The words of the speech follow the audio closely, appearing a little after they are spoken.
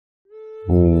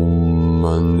Om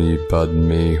Mani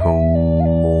Padme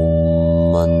Hum,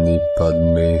 Om Mani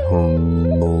Padme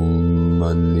Hum, Om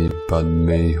Mani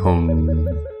Padme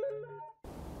Hum.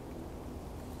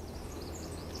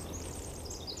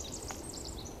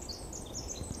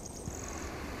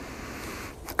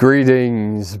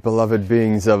 Greetings, beloved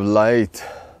beings of light.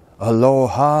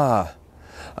 Aloha.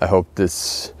 I hope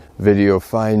this video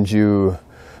finds you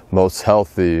most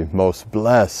healthy, most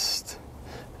blessed,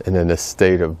 and in a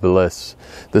state of bliss.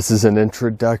 This is an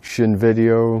introduction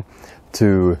video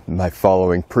to my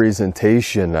following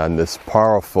presentation on this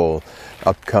powerful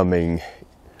upcoming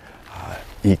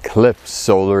eclipse,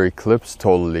 solar eclipse,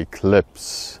 total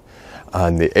eclipse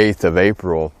on the 8th of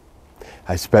April.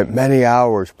 I spent many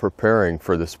hours preparing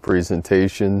for this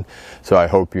presentation, so I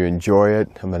hope you enjoy it.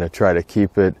 I'm going to try to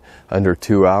keep it under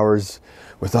 2 hours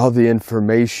with all the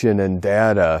information and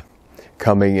data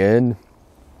coming in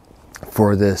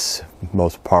for this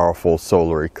most powerful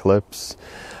solar eclipse.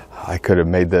 I could have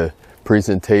made the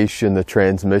presentation, the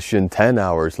transmission 10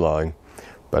 hours long,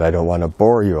 but I don't want to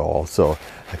bore you all, so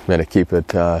I'm going to keep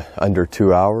it under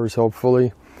 2 hours,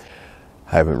 hopefully.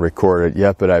 I haven't recorded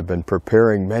yet, but I've been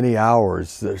preparing many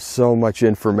hours. There's so much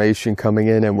information coming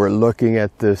in, and we're looking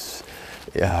at this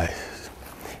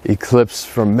eclipse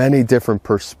from many different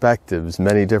perspectives,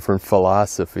 many different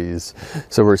philosophies.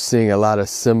 So we're seeing a lot of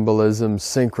symbolism,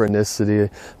 synchronicity,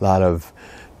 a lot of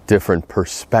different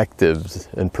perspectives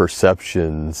and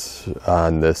perceptions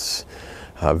on this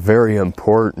very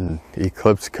important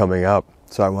eclipse coming up.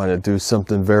 So I want to do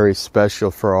something very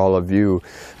special for all of you.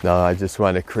 Now I just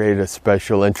want to create a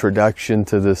special introduction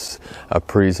to this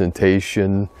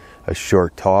presentation, a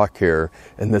short talk here,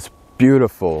 in this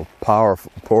beautiful,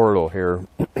 powerful portal here.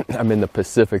 I'm in the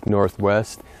Pacific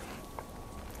Northwest.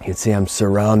 You can see I'm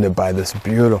surrounded by this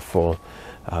beautiful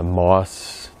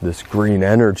moss, this green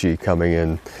energy coming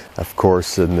in, of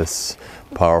course, in this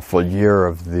powerful year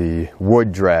of the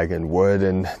wood dragon. Wood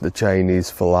in the Chinese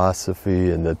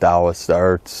philosophy and the Taoist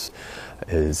arts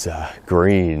is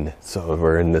green. So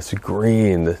we're in this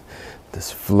green,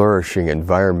 this flourishing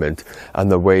environment. On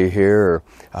the way here,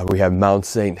 we have Mount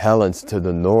St. Helens to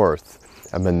the north.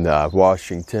 I'm in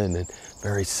Washington, and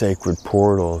very sacred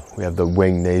portal. We have the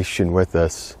Wing Nation with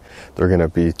us. They're going to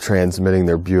be transmitting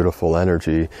their beautiful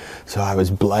energy. So I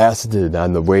was blasted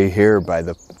on the way here by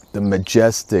the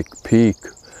majestic peak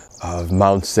of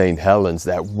Mount St. Helens,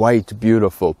 that white,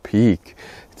 beautiful peak.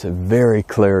 It's a very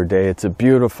clear day. It's a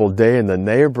beautiful day in the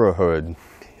neighborhood.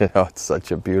 You know, it's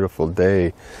such a beautiful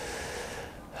day.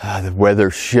 The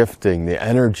weather's shifting, the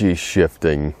energy's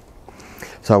shifting.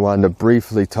 So I wanted to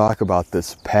briefly talk about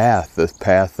this path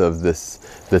of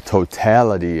the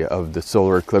totality of the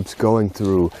solar eclipse going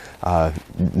through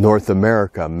North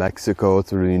America, Mexico,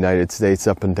 through the United States,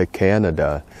 up into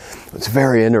Canada. It's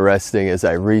very interesting as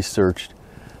I researched.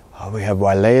 We have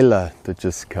Walela that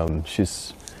just come.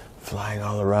 She's flying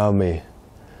all around me.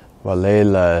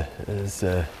 Walela is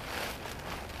a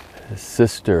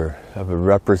sister of a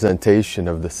representation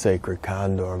of the sacred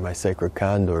condor. My sacred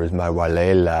condor is my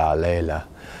Walela, Lela.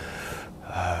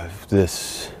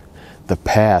 The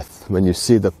path, when you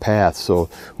see the path, so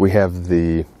we have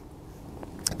the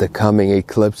coming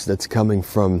eclipse that's coming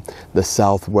from the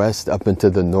southwest up into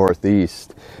the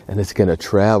northeast, and it's going to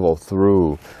travel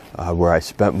through where I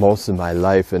spent most of my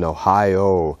life in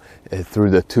Ohio, through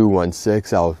the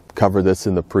 216. I'll cover this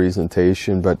in the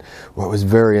presentation, but what was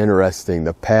very interesting,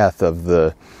 the path of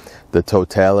the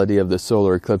totality of the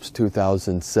solar eclipse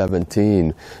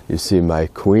 2017. You see my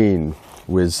queen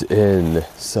was in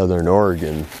Southern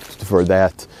Oregon for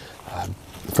that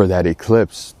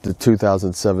eclipse. The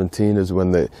 2017 is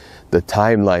when the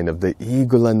timeline of the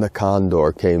eagle and the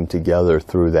condor came together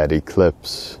through that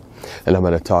eclipse. And I'm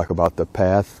going to talk about the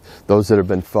path. Those that have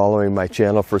been following my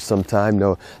channel for some time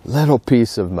know a little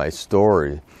piece of my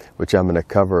story, which I'm going to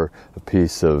cover a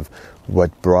piece of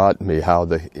what brought me, how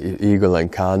the eagle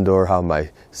and condor, how my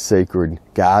sacred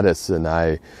goddess and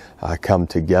I come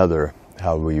together,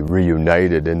 how we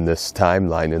reunited in this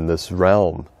timeline, in this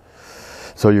realm.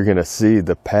 So you're going to see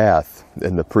the path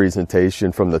in the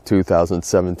presentation from the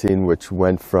 2017, which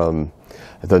went from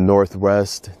the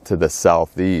northwest to the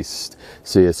southeast.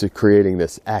 See, it's creating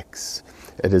this X.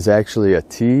 It is actually a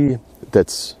T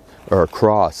or a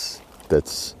cross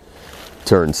that's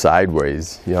turned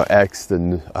sideways. You know, X,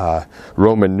 the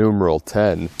Roman numeral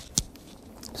 10.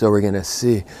 So you're going to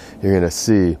see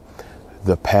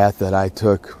the path that I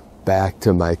took back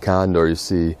to my condor. You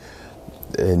see,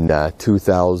 in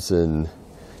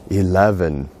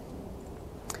 2011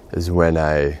 is when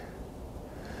I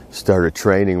started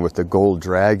training with the Gold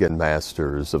Dragon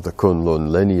Masters of the Kunlun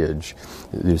lineage.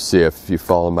 You see, if you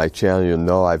follow my channel, you'll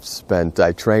know I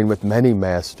trained with many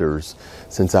masters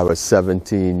since I was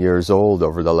 17 years old.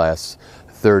 Over the last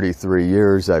 33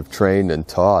 years, I've trained and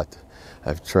taught.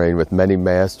 I've trained with many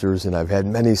masters, and I've had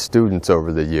many students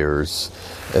over the years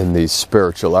in these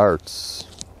spiritual arts.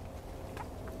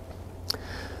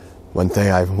 One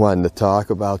thing I wanted to talk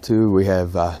about too, we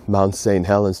have Mount St.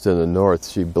 Helens to the north.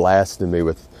 She blasted me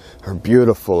with her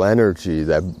beautiful energy,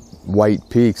 that white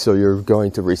peak, so you're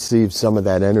going to receive some of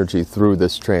that energy through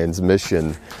this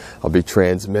transmission. I'll be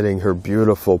transmitting her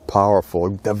beautiful, powerful,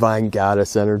 divine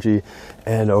goddess energy.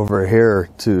 And over here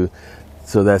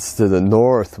so that's to the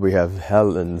north, we have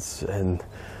Helens, and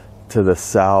to the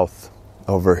south,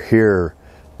 over here,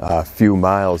 a few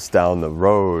miles down the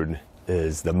road,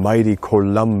 is the mighty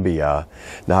Columbia.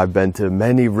 Now, I've been to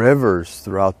many rivers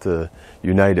throughout the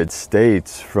United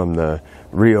States, from the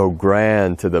Rio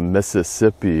Grande to the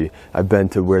Mississippi. I've been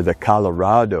to where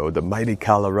the mighty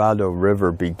Colorado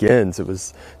River begins. It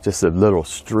was just a little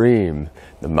stream,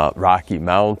 the Rocky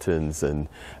Mountains, and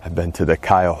I've been to the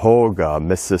Cuyahoga,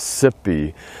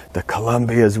 Mississippi. The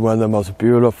Columbia is one of the most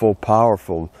beautiful,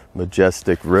 powerful,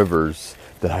 majestic rivers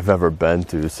that I've ever been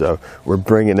to. So we're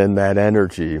bringing in that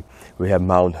energy. We have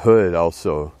Mount Hood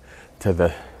also to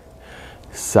the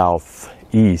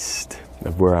southeast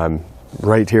of where I'm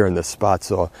right here in this spot.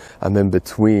 So I'm in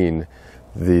between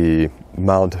the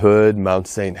Mount Hood, Mount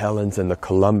St. Helens, and the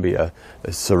Columbia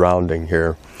is surrounding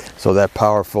here. So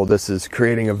this is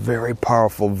creating a very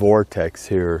powerful vortex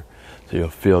here. So you'll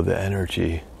feel the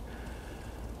energy.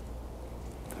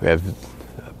 We have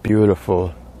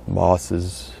beautiful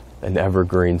mosses and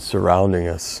evergreens surrounding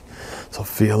us. So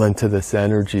feel into this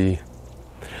energy.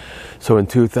 So in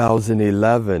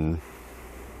 2011,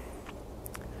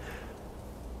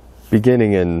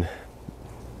 beginning in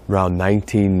around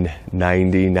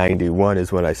 1990, 91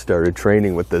 is when I started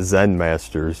training with the Zen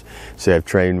masters. So I've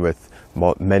trained with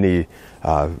many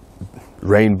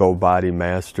rainbow body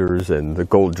masters, and the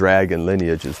Gold Dragon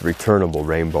lineage is returnable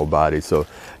rainbow body. So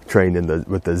I trained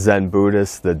with the Zen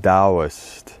Buddhists, the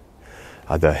Taoist,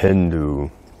 the Hindu,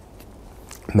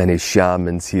 many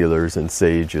shamans, healers, and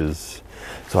sages.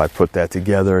 So I put that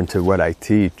together into what I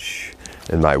teach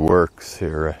in my works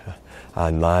here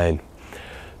online.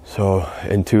 So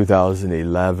in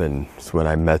 2011 is when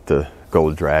I met the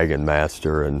Gold Dragon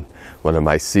Master, and one of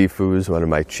my Sifus, one of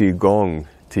my Qigong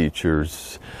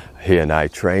teachers, he and I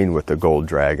trained with the Gold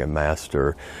Dragon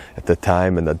Master. At the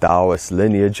time, in the Taoist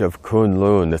lineage of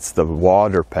Kunlun, it's the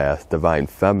water path, divine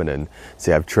feminine.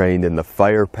 See, I've trained in the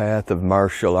fire path of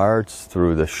martial arts,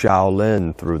 through the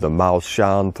Shaolin, through the Mao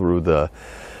Shan, through the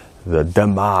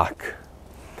Damak,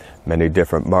 many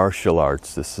different martial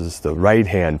arts. This is the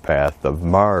right-hand path of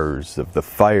Mars, of the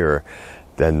fire.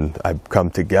 Then I've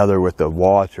come together with the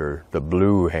water, the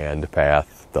blue hand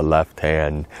path, the left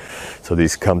hand. So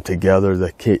these come together,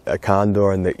 the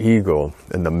condor and the eagle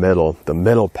in the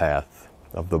middle path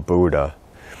of the Buddha.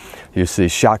 You see,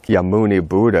 Shakyamuni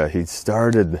Buddha, he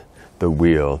started the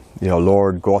wheel.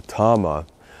 Lord Gautama,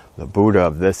 the Buddha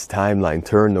of this timeline,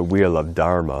 turned the wheel of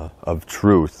Dharma, of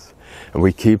truth. And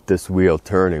we keep this wheel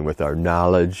turning with our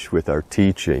knowledge, with our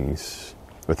teachings,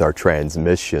 with our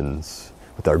transmissions,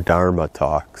 with our Dharma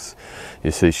talks.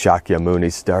 You see,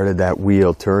 Shakyamuni started that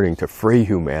wheel turning to free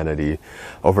humanity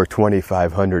over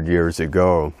 2,500 years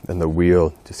ago. And the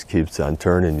wheel just keeps on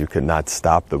turning. You cannot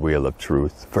stop the wheel of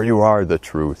truth, for you are the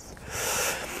truth.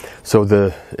 So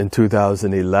in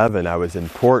 2011, I was in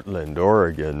Portland,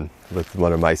 Oregon, with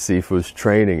one of my Sifus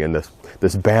training in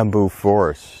this bamboo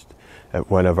forest at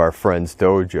one of our friends'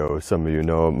 dojo. Some of you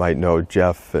might know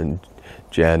Jeff and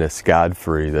Janice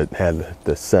Godfrey, that had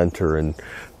the center in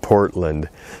Portland.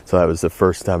 So that was the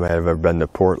first time I had ever been to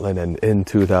Portland. And in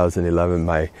 2011,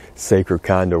 my sacred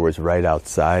condor was right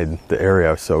outside the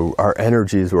area. So our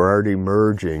energies were already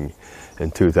merging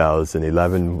in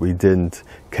 2011. We didn't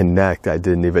connect. I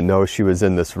didn't even know she was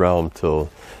in this realm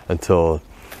until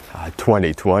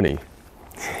 2020.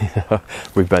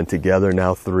 We've been together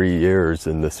now 3 years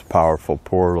in this powerful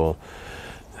portal,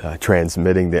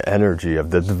 transmitting the energy of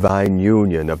the divine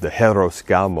union of the Heros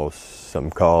Gamos,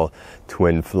 some call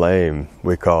twin flame.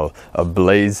 We call a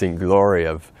blazing glory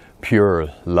of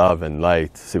pure love and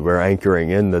light. See, we're anchoring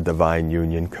in the divine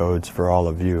union codes for all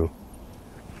of you.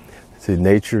 See,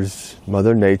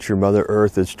 Mother Nature, Mother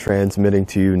Earth is transmitting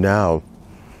to you now.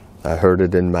 I heard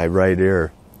it in my right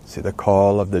ear. See the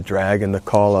call of the dragon, the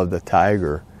call of the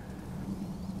tiger.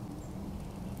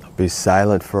 I'll be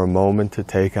silent for a moment to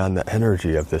take on the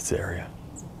energy of this area.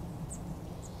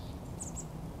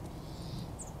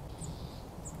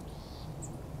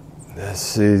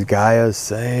 See, Gaia's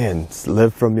saying,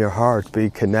 live from your heart, be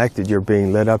connected, you're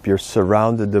being lit up, you're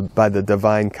surrounded by the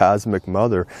divine cosmic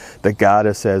mother. The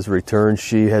goddess has returned,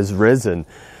 she has risen.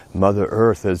 Mother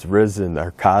Earth has risen,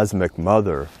 our cosmic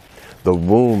mother. The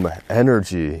womb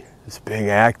energy is being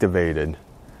activated,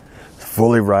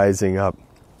 fully rising up.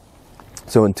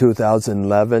 So in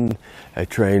 2011, I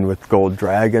trained with Gold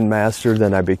Dragon Master,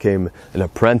 then I became an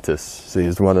apprentice. See,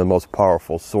 he's one of the most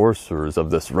powerful sorcerers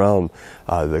of this realm.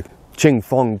 The Qing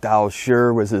Feng Dao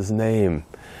Shi was his name.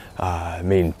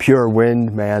 Pure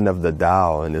wind, man of the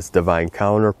Tao, and his divine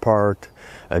counterpart,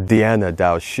 Diana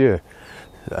Dao Shi.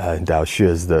 Dao Shi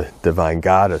is the divine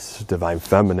goddess, divine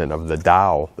feminine of the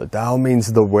Tao. The Tao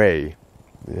means the way,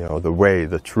 the way,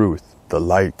 the truth, the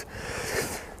light.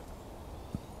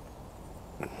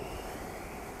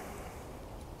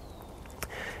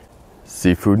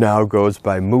 Sifu now goes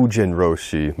by Mujin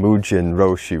Roshi. Mujin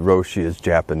Roshi. Roshi is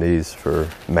Japanese for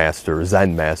master,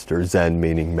 Zen master. Zen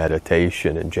meaning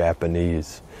meditation in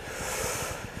Japanese.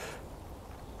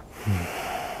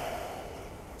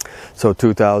 So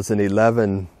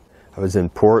 2011, I was in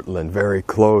Portland, very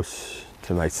close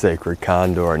to my sacred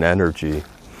condor and energy.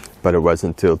 But it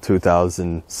wasn't until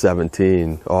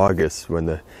 2017, August, when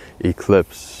the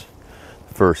eclipse,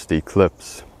 first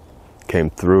eclipse, came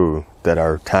through, that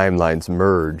our timelines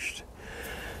merged.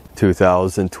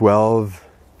 2012,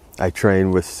 I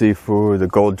trained with Sifu, the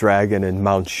Gold Dragon, in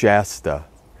Mount Shasta,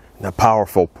 in a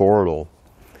powerful portal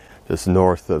just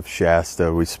north of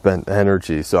Shasta. We spent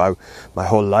energy. So my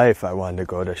whole life I wanted to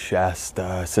go to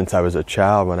Shasta since I was a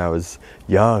child. When I was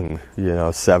young,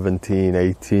 17,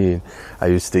 18, I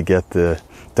used to get the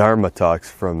Dharma talks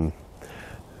from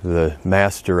the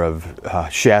master of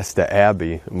Shasta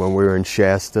Abbey. When we were in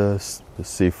Shasta,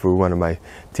 Sifu, one of my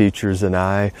teachers, and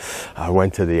I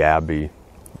went to the Abbey.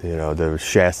 The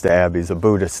Shasta Abbey is a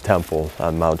Buddhist temple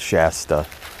on Mount Shasta.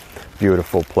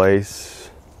 Beautiful place.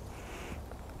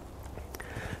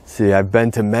 See, I've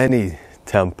been to many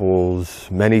temples,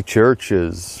 many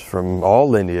churches from all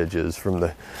lineages, from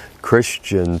the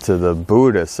Christian to the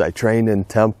Buddhist. I trained in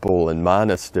temple and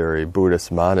monastery,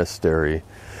 Buddhist monastery.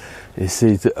 You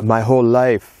see, my whole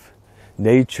life,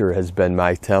 nature has been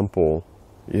my temple.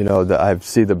 I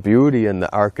see the beauty in the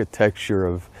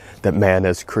architecture that man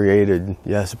has created,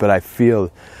 yes, but I feel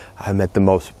I'm at the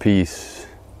most peace,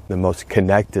 the most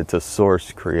connected to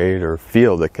Source Creator,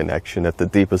 feel the connection at the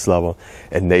deepest level.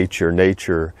 And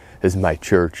nature is my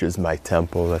church, is my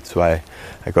temple. That's why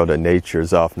I go to nature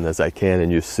as often as I can,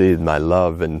 and you see my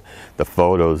love in the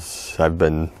photos. I've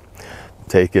been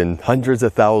taking hundreds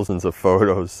of thousands of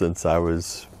photos since I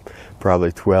was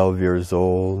probably 12 years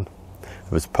old.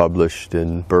 It was published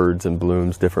in Birds and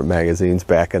Blooms, different magazines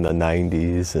back in the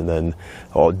 90s, and then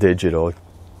all digital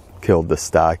killed the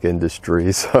stock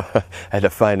industry, so I had to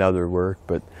find other work,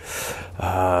 but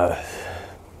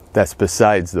that's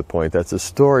besides the point. That's a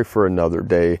story for another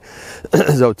day.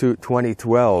 So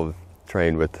 2012,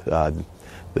 trained with the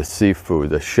Sifu,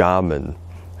 the shaman,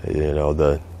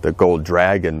 the Gold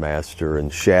Dragon Master in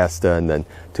Shasta, and then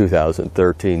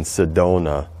 2013,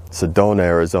 Sedona,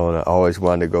 Arizona. Always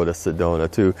wanted to go to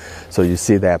Sedona too. So you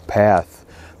see that path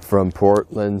from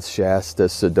Portland, Shasta,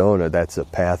 Sedona. That's a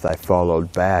path I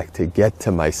followed back to get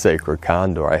to my sacred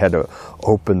condor. I had to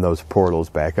open those portals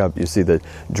back up. You see, the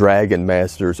Dragon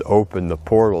Masters open the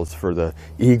portals for the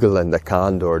eagle and the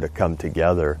condor to come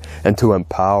together and to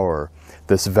empower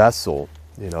this vessel.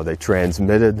 They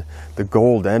transmitted the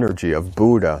gold energy of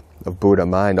Buddha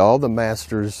mind. All the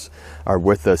masters are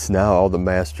with us now. All the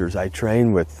masters I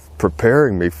train with,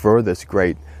 preparing me for this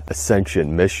great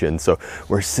ascension mission. So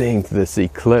we're seeing this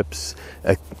eclipse.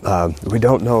 We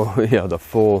don't know, the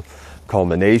full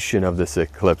culmination of this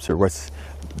eclipse or what's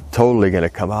totally going to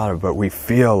come out of it, but we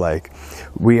feel like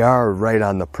we are right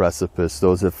on the precipice.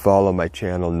 Those that follow my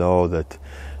channel know that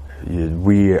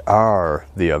we are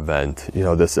the event.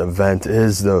 This event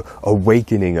is the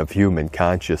awakening of human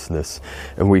consciousness,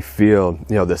 and we feel,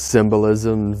 the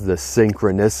symbolism, the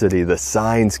synchronicity, the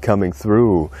signs coming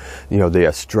through, the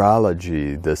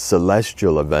astrology, the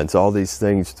celestial events, all these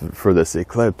things for this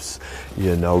eclipse.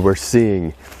 We're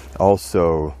seeing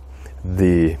also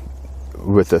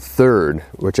with the third,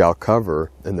 which I'll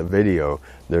cover in the video,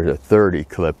 there's a third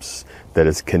eclipse that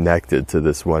is connected to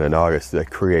this one in August that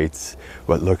creates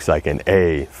what looks like an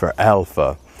A for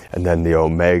alpha, and then the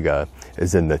omega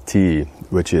is in the T,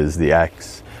 which is the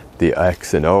X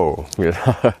and O.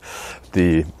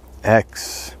 The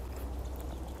X,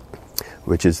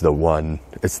 which is the 1,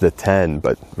 it's the 10,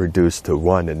 but reduced to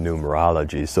 1 in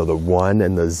numerology. So the 1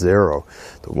 and the 0,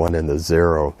 the 1 and the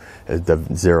 0 is the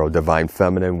 0 divine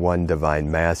feminine, 1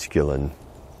 divine masculine.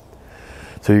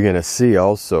 So you're going to see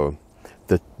also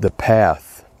the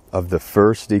path of the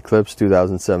first eclipse,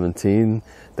 2017,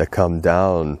 that come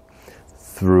down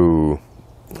through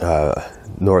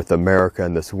North America,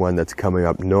 and this one that's coming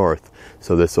up north.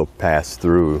 So this will pass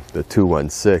through the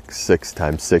 216, 6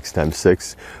 times 6 times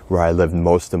 6, where I lived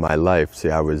most of my life. See,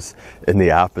 I was in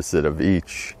the opposite of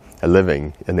each,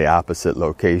 living in the opposite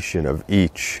location of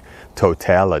each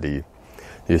totality.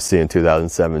 You see, in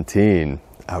 2017,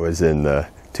 I was in the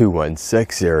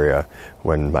 216 area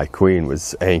when my queen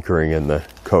was anchoring in the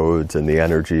codes and the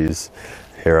energies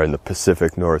here in the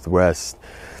Pacific Northwest.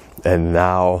 And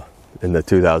now in the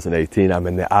 2018, I'm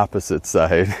in the opposite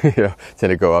side. You know,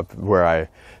 tend to go up where I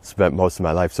spent most of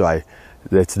my life. So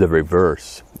it's the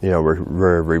reverse. You know,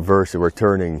 we're reversing. We're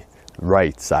turning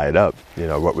right side up. You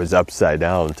know, what was upside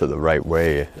down to the right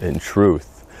way in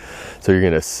truth. So you're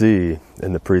going to see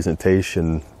in the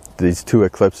presentation these two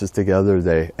eclipses together.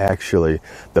 They actually,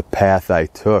 the path I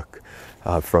took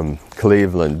from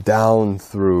Cleveland down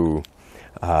through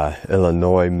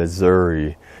Illinois,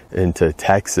 Missouri, into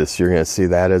Texas, you're going to see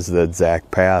that as the exact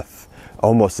path,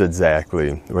 almost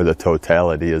exactly where the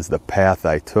totality is. The path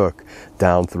I took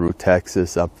down through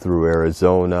Texas, up through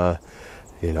Arizona,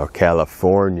 you know,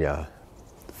 California,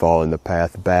 following the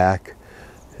path back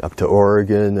up to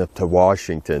Oregon, up to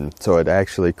Washington. So it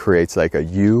actually creates like a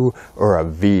U or a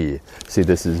V. See,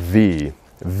 this is V,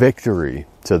 victory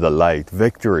to the light,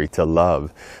 victory to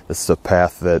love. This is the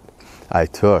path that I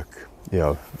took, you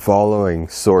know, following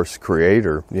Source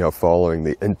Creator, you know, following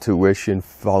the intuition,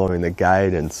 following the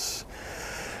guidance.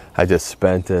 I just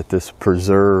spent at this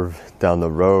preserve down the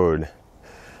road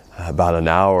about an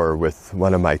hour with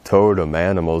one of my totem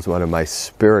animals, one of my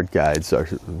spirit guides,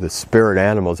 the spirit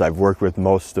animals I've worked with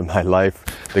most of my life,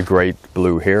 the great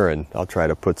blue heron. I'll try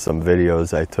to put some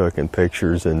videos I took and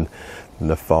pictures in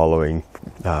the following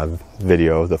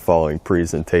video, the following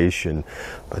presentation.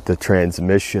 But the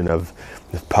transmission of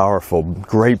the powerful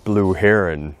great blue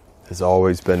heron has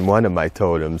always been one of my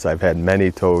totems. I've had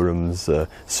many totems,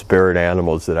 spirit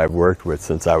animals that I've worked with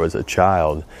since I was a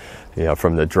child. You know,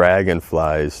 from the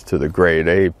dragonflies to the great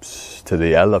apes to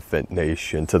the elephant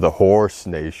nation to the horse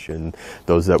nation.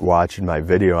 Those that watched my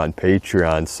video on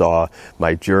Patreon saw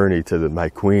my journey to my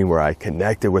queen, where I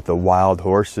connected with the wild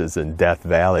horses in Death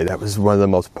Valley. That was one of the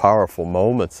most powerful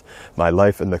moments of my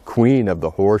life. And the queen of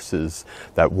the horses,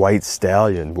 that white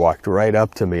stallion, walked right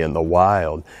up to me in the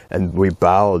wild, and we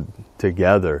bowed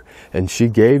together, and she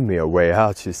gave me a way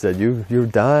out. She said, you're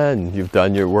done. You've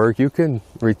done your work. You can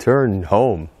return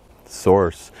home.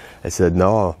 Source. I said,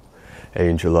 no,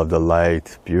 angel of the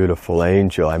light, beautiful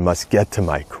angel, I must get to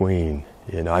my queen.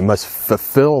 You know, I must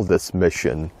fulfill this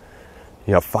mission,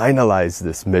 you know, finalize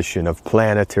this mission of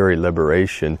planetary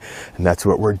liberation. And that's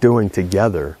what we're doing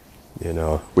together. You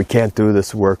know, we can't do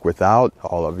this work without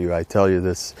all of you. I tell you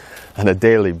this on a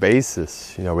daily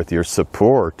basis, you know, with your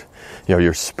support, you know,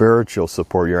 your spiritual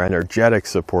support, your energetic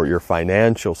support, your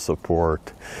financial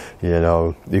support. You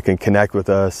know, you can connect with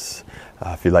us.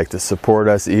 If you'd like to support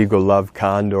us,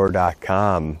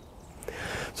 eaglelovecondor.com.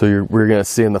 So we're going to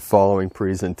see in the following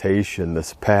presentation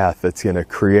this path that's going to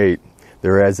create,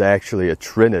 there is actually a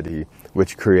trinity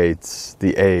which creates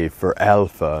the A for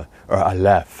Alpha, or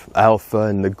Aleph. Alpha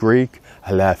in the Greek,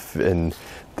 Aleph in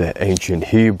the ancient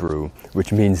Hebrew,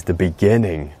 which means the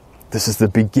beginning. This is the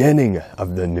beginning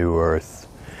of the new earth.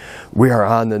 We are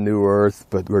on the new earth,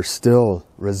 but we're still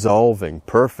resolving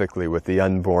perfectly with the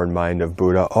unborn mind of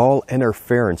Buddha all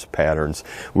interference patterns.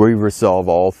 We resolve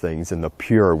all things in the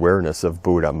pure awareness of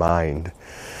Buddha mind.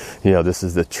 You know, this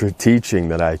is the teaching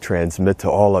that I transmit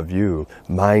to all of you,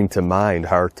 mind to mind,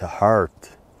 heart to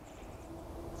heart.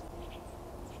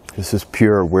 This is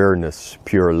pure awareness,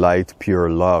 pure light, pure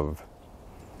love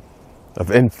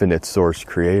of infinite Source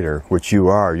Creator, which you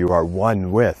are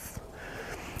one with.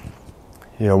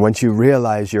 You know, once you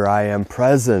realize your I am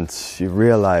presence, you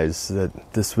realize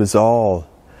that this was all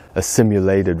a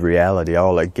simulated reality,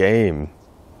 all a game.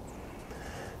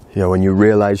 You know, when you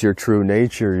realize your true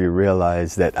nature, you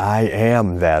realize that I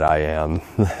am that I am.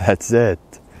 That's it.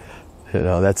 You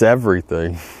know, that's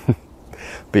everything.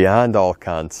 Beyond all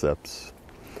concepts.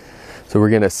 So we're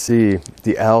going to see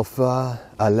the Alpha,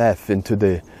 Aleph, into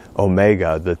the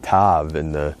Omega, the Tav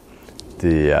in the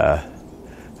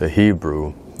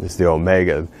Hebrew. Is the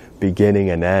Omega, beginning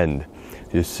and end.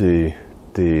 You see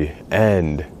the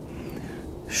end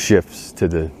shifts to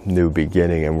the new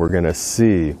beginning, and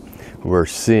we're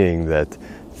seeing that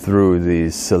through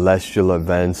these celestial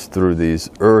events, through these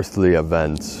earthly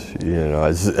events, you know,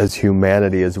 as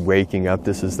humanity is waking up,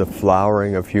 this is the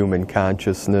flowering of human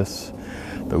consciousness,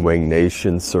 the winged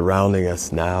nations surrounding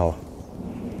us now.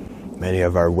 Many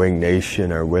of our Wing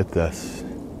Nation are with us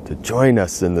to join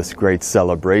us in this great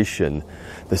celebration,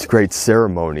 this great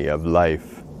ceremony of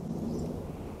life.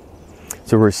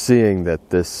 So we're seeing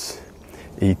that this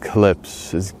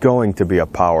eclipse is going to be a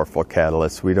powerful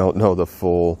catalyst. We don't know the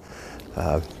full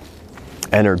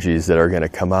energies that are going to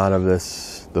come out of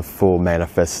this, the full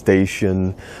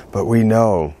manifestation, but we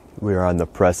know we are on the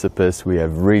precipice. We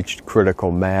have reached critical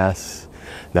mass.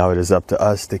 Now it is up to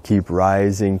us to keep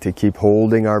rising, to keep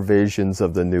holding our visions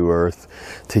of the new earth,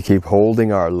 to keep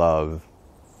holding our love,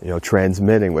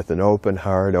 transmitting with an open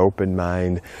heart, open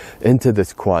mind into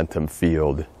this quantum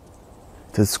field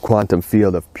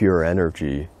of pure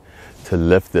energy, to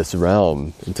lift this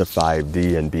realm into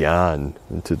 5D and beyond,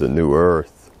 into the new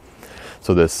earth.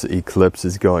 So this eclipse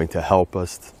is going to help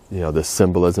us, the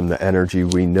symbolism, the energy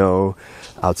we know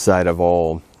outside of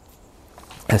all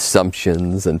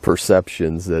assumptions and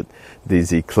perceptions, that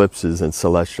these eclipses and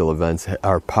celestial events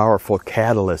are powerful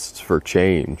catalysts for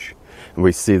change. And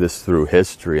we see this through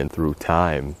history and through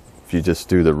time. If you just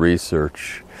do the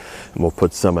research, and we'll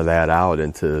put some of that out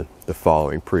into the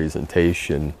following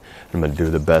presentation. I'm going to do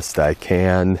the best I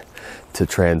can to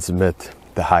transmit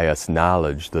the highest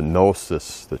knowledge, the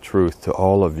gnosis, the truth to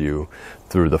all of you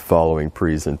through the following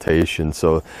presentation.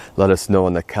 So let us know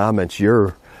in the comments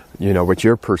what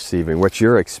you're perceiving, what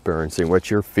you're experiencing, what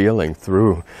you're feeling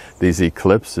through these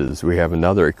eclipses. We have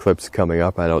another eclipse coming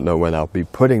up. I don't know when I'll be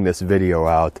putting this video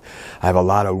out. I have a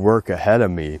lot of work ahead of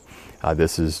me.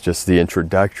 This is just the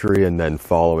introductory, and then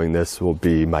following this will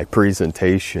be my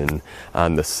presentation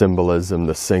on the symbolism,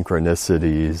 the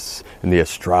synchronicities, and the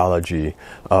astrology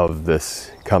of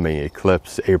this coming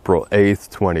eclipse, April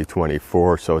 8th,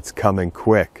 2024. So it's coming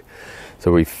quick.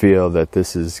 So we feel that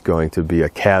this is going to be a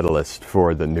catalyst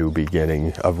for the new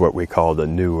beginning of what we call the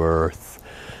new earth.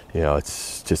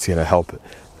 It's just going to help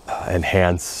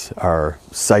enhance our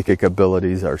psychic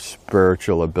abilities, our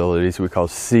spiritual abilities. We call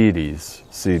siddhis.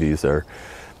 Siddhis are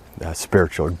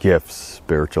spiritual gifts,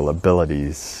 spiritual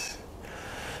abilities.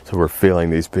 So we're feeling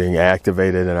these being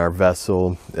activated in our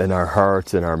vessel, in our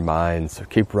hearts, in our minds. So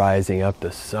keep rising up.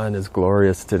 The sun is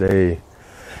glorious today.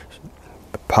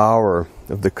 The power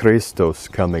of the Christos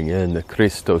coming in, the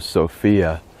Christos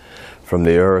Sophia, from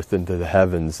the earth into the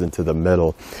heavens, into the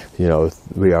middle.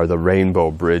 We are the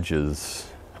rainbow bridges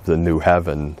of the new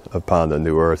heaven upon the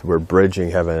new earth. We're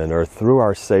bridging heaven and earth through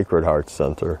our sacred heart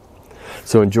center.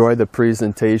 So enjoy the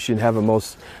presentation. Have a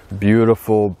most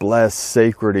beautiful, blessed,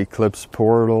 sacred eclipse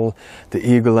portal. The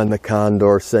eagle and the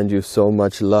condor send you so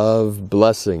much love,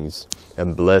 blessings,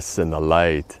 and bliss in the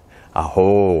light.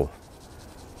 Aho.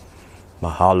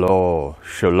 Mahalo,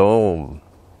 shalom,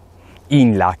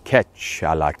 in lakech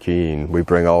alakin. We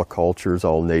bring all cultures,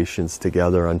 all nations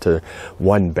together unto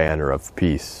one banner of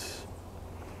peace,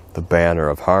 the banner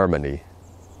of harmony,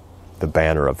 the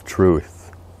banner of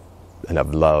truth and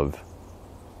of love.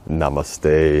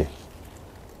 Namaste.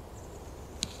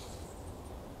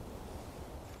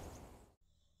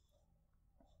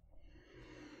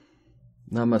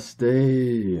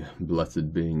 Namaste,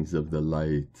 blessed beings of the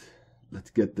light. Let's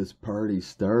get this party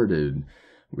started.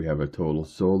 We have a total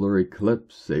solar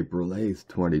eclipse, April 8th,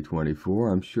 2024.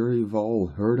 I'm sure you've all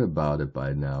heard about it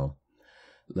by now.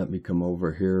 Let me come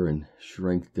over here and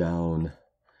shrink down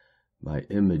my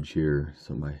image here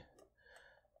so my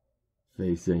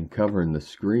face ain't covering the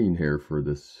screen here for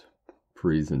this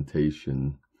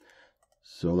presentation.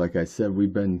 So like I said,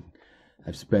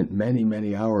 I've spent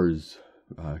many hours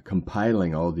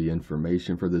compiling all the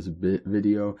information for this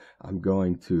video. I'm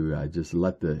going to just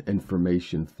let the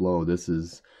information flow.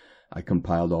 I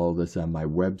compiled all this on my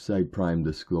website,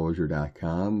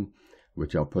 primedisclosure.com,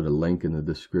 which I'll put a link in the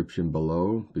description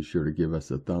below. Be sure to give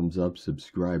us a thumbs up,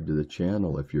 subscribe to the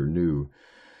channel if you're new.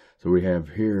 So we have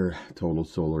here total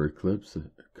solar eclipse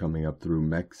coming up through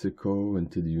Mexico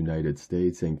into the United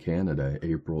States and Canada,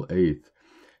 April 8th.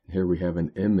 Here we have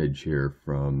an image here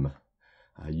from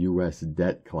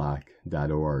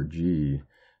usdebtclock.org.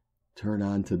 Turn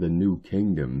on to the new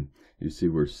kingdom. You see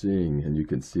we're seeing, and you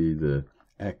can see the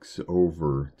X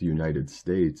over the United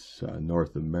States,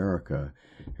 North America.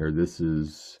 Here, this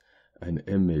is an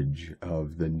image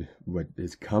of what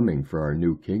is coming for our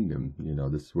new kingdom.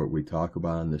 This is what we talk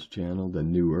about on this channel, the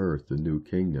new earth, the new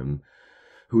kingdom,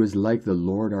 who is like the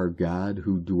Lord our God,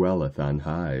 who dwelleth on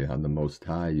high. On the Most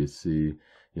High, you see,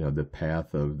 the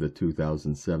path of the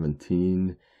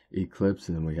 2017 eclipse,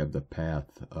 and then we have the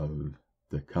path of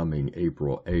the coming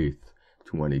April 8th,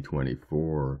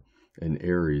 2024 in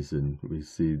Aries, and we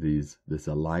see this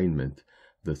alignment,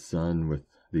 the sun with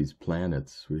these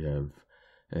planets we have,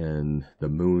 and the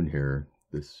moon here,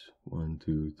 this 1,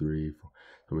 2, 3, 4.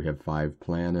 So we have 5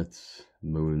 planets,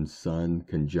 moon, sun,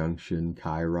 conjunction,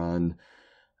 Chiron,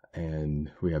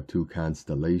 and we have 2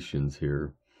 constellations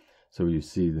here. So you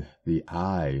see the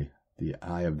eye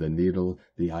of the needle,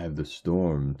 the eye of the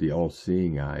storm, the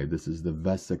all-seeing eye. This is the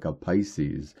Vesica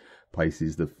Pisces.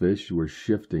 Pisces, the fish. We're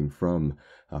shifting from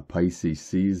a Pisces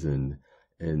season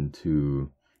into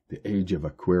the age of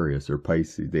Aquarius, or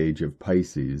Pisces, the age of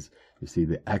Pisces. You see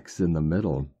the X in the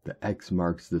middle. The X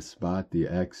marks the spot. The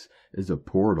X is a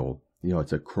portal. You know,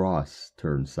 it's a cross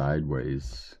turned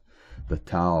sideways. The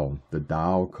Tau, the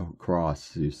Tao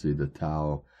cross. You see the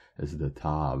Tau is the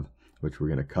Tav, which we're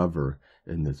going to cover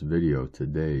in this video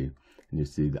today. And you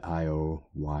see the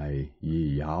I-O-Y-E,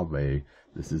 Yahweh.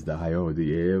 This is the I-O,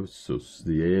 the Eosus.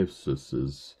 The Eosus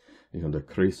is, you know, the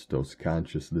Christos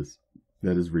consciousness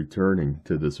that is returning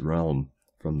to this realm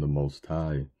from the Most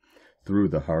High through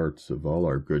the hearts of all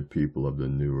our good people of the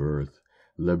new earth.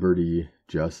 Liberty,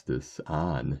 justice,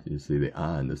 on. You see the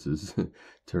on. This is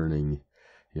turning,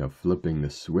 you know, flipping the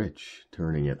switch,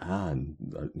 turning it on.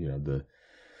 You know,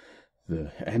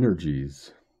 the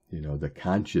energies, you know, the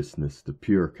consciousness, the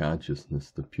pure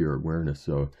consciousness, the pure awareness.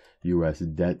 So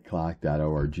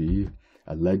usdebtclock.org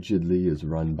allegedly is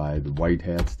run by the White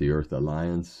Hats, the Earth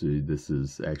Alliance. This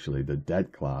is actually the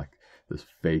debt clock, this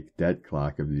fake debt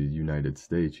clock of the United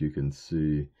States. You can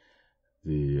see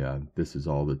the this is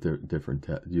all the different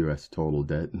U.S. total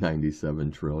debt,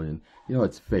 97 trillion. You know,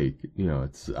 it's fake. You know,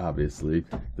 it's obviously,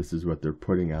 this is what they're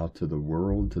putting out to the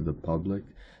world, to the public,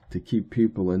 to keep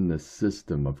people in this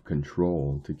system of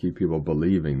control, to keep people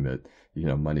believing that, you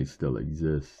know, money still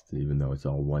exists, even though it's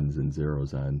all ones and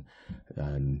zeros on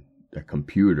a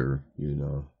computer, you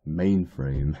know,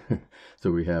 mainframe.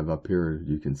 So we have up here,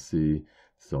 you can see,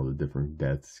 it's all the different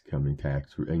debts, coming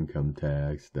tax, income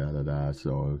tax,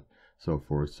 so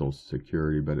forth, Social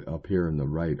Security. But up here in the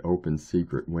right, open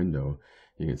secret window,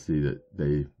 you can see that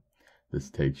this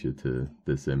takes you to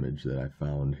this image that I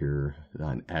found here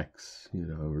on X. You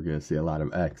know, we're going to see a lot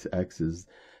of X. X is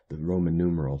the Roman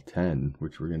numeral 10,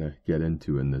 which we're going to get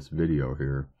into in this video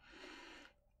here.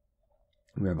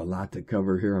 We have a lot to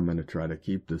cover here. I'm going to try to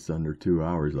keep this under 2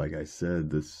 hours. Like I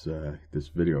said, this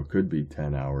video could be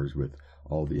 10 hours with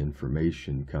all the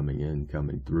information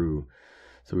coming through.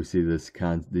 So we see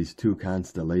these 2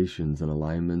 constellations in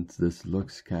alignment. This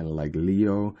looks kind of like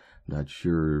Leo. Not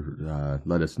sure.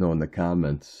 Let us know in the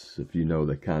comments if you know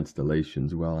the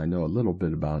constellations. Well, I know a little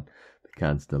bit about the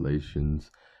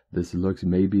constellations. This looks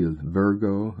maybe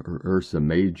Virgo or Ursa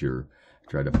Major.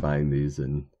 Try to find these.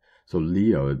 And so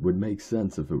Leo, it would make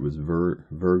sense if it was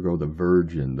Virgo, the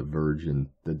Virgin,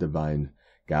 the divine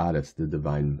goddess, the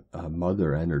divine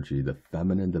mother energy, the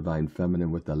feminine, divine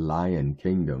feminine with the lion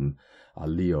kingdom,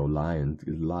 Leo, lion,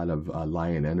 a lot of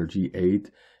lion energy.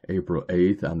 April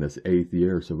 8th on this 8th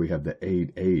year. So we have the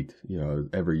 8-8, you know,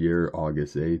 every year,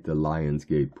 August 8th, the Lion's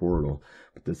Gate portal.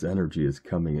 But this energy is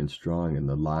coming in strong, and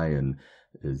the lion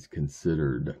is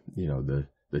considered, you know,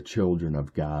 the children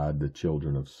of God, the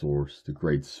children of Source, the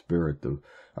Great Spirit,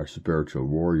 our spiritual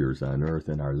warriors on earth,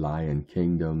 and our lion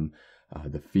kingdom,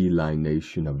 the feline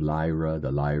nation of Lyra,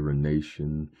 the Lyran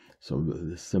nation. So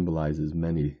this symbolizes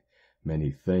many,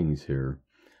 many things here.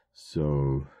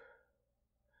 So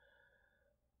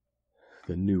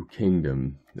the new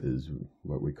kingdom is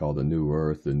what we call the new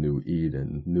earth, the new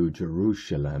Eden, new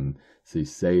Jerusalem, see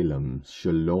Salem,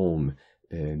 Shalom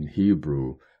in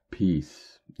Hebrew,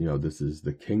 peace. You know, this is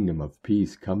the kingdom of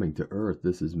peace coming to earth.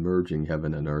 This is merging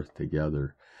heaven and earth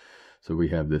together. So we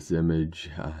have this image,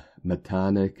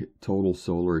 metonic total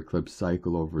solar eclipse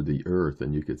cycle over the earth,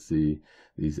 and you could see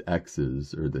these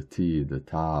X's, or the T, the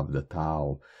Tav, the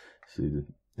Tao. See,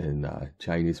 in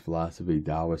Chinese philosophy,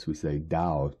 Taoist, we say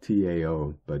Tao,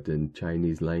 T-A-O, but in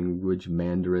Chinese language,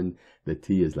 Mandarin, the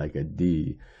T is like a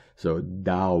D. So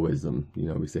Taoism, you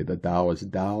know, we say the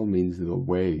Taoist. Tao means the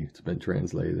way. It's been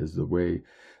translated as the way.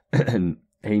 And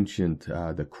ancient,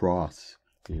 the cross,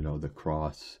 you know, the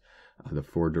cross. The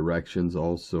 4 directions,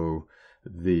 also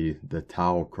the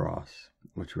Tau cross,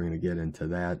 which we're going to get into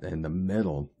that. And the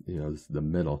middle, you know, this is the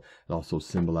middle. It also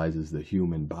symbolizes the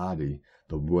human body,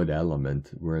 the wood element.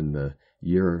 We're in the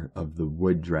year of the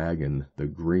wood dragon, the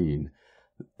green,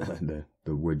 the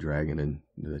wood dragon in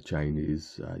the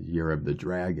Chinese, year of the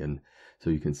dragon.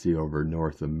 So you can see over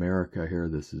North America here,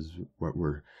 this is what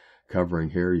we're covering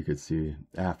here. You could see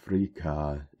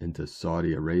Africa into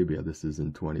Saudi Arabia. This is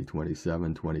in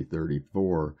 2027,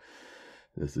 2034.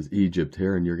 This is Egypt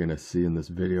here, and you're going to see in this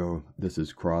video, this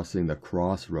is crossing the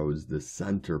crossroads. The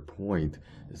center point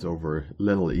is over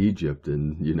Little Egypt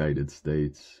in the United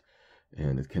States.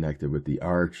 and it's connected with the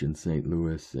Arch in St.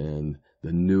 Louis and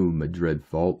the new Madrid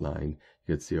fault line.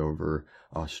 You can see over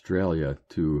Australia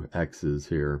 2 X's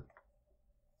here.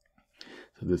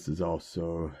 So this is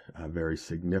also very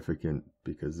significant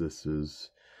because this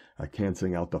is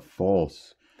canceling out the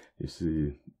false. You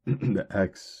see the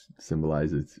X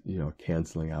symbolizes,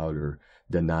 canceling out or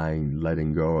denying,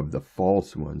 letting go of the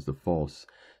false ones, the false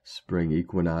spring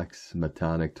equinox,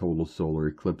 metonic total solar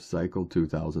eclipse cycle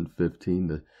 2015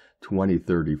 to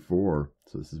 2034.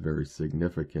 So this is very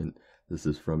significant. This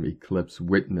is from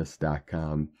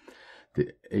eclipsewitness.com.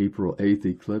 The April 8th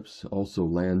eclipse also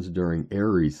lands during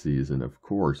Aries season, of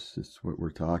course. It's what we're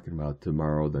talking about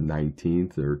tomorrow, the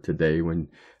 19th, or today when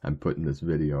I'm putting this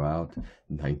video out.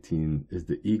 19 is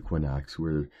the equinox,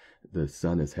 where the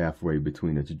sun is halfway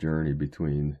between its journey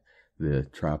between the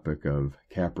Tropic of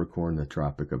Capricorn, the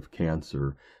Tropic of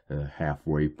Cancer, a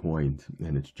halfway point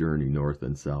in its journey north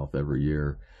and south every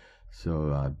year.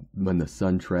 So when the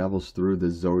sun travels through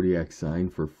the zodiac sign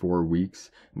for 4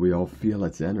 weeks, we all feel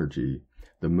its energy.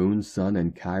 The moon, sun,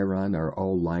 and Chiron are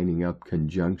all lining up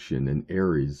conjunction in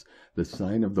Aries, the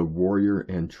sign of the warrior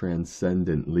and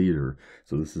transcendent leader.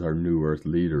 So this is our new earth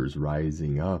leaders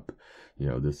rising up.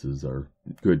 This is our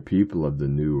good people of the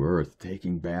new earth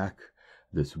taking back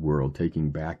this world,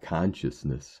 taking back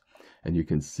consciousness. And you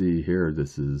can see here,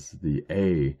 this is the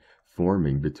A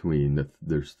forming between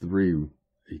there's 3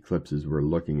 eclipses we're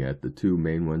looking at. The 2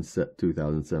 main ones set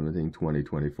 2017,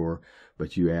 2024,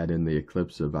 but you add in the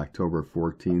eclipse of October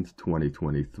 14th,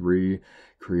 2023,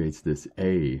 creates this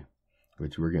A,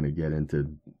 which we're going to get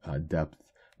into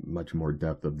much more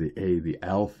depth of the A, the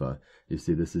alpha. You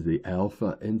see, this is the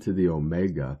alpha into the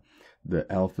omega.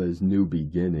 The alpha is new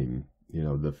beginning,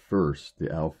 the first, the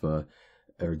alpha,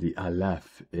 or the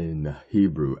aleph in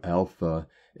Hebrew, alpha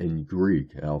in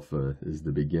Greek. Alpha is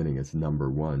the beginning, it's number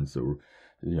 1. So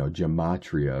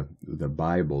gematria, the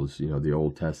Bibles, the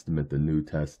Old Testament, the New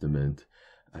Testament,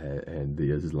 and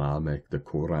the Islamic, the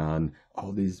Quran,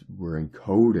 all these were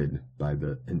encoded by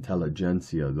the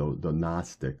intelligentsia, the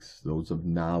Gnostics, those of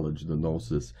knowledge, the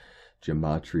Gnosis.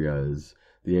 Gematria is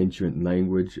the ancient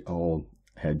language, all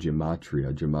had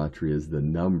gematria. Gematria is the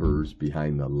numbers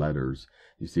behind the letters.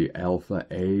 You see, alpha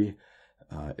A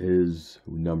is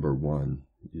number 1,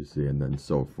 you see, and then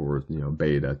so forth,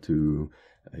 beta 2,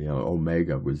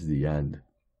 omega was the end.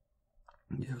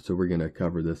 So we're going to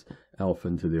cover this alpha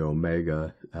into the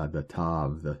omega, the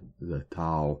tav, the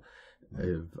tau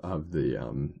of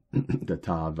the the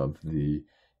tav of the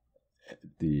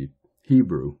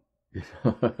Hebrew.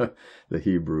 The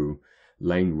Hebrew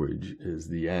language is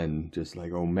the end, just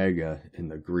like omega in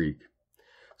the Greek.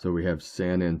 So we have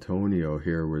San Antonio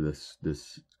here, where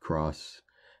this cross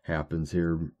happens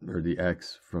here, or the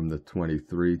X from the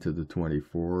 23 to the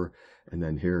 24, and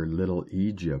then here Little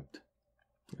Egypt,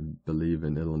 I believe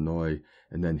in Illinois,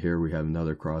 and then here we have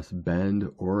another cross, Bend,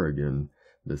 Oregon.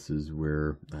 This is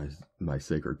where my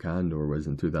sacred condor was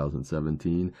in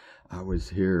 2017. I was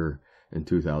here in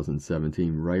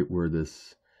 2017, right where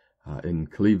this in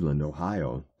Cleveland,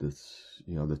 Ohio, this,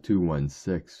 the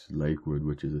 216 Lakewood,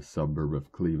 which is a suburb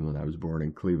of Cleveland. I was born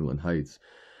in Cleveland Heights,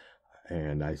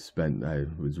 and I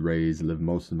was raised, lived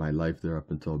most of my life there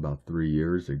up until about 3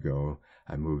 years ago.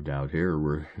 I moved out here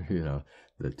where,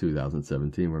 the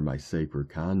 2017, where my sacred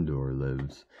condor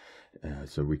lives.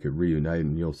 So we could reunite,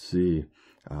 and you'll see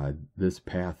this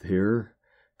path here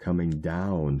coming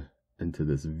down into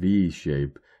this V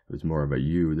shape. It was more of a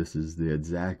U. This is the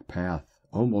exact path,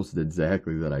 almost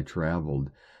exactly, that I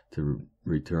traveled to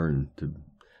return to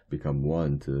become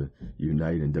one, to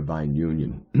unite in divine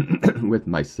union with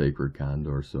my sacred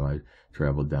condor. So I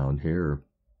traveled down here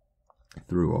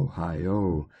through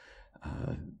Ohio,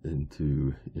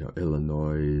 into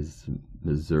Illinois,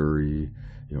 Missouri,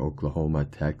 Oklahoma,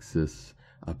 Texas,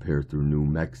 up here through New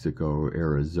Mexico,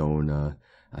 Arizona.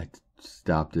 I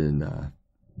stopped in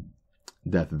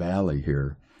Death Valley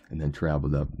here, and then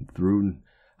traveled up through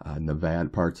Nevada,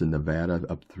 parts of Nevada,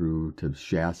 up through to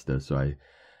Shasta. So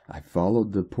I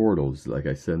followed the portals, like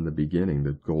I said in the beginning.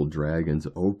 The gold dragons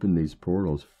opened these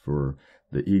portals for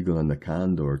the eagle and the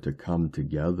condor to come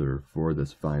together for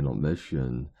this final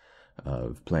mission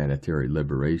of planetary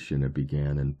liberation. It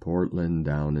began in Portland,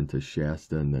 down into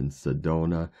Shasta, and then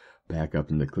Sedona, back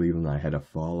up into Cleveland. I had to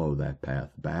follow that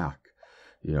path back.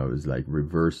 It was like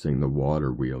reversing the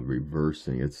water wheel,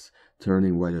 reversing. It's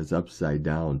turning what is upside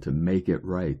down to make it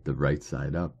right, the right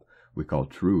side up. We call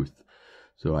truth.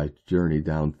 So I journeyed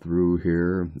down through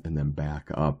here and then back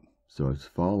up. So it's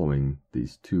following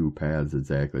these 2 paths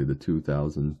exactly, the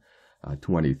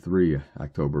 2023,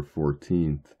 October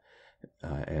 14th,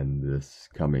 and this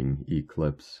coming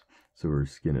eclipse. So we're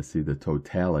going to see the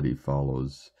totality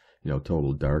follows,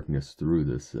 total darkness through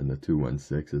this. And the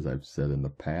 216, as I've said in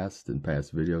past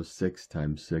videos, 6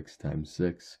 times 6 times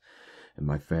 6. And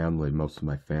my family, most of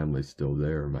my family's still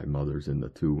there. My mother's in the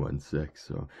 216.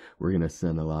 So we're going to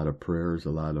send a lot of prayers,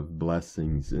 a lot of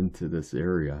blessings into this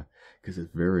area, because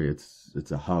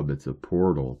it's a hub, it's a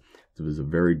portal. It was a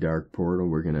very dark portal.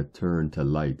 We're going to turn to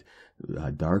light,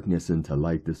 darkness into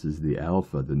light. This is the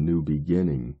alpha, the new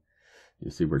beginning. You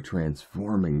see, we're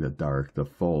transforming the dark, the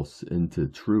false, into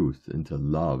truth, into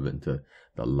love, into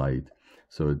the light.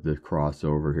 So the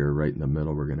crossover here right in the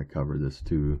middle, we're going to cover this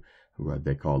too, what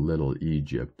they call Little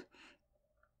Egypt.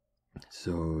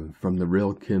 So from the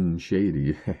real Kim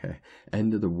Shady,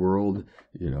 end of the world,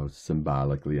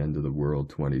 symbolically end of the world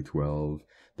 2012,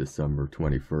 December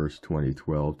 21st,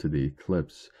 2012 to the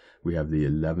eclipse. We have the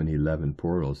 1111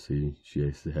 portal. See, she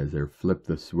has there flip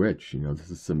the switch. This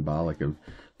is symbolic of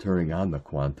turning on the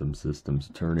quantum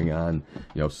systems, turning on,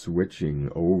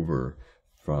 switching over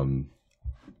from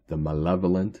the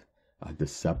malevolent,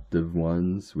 deceptive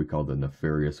ones, we call the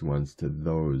nefarious ones, to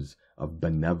those of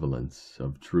benevolence,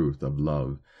 of truth, of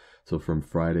love. So from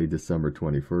Friday, December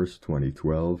 21st,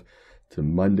 2012 to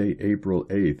Monday, April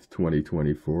 8th,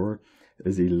 2024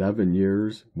 is 11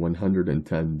 years,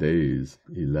 110 days,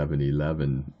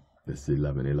 1111. This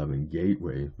 1111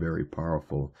 gateway, very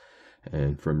powerful.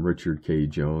 And from Richard K.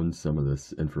 Jones, some of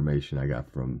this information I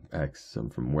got from X, some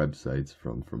from websites,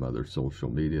 from other social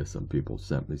media. Some people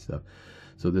sent me stuff.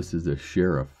 So this is the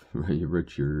sheriff,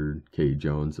 Richard K.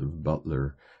 Jones of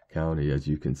Butler County. As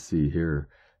you can see here,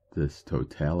 this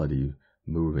totality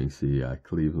moving. See,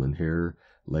 Cleveland here,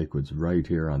 Lakewood's right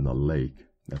here on the lake.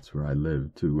 That's where I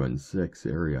lived,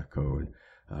 216 area code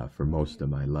for most of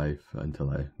my life until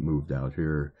I moved out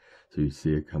here. So you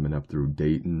see it coming up through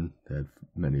Dayton. That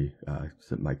many,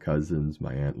 my cousins,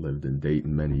 my aunt lived in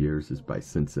Dayton many years. Is by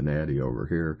Cincinnati over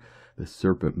here. The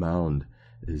Serpent Mound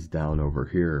is down over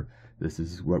here. This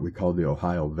is what we call the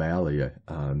Ohio Valley.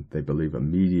 They believe a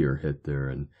meteor hit there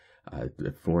and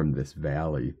it formed this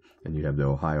valley. And you have the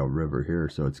Ohio River here.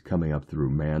 So it's coming up through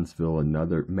Mansfield,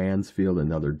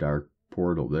 another dark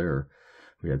portal there.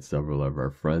 We had several of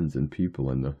our friends and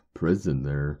people in the prison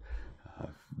there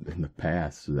in the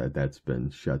past, so that's been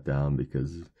shut down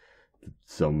because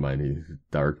so many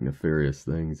dark, nefarious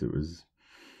things. It was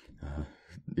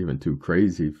even too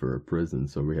crazy for a prison.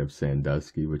 So we have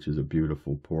Sandusky, which is a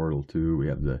beautiful portal too. We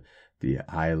have the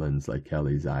islands like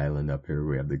Kelly's Island up here.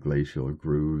 We have the glacial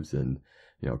grooves and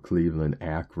Cleveland,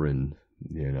 Akron,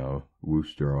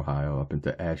 Worcester, Ohio, up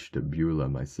into Ashtabula.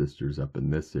 My sister's up in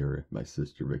this area, my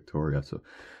sister Victoria. So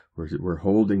we're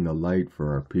holding the light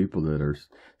for our people that are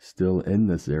still in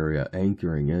this area,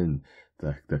 anchoring in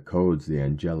the codes, the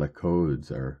angelic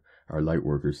codes. Our light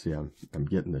workers. See, I'm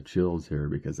getting the chills here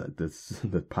because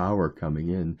the power coming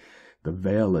in, the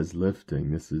veil is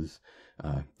lifting. This is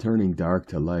turning dark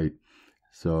to light.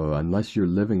 So unless you're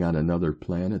living on another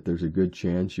planet, there's a good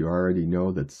chance you already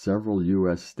know that several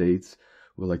U.S. states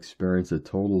will experience a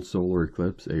total solar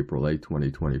eclipse April 8,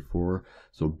 2024.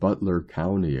 So Butler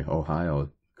County,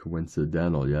 Ohio,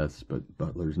 coincidental, yes, but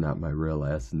Butler's not my real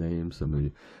last name. Some of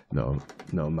you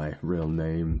know my real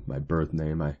name, my birth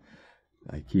name. I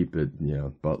keep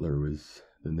it, Butler was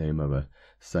the name of a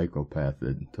psychopath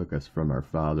that took us from our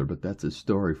father, but that's a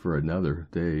story for another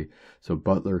day. So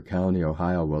Butler County,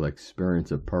 Ohio will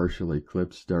experience a partial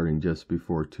eclipse starting just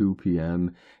before 2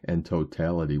 p.m. and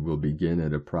totality will begin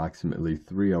at approximately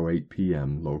 3:08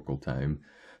 p.m. local time.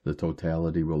 The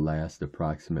totality will last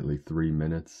approximately 3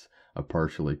 minutes. A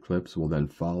partial eclipse will then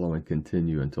follow and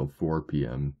continue until 4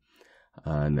 p.m.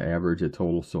 On average, a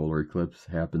total solar eclipse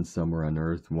happens somewhere on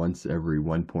Earth once every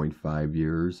 1.5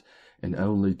 years, and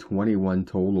only 21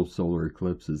 total solar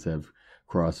eclipses have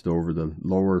crossed over the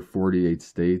lower 48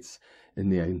 states in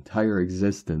the entire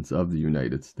existence of the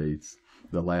United States.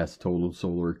 The last total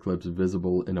solar eclipse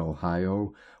visible in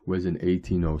Ohio was in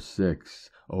 1806.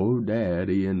 Oh,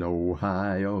 Daddy in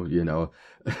Ohio,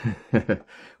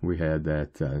 we had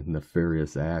that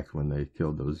nefarious act when they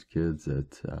killed those kids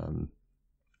at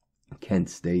Kent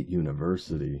State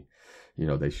University.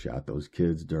 They shot those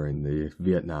kids during the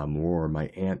Vietnam War. My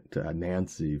aunt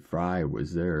Nancy Fry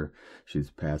was there. She's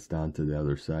passed on to the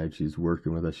other side. She's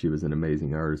working with us. She was an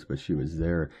amazing artist, but she was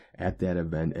there at that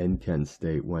event in Kent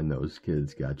State when those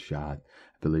kids got shot.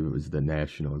 I believe it was the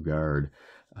National Guard.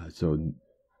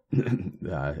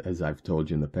 As I've told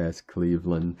you in the past,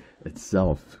 Cleveland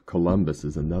itself, Columbus,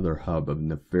 is another hub of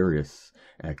nefarious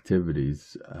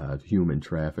activities, human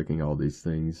trafficking, all these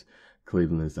things.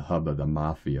 Cleveland is the hub of the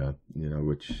mafia,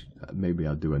 which maybe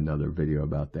I'll do another video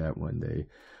about that one day.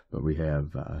 But we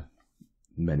have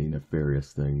many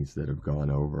nefarious things that have gone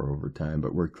over time,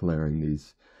 but we're clearing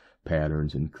these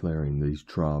patterns and clearing these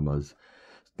traumas.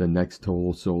 The next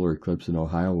total solar eclipse in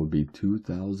Ohio will be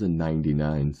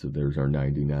 2099. So there's our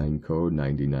 99 code,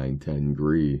 9910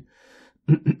 Gree.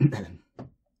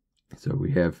 So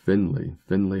we have Findlay,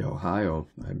 Ohio.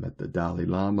 I met the Dalai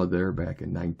Lama there back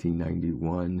in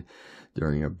 1991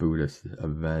 during a Buddhist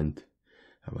event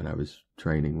when I was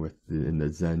training in the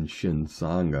Zen Shin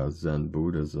Sangha, Zen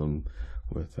Buddhism,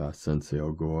 with Sensei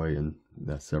Ogoi and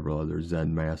several other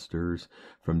Zen masters.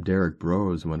 From Derek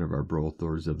Brose, one of our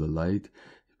Brothers of the Light,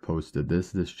 posted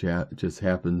this. This chat just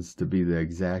happens to be the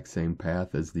exact same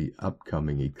path as the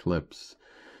upcoming eclipse.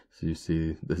 So you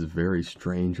see this very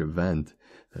strange event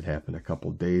that happened a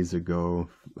couple days ago.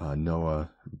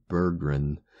 Noah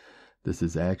Berggren. This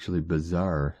is actually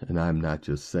bizarre, and I'm not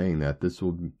just saying that. This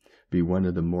will be one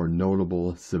of the more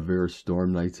notable severe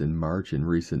storm nights in March in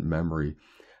recent memory.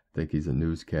 I think he's a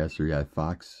newscaster at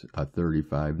Fox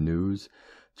 35 News.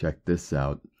 Check this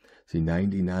out. See,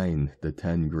 99, the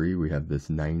 10 Gree, we have this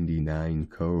 99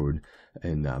 code.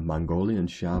 And Mongolian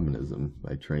shamanism,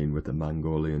 I trained with a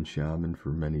Mongolian shaman for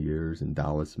many years, and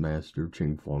Taoist master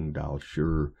Qingfeng Dao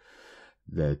Shi,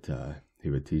 that he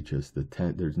would teach us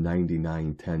there's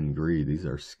 99 10 Gree. These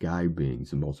are sky beings,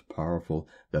 the most powerful,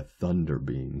 the thunder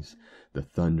beings, the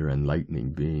thunder and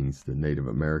lightning beings. The Native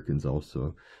Americans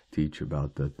also teach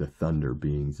about the thunder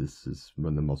beings. This is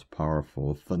one of the most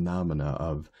powerful phenomena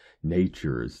of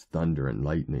nature, is thunder and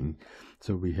lightning.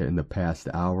 So we had in the past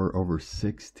hour over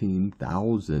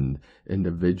 16,000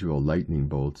 individual lightning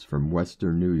bolts from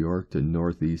western New York to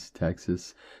northeast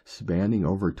Texas, spanning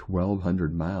over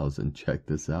 1,200 miles. And check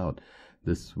this out.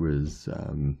 This was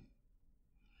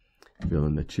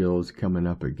feeling the chills coming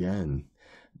up again.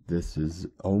 This is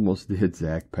almost the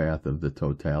exact path of the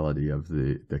totality of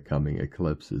the coming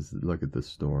eclipses. Look at the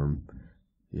storm.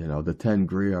 You know, the 10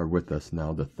 Gree are with us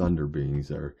now. The thunder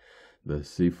beings are. The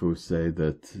Sifu say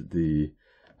that we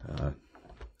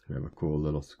have a cool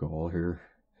little skull here.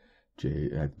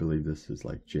 Jade, I believe this is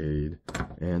like jade.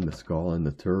 And the skull and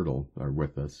the turtle are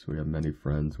with us. We have many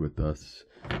friends with us.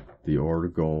 The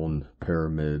Orgone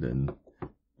pyramid and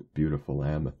beautiful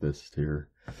amethyst here.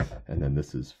 And then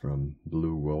this is from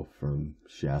Blue Wolf from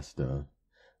Shasta,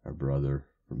 our brother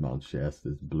from Mount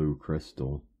Shasta's blue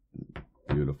crystal.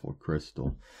 Beautiful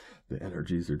crystal. The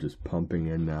energies are just pumping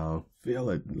in now. Feel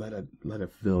it. Let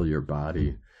it fill your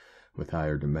body with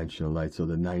higher dimensional light. So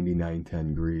the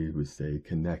 9910 Gree, we say,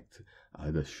 connect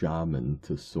the shaman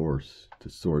to source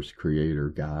creator,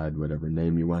 God, whatever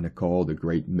name you want to call the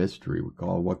great mystery. We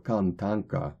call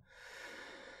Wakantanka.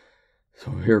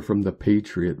 So hear from the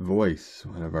Patriot Voice,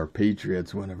 one of our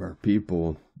patriots, one of our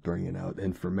people, bringing out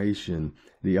information.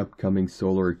 The upcoming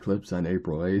solar eclipse on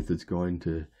April 8th is going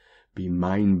to be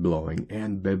mind-blowing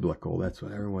and biblical. That's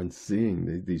what everyone's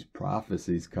seeing. These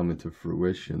prophecies coming to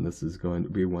fruition. This is going to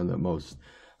be one of the most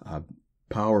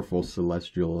powerful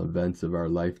celestial events of our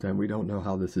lifetime. We don't know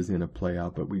how this is going to play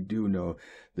out, but we do know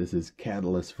this is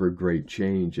catalyst for great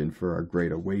change and for our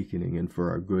great awakening and for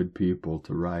our good people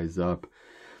to rise up.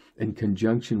 In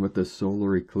conjunction with the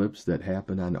solar eclipse that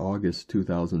happened on August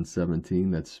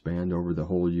 2017 that spanned over the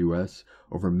whole U.S.,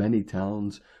 over many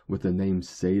towns with the name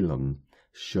Salem,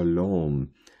 Shalom,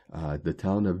 the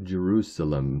town of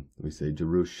Jerusalem, we say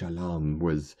Jerusalem,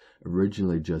 was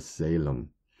originally just Salem.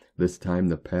 This time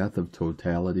the path of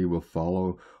totality will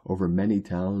follow over many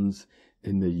towns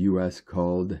in the U.S.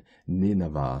 called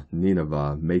Nineveh,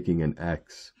 making an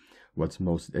X. What's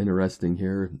most interesting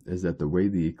here is that the way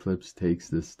the eclipse takes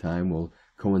this time will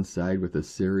coincide with a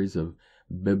series of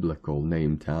biblical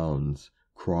named towns.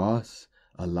 Cross,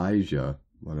 Elijah,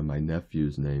 one of my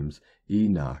nephew's names,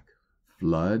 Enoch,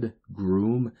 Flood,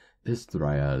 Groom,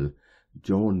 Israel,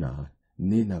 Jonah,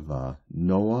 Nineveh,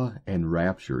 Noah, and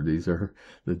Rapture. These are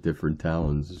the different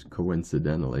towns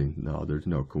coincidentally. No, there's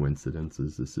no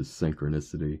coincidences. This is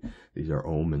synchronicity. These are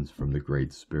omens from the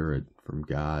Great Spirit, from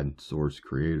God, Source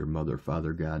Creator, Mother,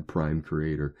 Father, God, Prime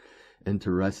Creator.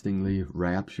 Interestingly,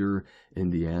 Rapture,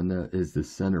 Indiana, is the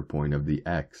center point of the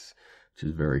X, which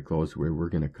is very close where we're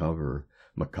going to cover.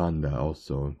 Makanda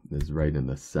also is right in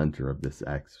the center of this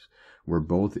X, where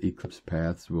both eclipse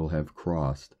paths will have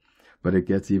crossed. But it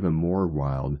gets even more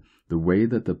wild. The way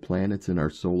that the planets in our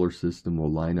solar system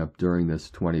will line up during this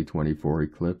 2024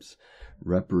 eclipse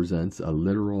represents a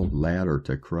literal ladder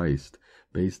to Christ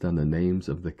based on the names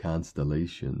of the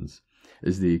constellations.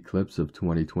 Is the eclipse of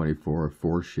 2024 a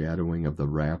foreshadowing of the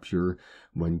rapture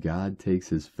when God takes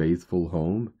his faithful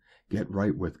home? Get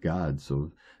right with God.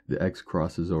 So the X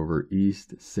crosses over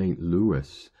East St.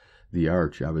 Louis, the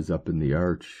Arch. I was up in the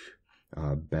Arch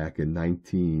Back in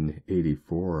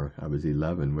 1984, I was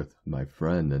 11 with my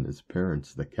friend and his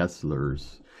parents, the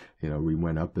Kesslers. We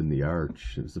went up in the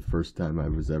arch. It was the first time I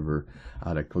was ever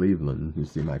out of Cleveland. You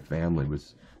see, my family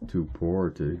was too poor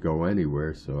to go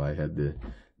anywhere, so I had the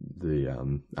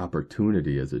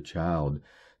opportunity as a child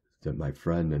that my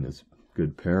friend and his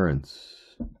good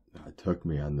parents took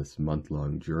me on this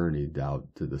month-long journey down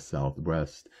to the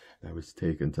Southwest. I was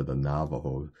taken to the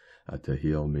Navajo to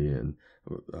heal me, and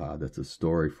that's a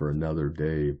story for another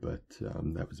day, but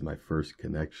that was my first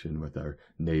connection with our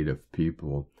native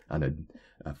people on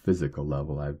a physical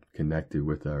level. I've connected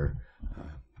with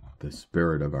the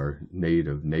spirit of our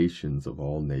native nations of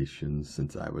all nations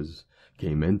since I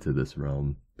came into this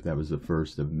realm. But that was the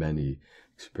first of many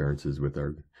experiences with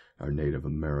our Native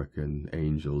American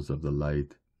angels of the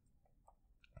light.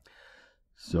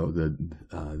 So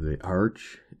the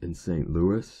Arch in St.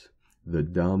 Louis, the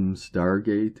Dumb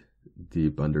Stargate,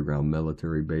 deep underground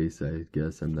military base, I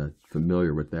guess. I'm not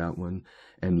familiar with that one.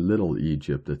 And Little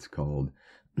Egypt, it's called.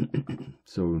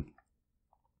 So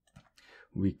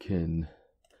we can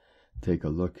take a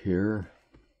look here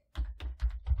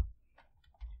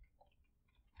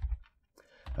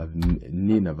of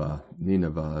Nineveh.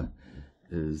 Nineveh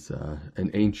is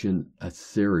an ancient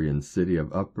Assyrian city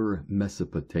of Upper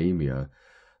Mesopotamia,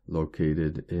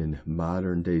 located in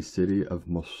modern-day city of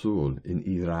Mosul in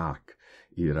Iraq.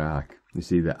 Iraq. You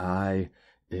see, the I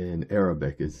in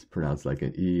Arabic is pronounced like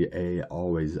an E, A,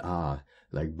 always A,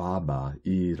 like Baba,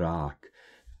 Iraq.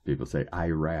 People say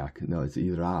Iraq. No, it's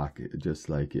Iraq, just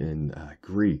like in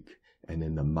Greek. And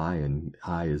in the Mayan,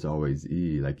 I is always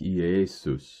E, like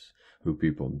Iesus, who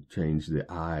people change the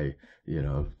I,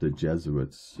 the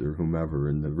Jesuits or whomever.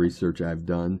 In the research I've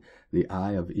done, the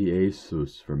I of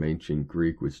Iesus from ancient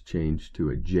Greek was changed to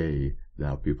a J.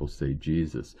 Now people say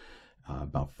Jesus.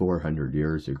 About 400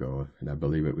 years ago, and I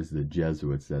believe it was the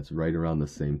Jesuits. That's right around the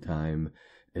same time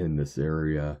in this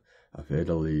area of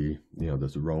Italy,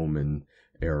 this Roman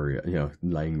area,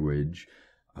 language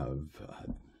of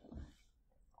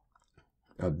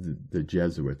the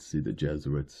Jesuits. See, the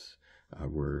Jesuits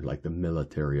were like the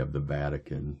military of the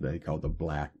Vatican. They called the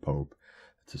Black Pope.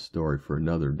 It's a story for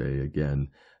another day again.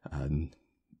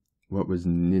 What was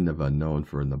Nineveh known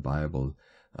for in the Bible?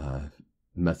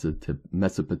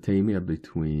 Mesopotamia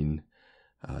between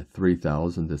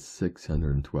 3000 to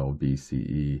 612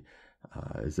 BCE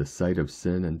is a site of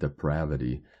sin and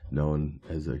depravity, known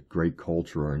as a great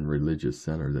cultural and religious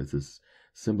center that is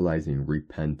symbolizing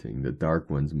repenting. The dark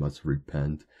ones must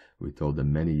repent. We told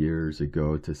them many years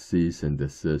ago to cease and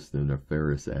desist in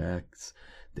nefarious acts.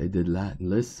 They did not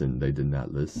listen. They did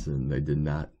not listen. They did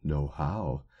not know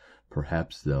how.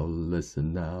 Perhaps they'll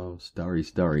listen now. Starry,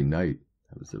 starry night.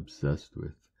 I was obsessed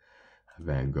with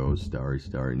Van Gogh's Starry,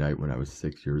 Starry Night when I was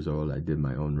 6 years old. I did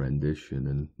my own rendition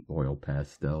in oil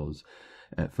pastels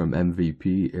from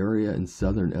MVP area in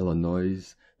southern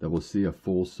Illinois that will see a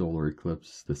full solar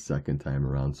eclipse the second time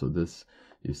around. So this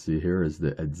you see here is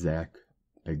the exact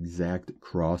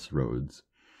crossroads.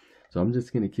 So I'm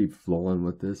just going to keep flowing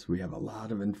with this. We have a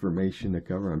lot of information to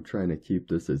cover. I'm trying to keep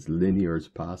this as linear as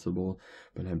possible,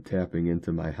 but I'm tapping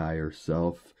into my higher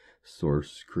self,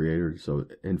 source creator, so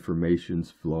information's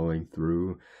flowing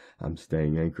through. I'm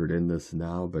staying anchored in this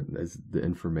now, but as the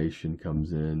information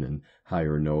comes in and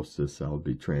higher gnosis, I'll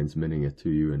be transmitting it to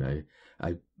you, and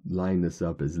I line this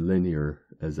up as linear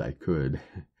as I could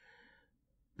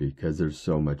because there's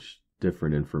so much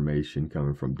different information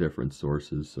coming from different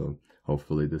sources. So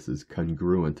hopefully this is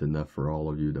congruent enough for all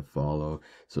of you to follow.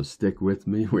 So stick with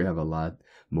me. We have a lot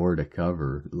more to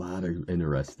cover, a lot of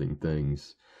interesting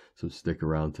things. So stick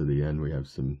around to the end. We have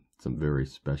some very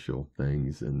special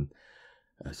things. And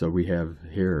so we have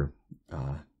here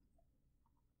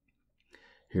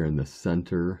in the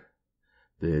center,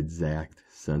 the exact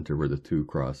center where the two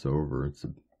cross over. It's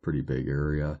a pretty big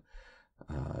area.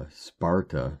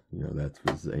 Sparta, that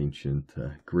was ancient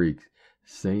Greek.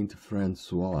 Saint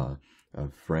Francois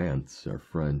of France, or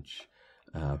French.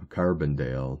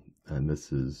 Carbondale, and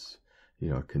this is,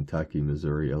 Kentucky,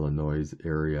 Missouri, Illinois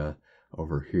area.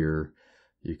 Over here,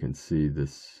 you can see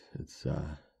this, it's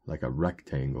like a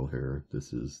rectangle here.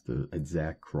 This is the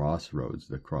exact crossroads,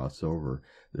 the crossover,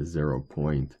 the 0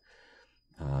 point.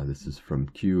 This is from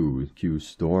Q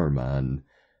Storm on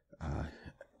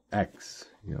X,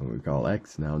 we call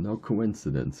X now. No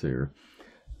coincidence here.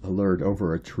 Alert, over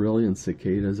 1 trillion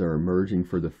cicadas are emerging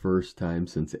for the first time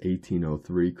since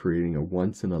 1803, creating a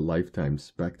once-in-a-lifetime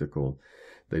spectacle.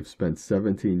 They've spent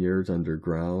 17 years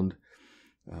underground.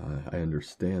 I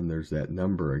understand there's that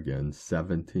number again,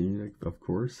 17, of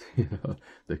course.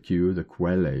 The Q, the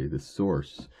Quelle, the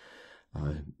source.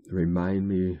 Remind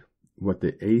me what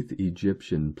the 8th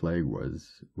Egyptian plague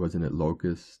was. Wasn't it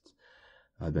locusts?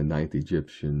 The 9th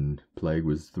Egyptian plague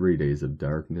was 3 days of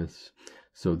darkness.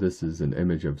 So this is an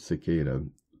image of cicada.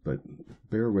 But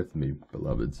bear with me,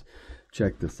 beloveds.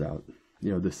 Check this out.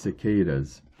 You know, the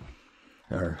cicadas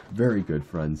are very good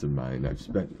friends of mine. I've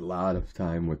spent a lot of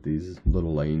time with these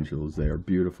little angels. They are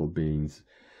beautiful beings.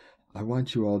 I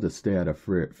want you all to stay out of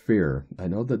fear. I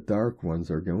know the dark ones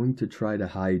are going to try to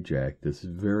hijack this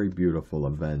very beautiful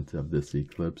event of this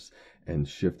eclipse and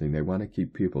shifting. They want to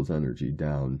keep people's energy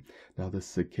down. Now, the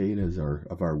cicadas are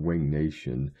of our winged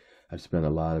nation. I've spent a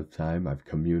lot of time. I've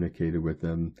communicated with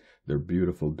them. They're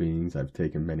beautiful beings. I've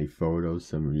taken many photos.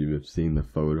 Some of you have seen the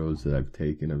photos that I've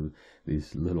taken of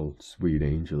these little sweet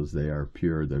angels. They are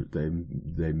pure.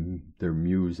 Their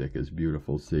music is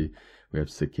beautiful. See, we have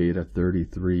cicada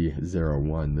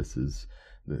 3301. This is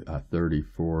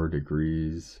 34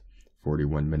 degrees,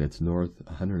 41 minutes north,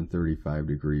 135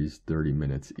 degrees, 30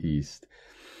 minutes east.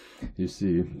 You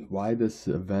see, why this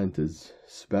event is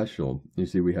special. You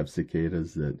see, we have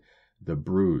cicadas that the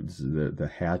broods,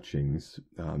 the hatchings,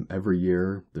 every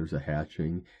year there's a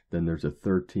hatching, then there's a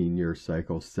 13-year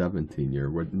cycle, 17-year.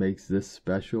 What makes this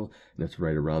special, and it's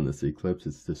right around this eclipse,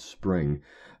 it's the spring,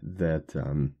 that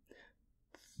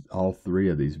all 3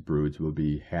 of these broods will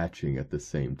be hatching at the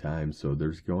same time. So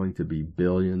there's going to be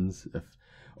billions, if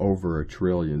over 1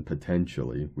 trillion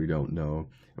potentially. We don't know.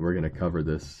 And we're going to cover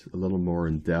this a little more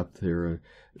in depth here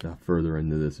further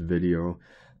into this video.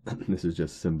 This is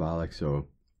just symbolic. So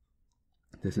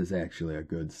this is actually a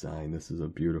good sign. This is a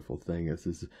beautiful thing. This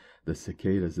is the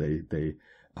cicadas. They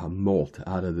molt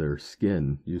out of their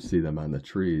skin. You see them on the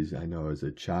trees. I know as a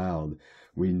child,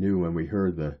 we knew when we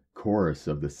heard the chorus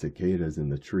of the cicadas in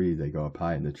the tree, they go up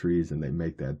high in the trees and they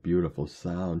make that beautiful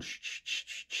sound.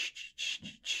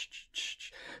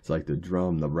 It's like the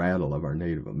drum, the rattle of our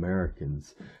Native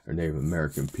Americans, our Native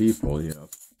American people, you know.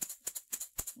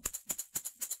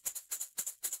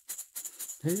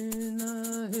 Hey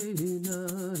na, hey na,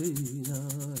 hey na,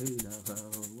 hey na,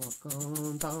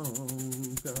 wakantanka.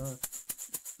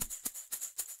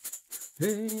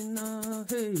 Hey na,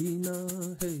 hey na,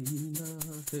 hey na,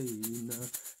 hey na,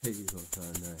 hey na, hey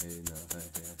na, hey na,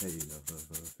 hey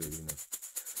na.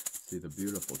 See the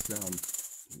beautiful sound,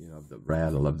 you know, of the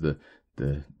rattle of the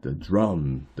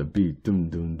drum, the beat, dum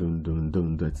dum dum dum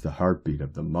dum. That's the heartbeat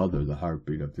of the mother, the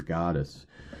heartbeat of the goddess.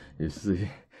 You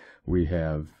see, we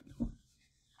have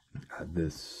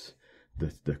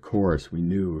the chorus. We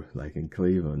knew, like in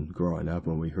Cleveland growing up,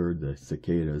 when we heard the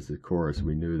cicadas, the chorus,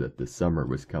 we knew that the summer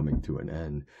was coming to an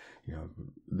end. You know,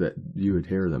 that you would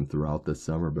hear them throughout the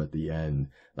summer, but the end,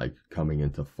 like coming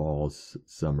into fall,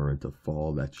 summer into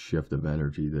fall, that shift of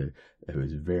energy, that it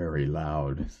was very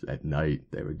loud. At night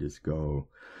they would just go,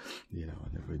 you know,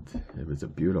 and it was a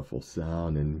beautiful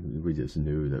sound, and we just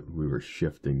knew that we were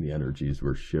shifting, the energies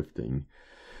were shifting.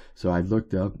 So I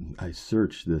looked up, I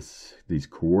searched these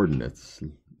coordinates,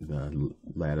 the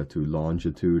latitude,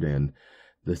 longitude, and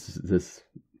this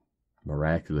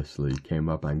miraculously came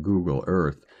up on Google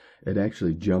Earth. It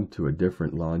actually jumped to a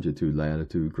different longitude,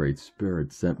 latitude. Great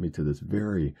Spirit sent me to this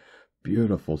very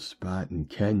beautiful spot in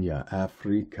Kenya,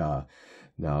 Africa.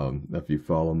 Now, if you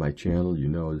follow my channel, you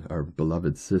know our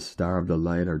beloved Sis Star of the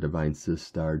Light, our divine Sis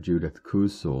Star, Judith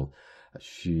Kusel.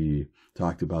 She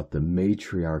talked about the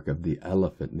matriarch of the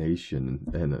elephant nation,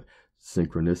 and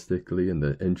synchronistically in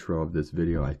the intro of this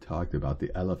video, I talked about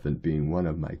the elephant being one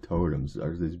of my totems.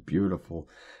 There's these beautiful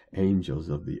angels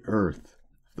of the earth,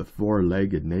 the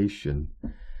 4-legged nation.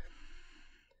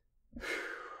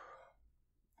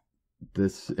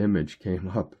 This image came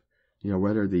up. You know,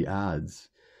 what are the odds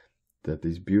that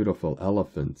these beautiful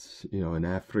elephants, you know, in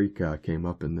Africa came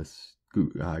up in this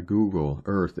Google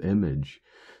Earth image?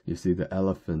 You see, the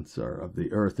elephants are of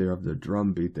the earth. They're of the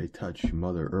drumbeat. They touch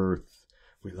Mother Earth.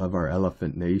 We love our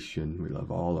elephant nation. We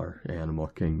love all our animal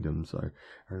kingdoms, our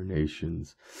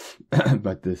nations.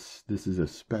 But this is a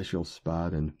special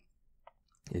spot in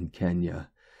Kenya.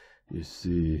 You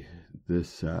see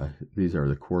this, these are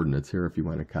the coordinates here. If you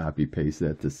want to copy paste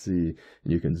that to see,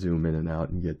 and you can zoom in and out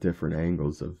and get different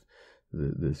angles of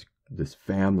this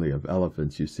family of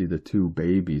elephants. You see the 2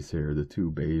 babies here, the 2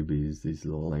 babies, these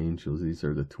little angels. These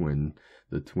are the twins,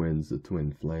 the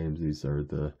twin flames. These are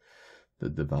the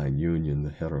divine union,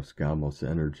 the Heros Gamos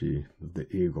energy, the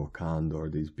eagle condor,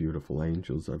 these beautiful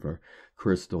angels of our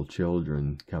crystal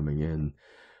children coming in.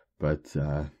 But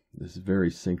this is very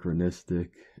synchronistic,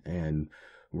 and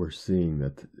we're seeing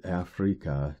that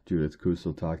Africa, Judith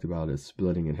Kusel talked about, is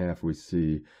splitting in half. We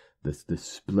see this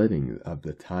splitting of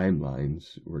the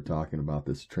timelines. We're talking about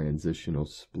this transitional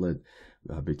split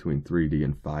between 3D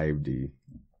and 5D.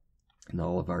 And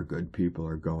all of our good people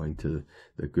are going to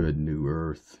the good new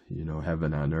earth, you know,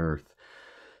 heaven on earth.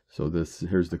 So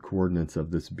here's the coordinates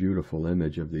of this beautiful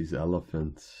image of these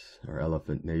elephants, our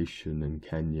elephant nation in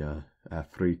Kenya,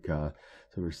 Africa.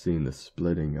 So we're seeing the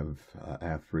splitting of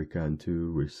Africa in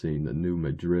two. We're seeing the new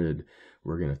Madrid.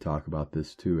 We're going to talk about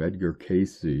this too. Edgar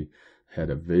Cayce had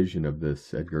a vision of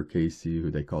this. Edgar Cayce,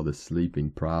 who they call the sleeping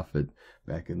prophet,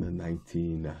 back in the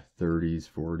 1930s,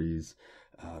 40s.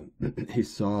 He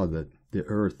saw that the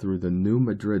earth through the new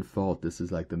Madrid fault, this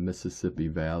is like the Mississippi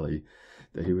Valley,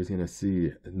 that he was going to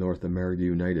see North America, the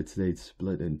United States,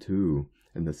 split in two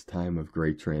in this time of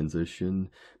great transition.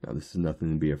 Now, this is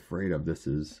nothing to be afraid of. This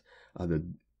is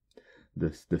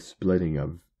the splitting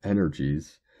of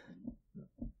energies,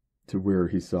 to where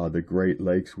he saw the Great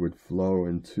Lakes would flow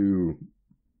into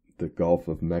the Gulf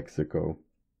of Mexico.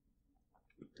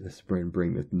 This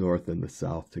bring the north and the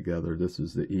south together. This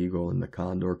is the eagle and the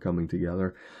condor coming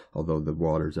together, although the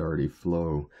waters already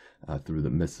flow through the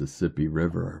Mississippi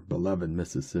River, our beloved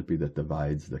Mississippi that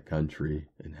divides the country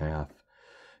in half,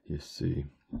 you see.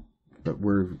 But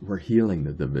we're healing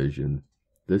the division.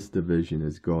 This division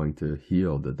is going to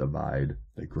heal the divide,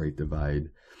 the great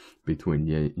divide between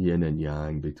yin and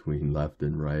yang, between left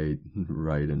and right,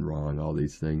 right and wrong, all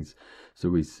these things. So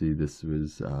we see this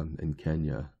was in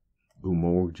Kenya,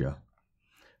 Umoja.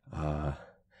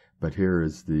 But here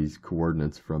is these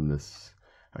coordinates from this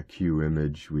Q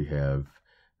image we have,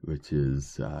 which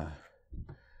is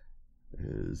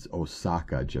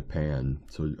Osaka, Japan.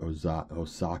 So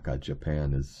Osaka,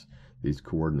 Japan is these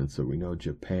coordinates. So we know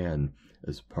Japan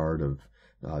is part of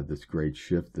this great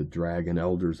shift. The dragon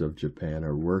elders of Japan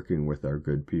are working with our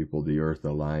good people, the Earth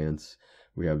Alliance.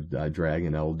 We have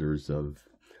dragon elders of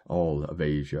all of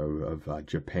Asia, of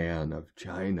Japan, of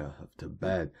China, of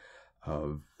Tibet,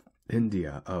 of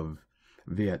India, of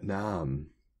Vietnam,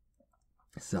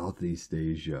 Southeast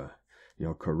Asia, you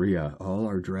know, Korea. All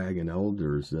our dragon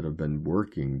elders that have been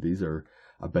working, these are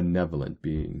benevolent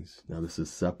beings. Now, this is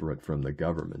separate from the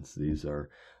governments. These are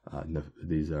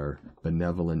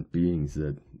benevolent beings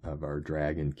that of our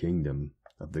dragon kingdom,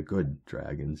 of the good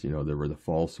dragons. You know, there were the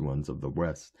false ones of the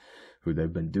West, who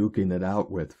they've been duking it out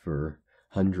with for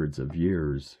hundreds of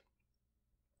years.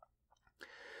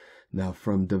 Now,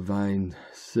 from divine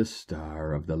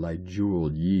sistar of the light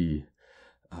jewel Yi,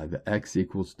 the X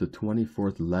equals the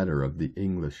 24th letter of the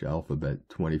English alphabet.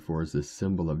 24 is the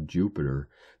symbol of Jupiter.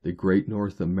 The Great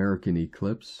North American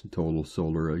Eclipse, total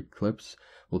solar eclipse,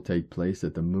 will take place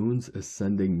at the moon's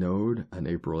ascending node on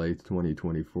April 8,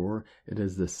 2024. It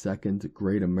is the second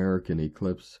Great American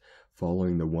Eclipse,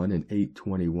 following the one in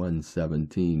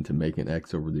 8/21/17, to make an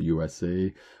X over the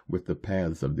USA with the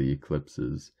paths of the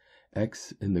eclipses.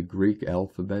 X in the Greek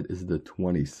alphabet is the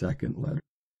 22nd letter.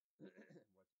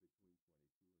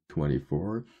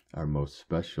 24, our most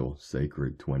special,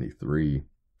 sacred 23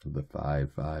 of the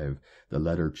 5/5. The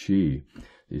letter Chi.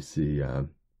 You see,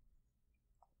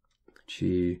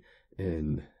 Chi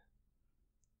in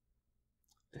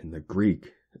the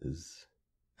Greek is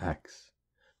X.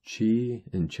 Chi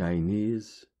in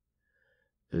Chinese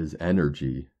is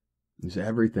energy.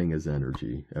 Everything is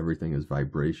energy. Everything is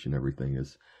vibration. Everything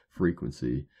is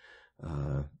frequency.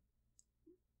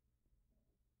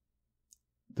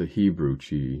 The Hebrew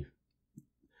Chi,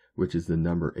 which is the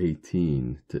number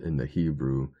 18 in the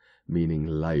Hebrew, meaning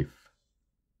life.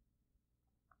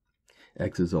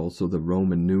 X is also the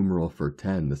Roman numeral for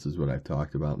 10. This is what I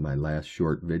talked about in my last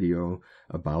short video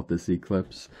about this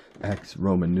eclipse. X,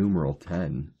 Roman numeral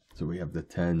 10. So we have the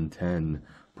 10-10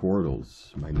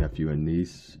 portals. My nephew and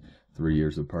niece, 3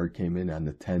 years apart, came in on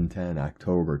the 10-10,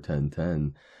 October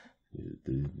 10-10.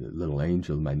 The little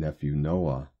angel, my nephew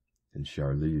Noah and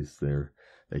Charlize,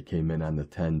 they came in on the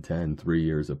 10-10, 3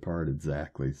 years apart,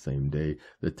 exactly same day.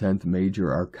 The 10th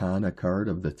major arcana card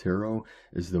of the tarot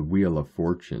is the Wheel of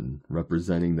Fortune,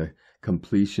 representing the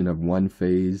completion of one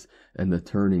phase and the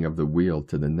turning of the wheel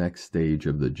to the next stage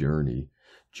of the journey.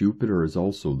 Jupiter is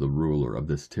also the ruler of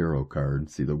this tarot card.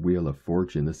 See, the Wheel of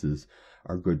Fortune, this is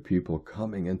our good people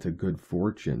coming into good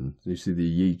fortune. You see,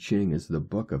 the I Ching is the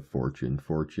book of fortune.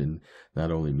 Fortune not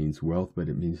only means wealth, but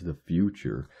it means the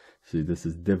future. See, this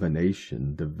is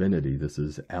divination, divinity. This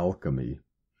is alchemy.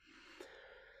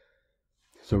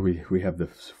 So we have the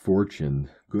fortune,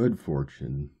 good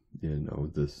fortune, you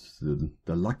know,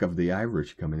 the luck of the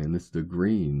Irish coming in. This is the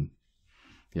green.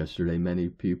 Yesterday, many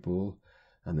people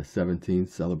on the 17th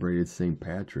celebrated St.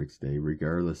 Patrick's Day.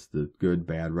 Regardless the good,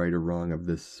 bad, right, or wrong of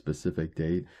this specific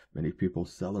date, many people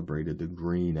celebrated the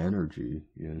green energy,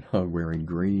 you know, wearing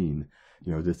green.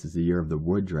 You know, this is the year of the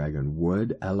wood dragon.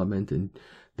 Wood element in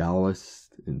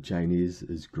Taoist and Chinese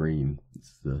is green.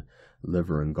 It's the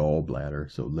liver and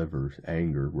gallbladder. So liver,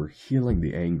 anger. We're healing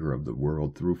the anger of the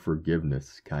world through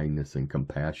forgiveness, kindness, and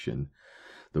compassion.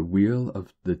 The wheel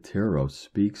of the tarot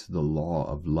speaks the law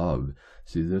of love.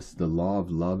 See this, the law of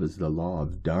love is the law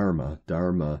of Dharma.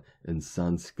 Dharma in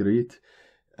Sanskrit,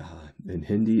 in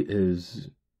Hindi is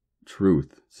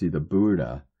truth. See the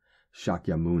Buddha,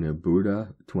 Shakyamuni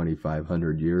Buddha,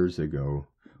 2,500 years ago,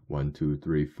 1, 2,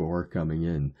 3, 4 coming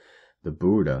in. The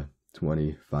Buddha,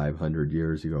 2,500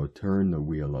 years ago, turned the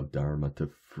wheel of Dharma to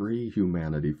free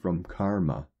humanity from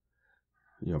karma,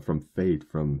 from fate,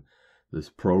 from this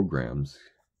programs,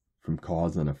 from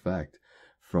cause and effect,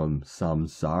 from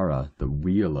samsara, the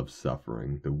wheel of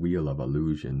suffering, the wheel of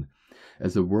illusion.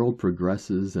 As the world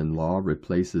progresses and law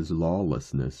replaces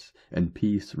lawlessness, and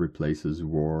peace replaces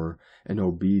war, and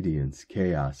obedience,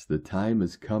 chaos, the time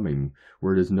is coming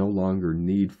where it is no longer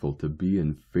needful to be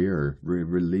in fear,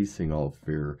 releasing all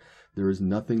fear. There is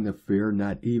nothing to fear,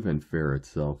 not even fear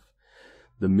itself.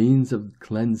 The means of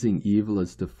cleansing evil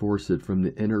is to force it from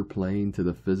the inner plane to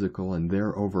the physical and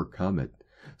there overcome it.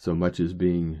 So much is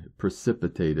being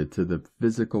precipitated to the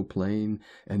physical plane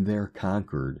and there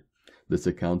conquered. This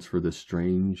accounts for the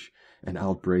strange and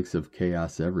outbreaks of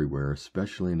chaos everywhere,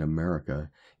 especially in America.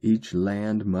 Each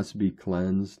land must be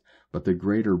cleansed, but the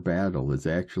greater battle is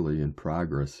actually in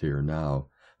progress here now.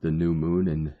 The new moon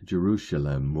in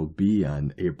Jerusalem will be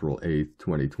on April 8th,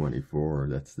 2024.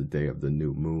 That's the day of the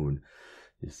new moon.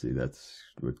 You see, that's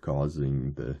what's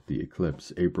causing the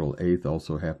eclipse. April 8th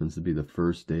also happens to be the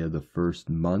first day of the first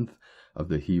month of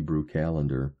the Hebrew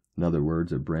calendar. In other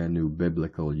words, a brand new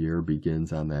biblical year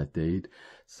begins on that date.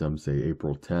 Some say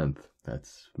April 10th.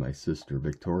 That's my sister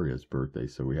Victoria's birthday.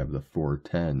 So we have the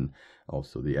 410,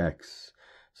 also the X.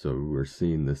 So we're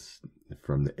seeing this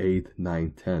from the 8th,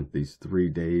 9th, 10th, these 3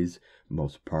 days,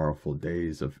 most powerful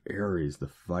days of Aries, the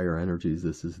fire energies.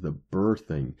 This is the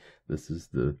birthing. This is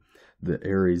the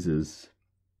Aries is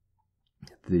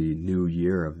the new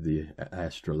year of the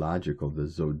astrological, the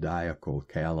zodiacal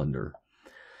calendar.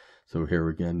 So here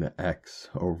again, the X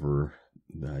over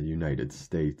the United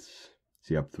States.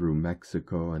 See, up through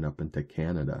Mexico and up into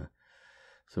Canada.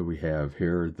 So we have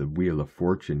here the Wheel of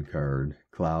Fortune card.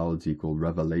 Clouds equal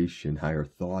revelation, higher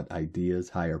thought, ideas,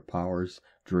 higher powers,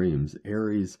 dreams.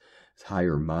 Aries is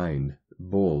higher mind.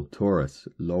 Bull, Taurus,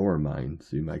 lower mind.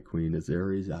 See, my queen is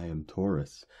Aries, I am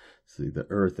Taurus. See, the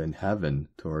earth and heaven,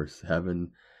 Taurus,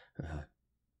 heaven.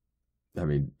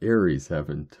 Aries,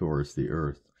 heaven, Taurus, the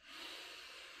earth.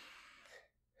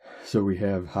 So we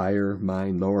have higher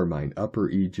mind, lower mind, Upper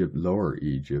Egypt, Lower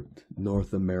Egypt,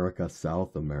 North America,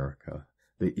 South America.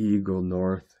 The eagle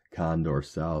north, condor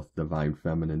south, divine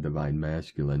feminine, divine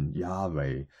masculine,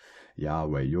 Yahweh,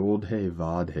 Yod-He,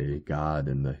 Vod-He, God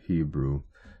in the Hebrew,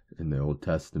 in the Old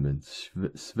Testament.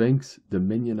 Sphinx,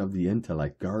 dominion of the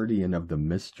intellect, guardian of the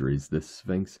mysteries. This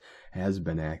Sphinx has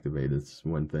been activated. It's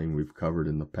one thing we've covered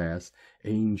in the past.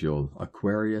 Angel,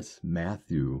 Aquarius,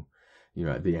 Matthew,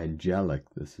 the angelic.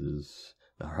 This is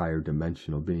the higher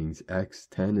dimensional beings.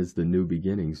 X10 is the new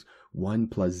beginnings. 1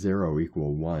 plus 0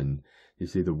 equal 1. You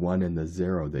see the 1 and the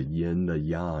 0, the yin, the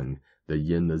yang, the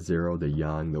yin, the 0, the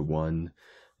yang, the 1.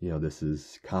 This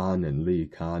is Kan and Li.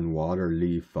 Kan, water,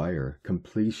 Li, fire.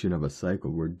 Completion of a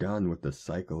cycle. We're done with the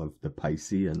cycle of the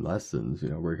Piscean lessons.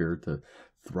 We're here to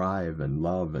thrive and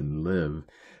love and live.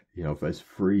 As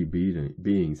free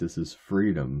beings, this is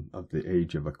freedom of the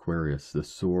age of Aquarius. The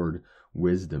sword,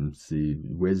 wisdom, see,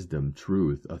 wisdom,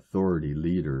 truth, authority,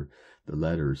 leader. The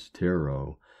letters,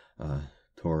 tarot,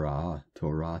 Torah,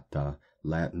 Torata,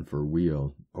 Latin for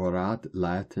wheel. Orat,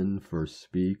 Latin for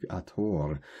speak.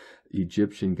 Ator,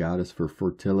 Egyptian goddess for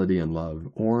fertility and love.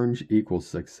 Orange equals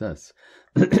success.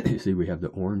 You see, we have the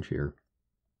orange here.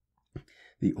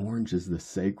 The orange is the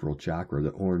sacral chakra. The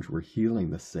orange, we're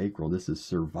healing the sacral. This is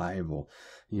survival.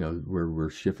 We're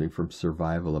shifting from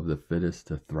survival of the fittest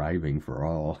to thriving for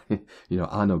all.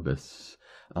 Anubis.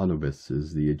 Anubis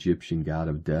is the Egyptian god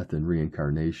of death and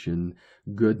reincarnation.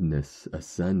 Goodness,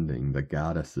 ascending. The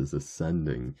goddess is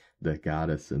ascending. The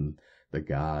goddess and the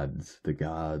gods. The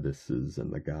goddesses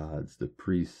and the gods. The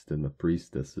priest and the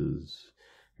priestesses.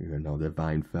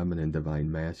 Divine feminine, divine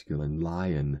masculine.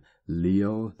 Lion,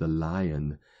 Leo, the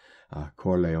lion.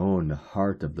 Corleone, the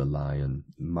heart of the lion.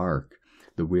 Mark,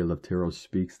 the wheel of tarot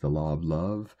speaks the law of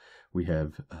love. We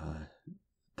have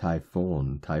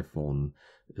Typhon. Typhon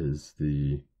is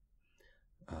the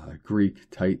Greek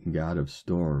Titan god of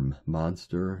storm.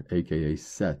 Monster, aka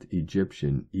Set,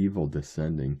 Egyptian, evil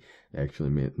descending. Actually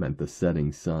meant the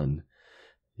setting sun.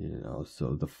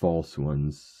 So the false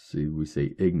ones, see, we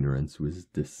say ignorance was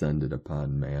descended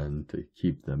upon man to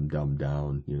keep them dumbed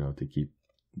down, to keep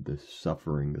the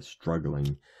suffering, the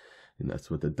struggling And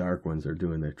that's what the dark ones are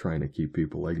doing. They're trying to keep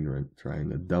people ignorant, trying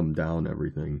to dumb down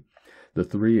everything. The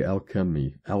three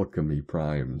alchemy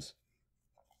primes,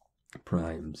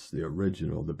 the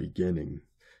original, the beginning,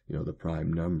 the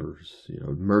prime numbers,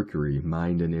 Mercury,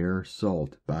 mind and air,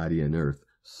 salt, body and earth,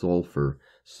 sulfur,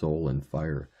 soul and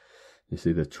fire. You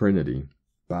see the Trinity,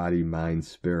 body, mind,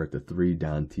 spirit, the three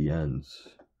Dantians,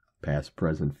 past,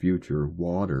 present, future.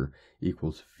 Water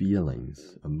equals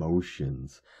feelings,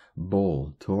 emotions.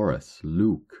 Bull, Taurus,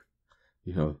 Luke,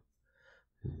 Luke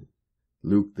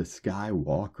the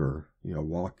Skywalker,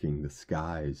 walking the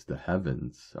skies, the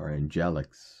heavens, our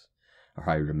angelics, our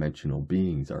higher dimensional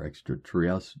beings, our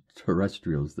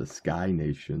extraterrestrials, the sky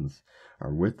nations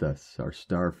are with us, our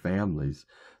star families,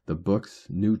 the books,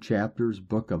 new chapters,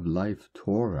 book of life,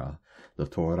 Torah, the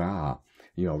Torah,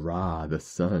 Ra, the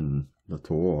sun, the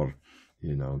Tor,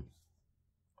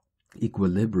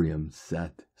 equilibrium,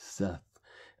 Seth,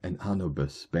 and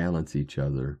Anubis balance each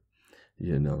other.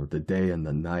 The day and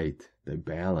the night, they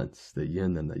balance, the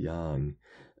yin and the yang,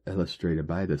 illustrated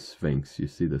by the Sphinx. You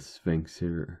see the Sphinx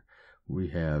here. We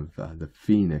have the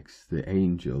phoenix, the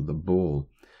angel, the bull,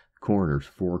 corners,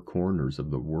 four corners of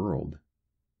the world.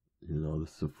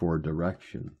 This is the four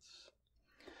directions.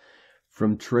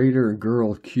 From Trader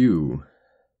Girl Q,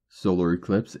 solar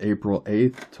eclipse, April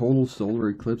 8th, total solar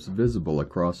eclipse visible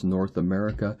across North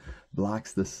America,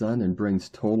 blocks the sun and brings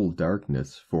total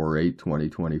darkness.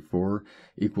 4/8/2024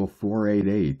 equal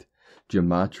 488.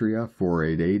 Gematria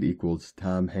 488 equals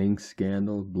Tom Hanks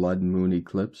scandal, blood moon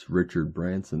eclipse, Richard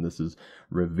Branson. This is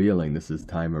revealing. This is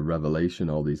time of revelation.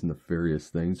 All these nefarious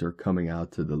things are coming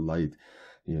out to the light.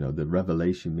 The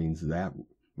revelation means that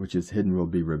which is hidden will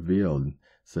be revealed,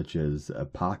 such as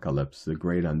apocalypse, the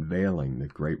great unveiling, the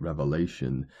great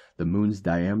revelation. The moon's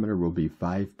diameter will be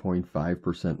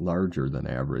 5.5% larger than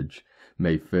average.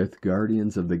 May 5th,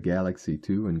 Guardians of the Galaxy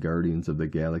 2 and Guardians of the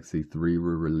Galaxy 3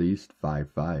 were released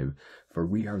 5/5. For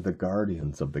we are the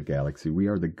guardians of the galaxy. We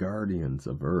are the guardians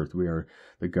of Earth. We are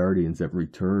the guardians that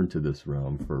return to this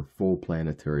realm for full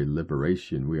planetary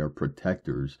liberation. We are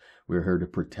protectors. We are here to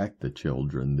protect the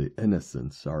children, the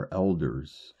innocents, our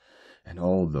elders, and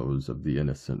all those of the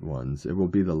innocent ones. It will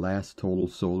be the last total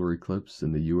solar eclipse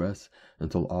in the U.S.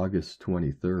 until August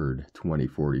 23rd,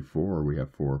 2044. We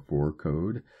have 44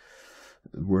 code.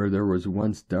 Where there was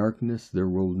once darkness, there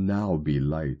will now be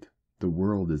light. The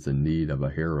world is in need of a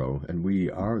hero, and we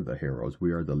are the heroes.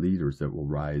 We are the leaders that will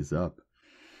rise up.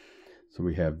 So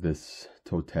we have this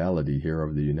totality here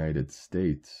of the United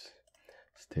States.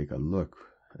 Let's take a look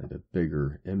at a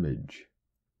bigger image.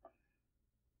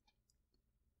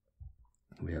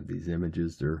 We have these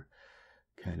images. They're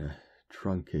kind of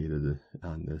truncated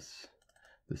on this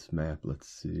map. Let's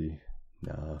see.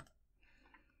 Now,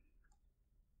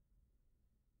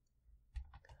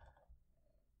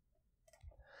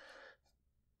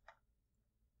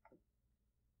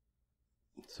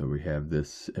 so we have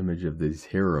this image of these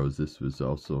heroes. This was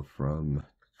also from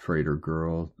Trader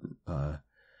Girl.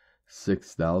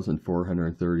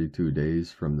 6,432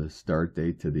 days from the start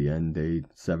date to the end date.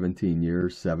 17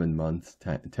 years, 7 months,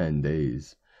 10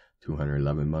 days.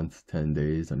 211 months, 10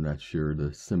 days. I'm not sure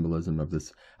the symbolism of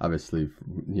this. Obviously,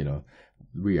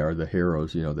 we are the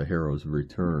heroes, the hero's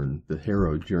return, the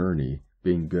hero journey,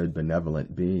 being good,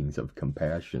 benevolent beings of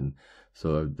compassion.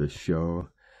 So the show,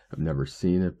 I've never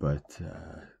seen it, but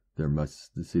there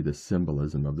must see the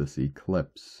symbolism of this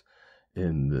eclipse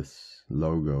in this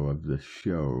logo of the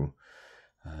show.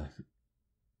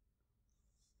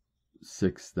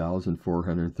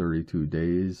 6,432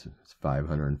 days,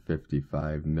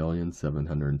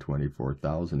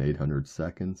 555,724,800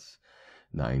 seconds,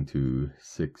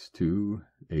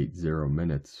 926280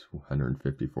 minutes,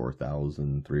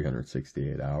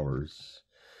 154,368 hours.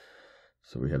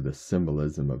 So we have the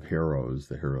symbolism of heroes,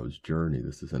 the hero's journey.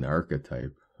 This is an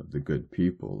archetype of the good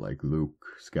people, like Luke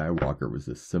Skywalker was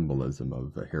the symbolism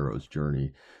of a hero's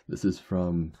journey. This is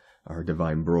from our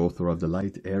divine brother of the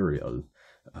light, Ariel,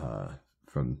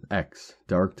 from X,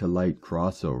 dark to light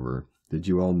crossover. Did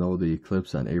you all know the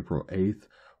eclipse on April 8th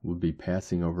will be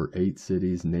passing over 8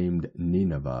 cities named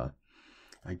Nineveh?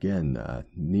 Again,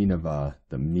 Nineveh,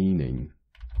 the meaning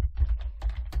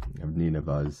of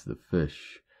Nineveh is the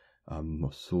fish.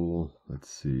 Mosul, let's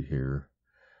see here.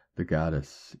 The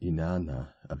goddess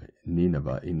Inanna of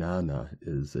Nineveh. Inanna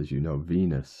is, as you know,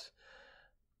 Venus.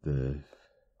 The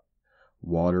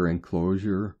water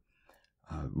enclosure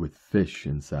with fish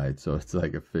inside. So it's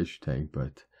like a fish tank,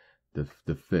 but the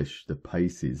fish, the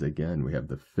Pisces, again, we have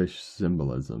the fish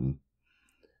symbolism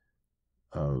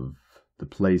of the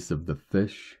place of the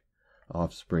fish,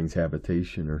 offspring's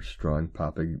habitation or strong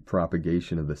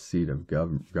propagation of the seed of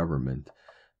government.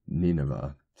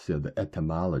 Nineveh. So the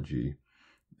etymology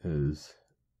is,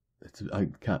 it's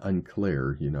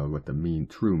unclear, you know, what the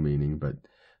true meaning, but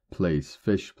place,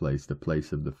 fish place, the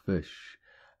place of the fish.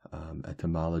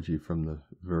 Etymology from the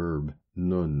verb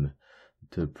nun,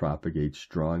 to propagate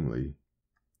strongly.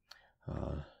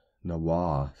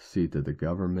 Nawa, seat of the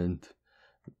government,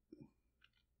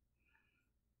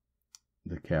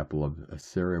 the capital of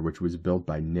Assyria, which was built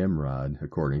by Nimrod,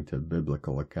 according to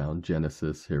biblical account.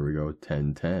 Genesis, here we go,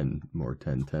 10:10, more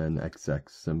 10:10, XX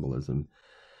symbolism.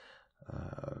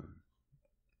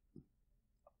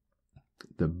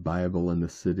 The Bible in the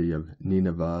city of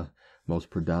Nineveh, most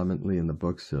predominantly in the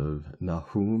books of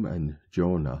Nahum and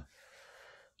Jonah.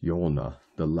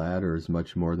 The latter is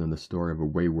much more than the story of a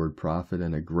wayward prophet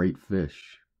and a great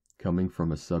fish. Coming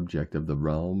from a subject of the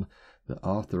realm, the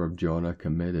author of Jonah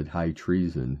committed high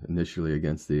treason, initially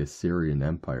against the Assyrian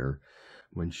Empire,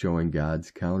 when showing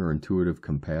God's counterintuitive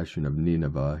compassion of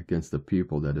Nineveh against the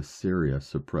people that Assyria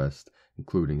suppressed,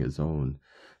 including his own.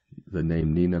 The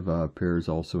name Nineveh appears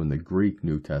also in the Greek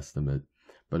New Testament,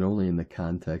 but only in the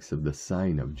context of the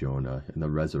sign of Jonah in the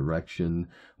resurrection,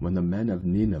 when the men of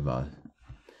Nineveh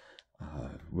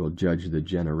will judge the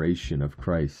generation of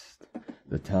Christ.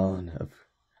 The town of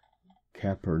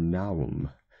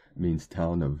Capernaum means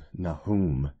town of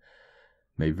Nahum,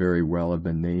 may very well have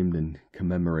been named in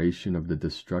commemoration of the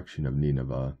destruction of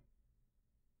Nineveh.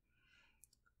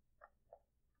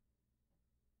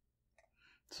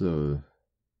 So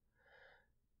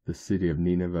the city of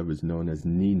Nineveh was known as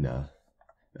Nina,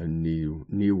 and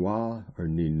Niwa or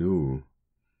Ninu.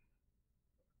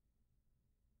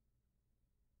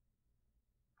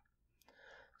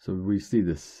 So we see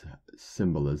this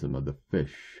symbolism of the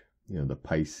fish, you know, the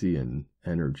Piscean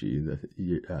energy,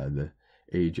 the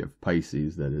age of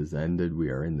Pisces that has ended.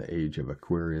 We are in the age of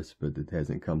Aquarius, but it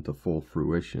hasn't come to full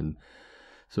fruition.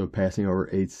 So passing over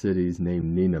 8 cities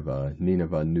named Nineveh: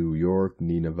 Nineveh, New York;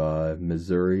 Nineveh,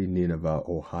 Missouri; Nineveh,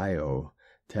 Ohio;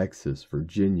 Texas;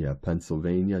 Virginia;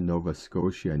 Pennsylvania; Nova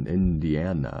Scotia, and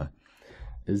Indiana.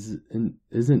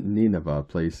 Isn't Nineveh a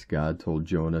place God told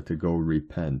Jonah to go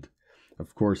repent?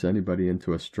 Of course, anybody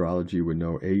into astrology would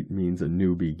know 8 means a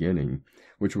new beginning,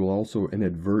 which will also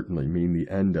inadvertently mean the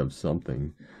end of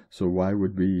something. So why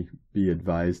would we be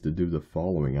advised to do the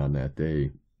following on that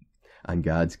day? On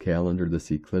God's calendar,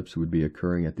 this eclipse would be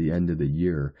occurring at the end of the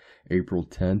year, April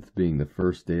 10th being the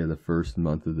first day of the first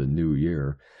month of the new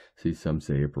year. See, some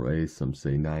say April 8th, some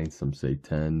say 9th, some say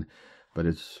 10, but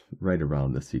it's right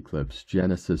around this eclipse.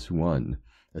 Genesis 1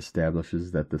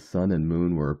 establishes that the sun and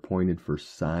moon were appointed for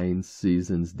signs,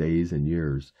 seasons, days, and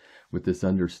years. With this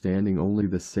understanding, only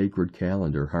the sacred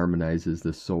calendar harmonizes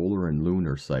the solar and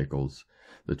lunar cycles.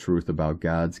 The truth about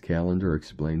God's calendar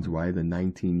explains why the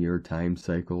 19-year time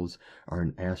cycles are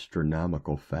an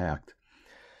astronomical fact.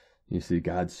 You see,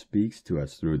 God speaks to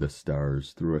us through the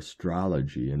stars, through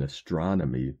astrology and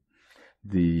astronomy.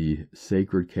 The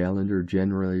sacred calendar,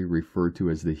 generally referred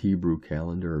to as the Hebrew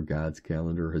calendar or God's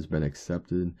calendar, has been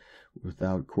accepted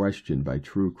without question by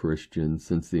true Christians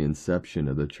since the inception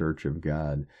of the Church of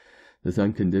God. This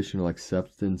unconditional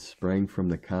acceptance sprang from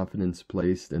the confidence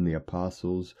placed in the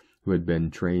apostles who had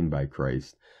been trained by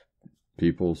Christ.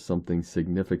 People, something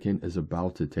significant is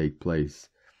about to take place.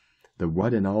 The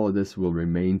what in all of this will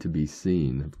remain to be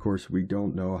seen. Of course, we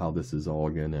don't know how this is all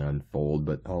going to unfold,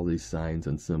 but all these signs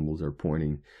and symbols are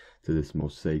pointing to this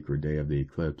most sacred day of the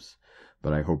eclipse.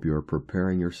 But I hope you are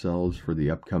preparing yourselves for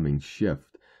the upcoming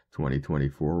shift.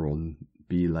 2024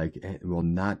 will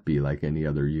not be like any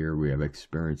other year we have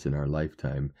experienced in our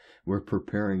lifetime. We're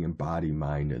preparing in body,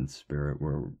 mind, and spirit.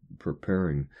 We're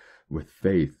preparing with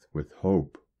faith, with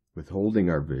hope, with holding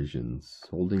our visions,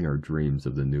 holding our dreams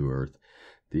of the new earth.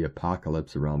 The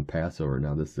apocalypse around Passover,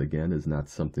 now this again is not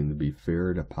something to be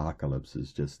feared. Apocalypse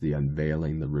is just the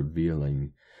unveiling, the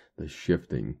revealing, the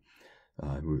shifting.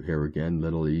 Here again,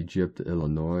 Little Egypt,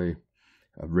 Illinois,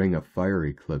 a ring of fire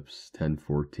eclipse,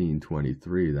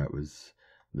 10/14/23. That was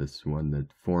this one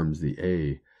that forms the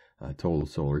A, total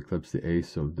solar eclipse, the A.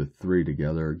 So the 3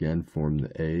 together again form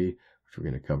the A, which we're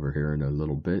going to cover here in a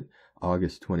little bit.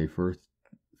 August 21st,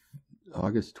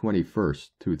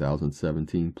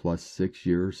 2017 plus 6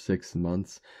 years, 6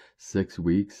 months, 6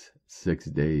 weeks, 6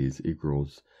 days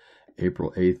equals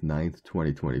April 8th, 9th,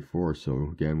 2024. So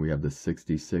again, we have the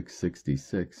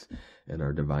 6666, and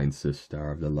our divine sis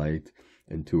star of the light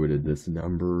intuited this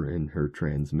number in her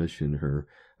transmission,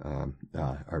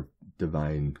 our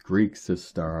divine Greek sis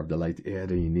star of the light,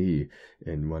 Erini,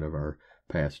 in one of our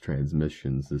past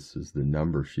transmissions. This is the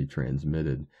number she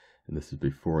transmitted, and this is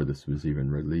before this was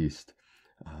even released.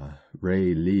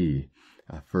 Ray Lee,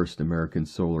 first American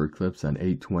solar eclipse on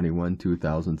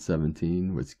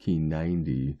 8/21/2017 was Keen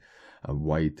 90, a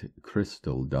white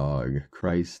crystal dog.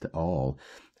 Christ All,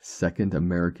 second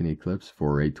American eclipse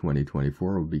for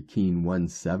 8/20/24 will be Keen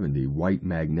 170, white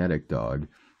magnetic dog.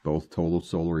 Both total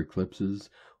solar eclipses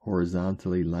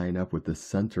horizontally line up with the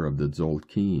center of the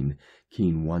Tzolk'in,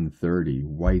 Keen 130,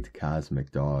 white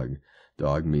cosmic dog.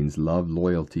 Dog means love,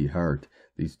 loyalty, heart.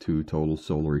 These two total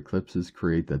solar eclipses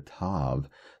create the Tav,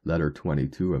 letter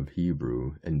 22 of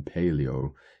Hebrew, in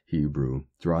Paleo Hebrew,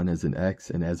 drawn as an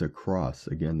X and as a cross.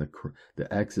 Again,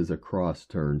 the X is a cross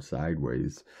turned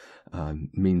sideways,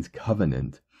 means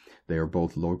covenant. They are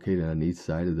both located on each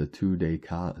side of the two-day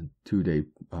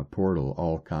portal,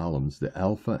 all columns, the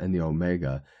Alpha and the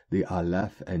Omega, the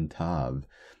Aleph and Tav.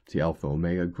 See, Alpha,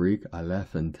 Omega, Greek,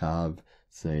 Aleph and Tav,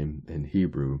 same in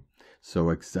Hebrew.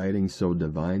 So exciting, so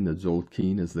divine, the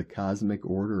Tzolk'in is the cosmic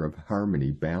order of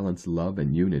harmony, balance, love,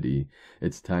 and unity.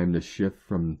 It's time to shift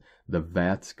from the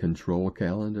Vat's control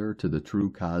calendar to the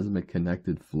true cosmic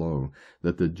connected flow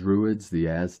that the Druids, the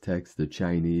Aztecs, the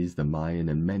Chinese, the Mayan,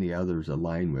 and many others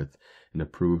align with and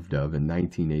approved of in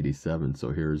 1987. So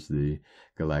here's the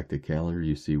galactic calendar.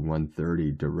 You see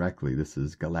 130 directly. This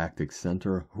is galactic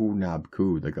center,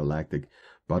 Hunabku, the galactic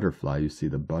butterfly. You see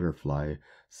the butterfly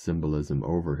symbolism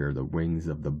over here, the wings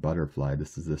of the butterfly.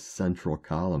 This is the central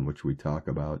column, which we talk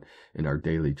about in our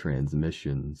daily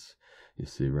transmissions. You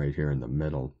see right here in the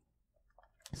middle.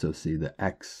 So see the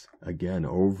X again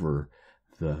over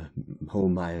the whole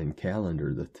Mayan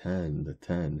calendar, the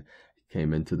 10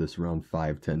 came into this round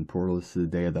 510 portal. This is the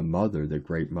day of the mother, the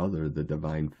great mother, the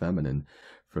divine feminine.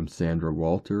 From Sandra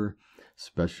Walter,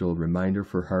 special reminder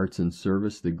for hearts in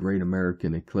service. The great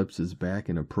American eclipse is back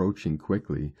and approaching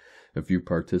quickly. If you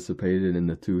participated in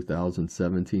the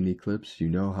 2017 eclipse, you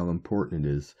know how important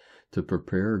it is to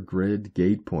prepare grid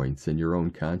gate points in your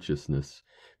own consciousness.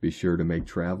 Be sure to make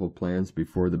travel plans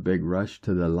before the big rush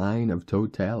to the line of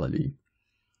totality.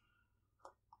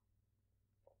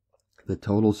 The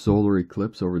total solar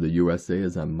eclipse over the USA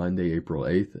is on Monday, April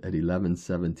 8th at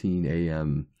 11:17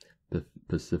 a.m.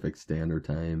 Pacific Standard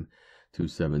Time,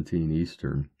 2:17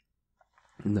 Eastern.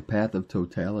 And the path of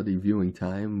totality viewing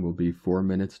time will be 4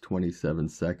 minutes 27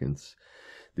 seconds.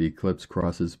 The eclipse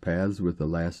crosses paths with the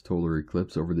last total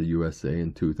eclipse over the USA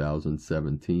in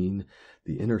 2017.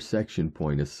 The intersection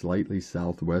point is slightly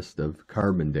southwest of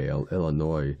Carbondale,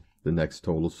 Illinois. The next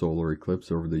total solar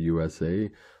eclipse over the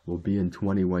USA will be in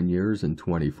 21 years in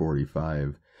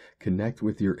 2045. Connect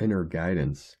with your inner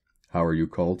guidance. How are you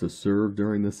called to serve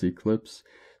during this eclipse?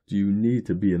 Do you need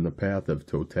to be in the path of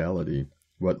totality?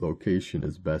 What location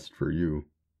is best for you?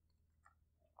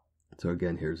 So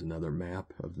again, here's another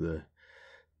map of the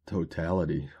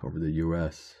totality over the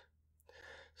US.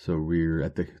 So we're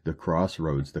at the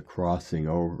crossroads, the crossing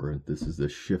over. This is the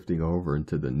shifting over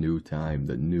into the new time,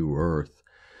 the new earth.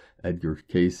 Edgar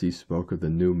Cayce spoke of the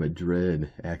New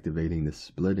Madrid, activating the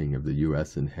splitting of the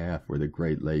U.S. in half, where the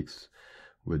Great Lakes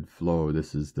would flow.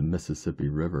 This is the Mississippi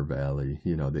River Valley,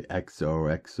 the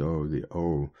XO, the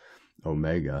O,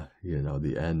 Omega,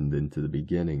 the end into the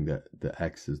beginning. The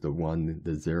X is the 1,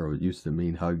 the 0. It used to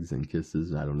mean hugs and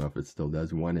kisses. I don't know if it still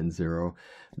does. 1 and 0,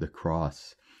 the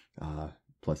cross,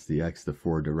 plus the X, the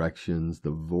 4 directions, the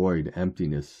void,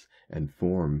 emptiness, and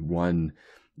form. 1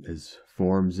 is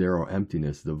form, 0,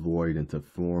 emptiness, the void into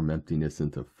form, emptiness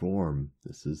into form.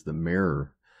 This is the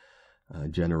mirror.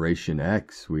 Generation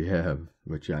X we have,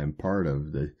 which I'm part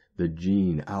of, the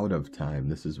gene out of time.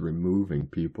 This is removing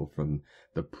people from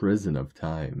the prison of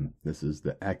time. This is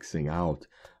the Xing out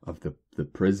of the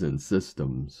prison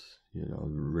systems,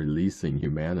 releasing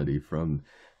humanity from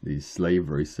these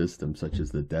slavery systems, such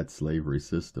as the debt slavery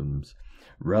systems.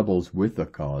 Rebels with a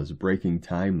cause, breaking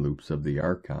time loops of the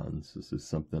archons. This is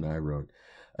something I wrote.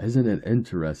 Isn't it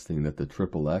interesting that the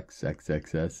triple X,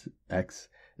 XXS, X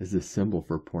is the symbol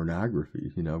for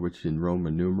pornography, which in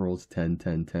Roman numerals 10,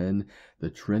 10, 10, the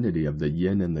trinity of the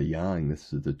yin and the yang.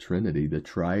 This is the trinity, the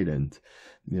trident.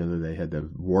 They had to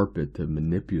warp it, to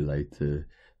manipulate, to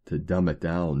dumb it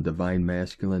down. Divine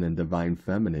masculine and divine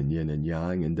feminine, yin and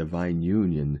yang, and divine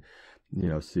union.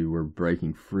 See, we're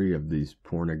breaking free of these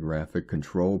pornographic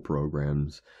control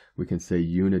programs. We can say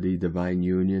unity, divine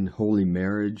union, holy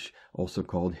marriage, also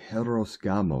called heros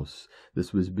gamos.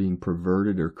 This was being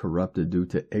perverted or corrupted due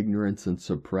to ignorance and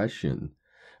suppression.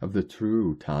 of the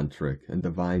true tantric and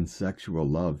divine sexual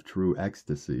love, true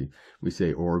ecstasy. We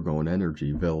say orgone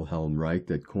energy. Wilhelm Reich,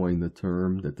 that coined the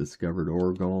term, that discovered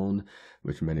orgone,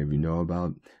 which many of you know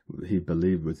about, he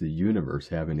believed was the universe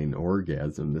having an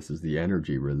orgasm. This is the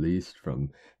energy released from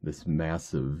this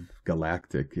massive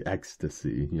galactic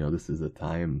ecstasy. This is a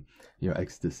time,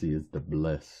 ecstasy is the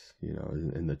bliss,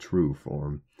 in the true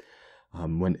form.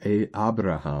 When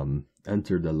Abraham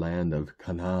entered the land of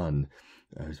Canaan,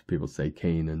 as people say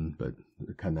Canaan, but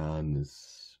Canaan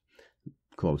is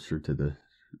closer to the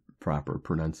proper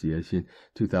pronunciation.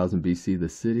 2000 BC, the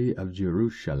city of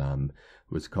Jerusalem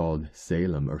was called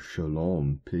Salem, or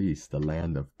Shalom, peace, the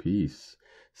land of peace.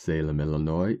 Salem,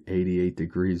 Illinois, 88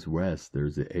 degrees west.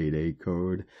 There's the 8A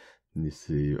code. And you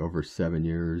see, over 7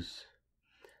 years,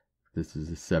 this is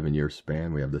a 7-year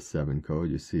span. We have the 7 code.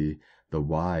 You see the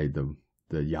Y,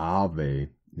 the Yahweh,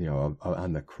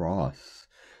 on the cross,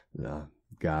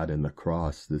 God in the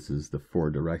cross. This is the 4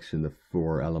 direction, the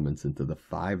 4 elements into the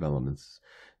 5 elements.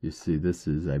 You see, this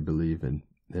is, I believe, an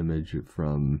image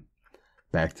from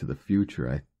Back to the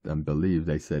Future. I believe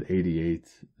they said 88,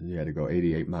 you had to go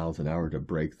 88 miles an hour to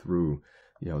break through,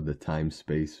 the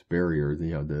time-space barrier,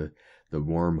 the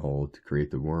wormhole, to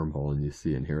create the wormhole. And you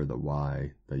see in here the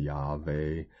Y, the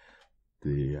Yahweh,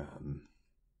 the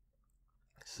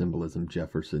symbolism,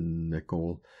 Jefferson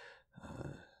Nickel.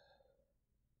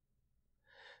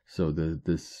 So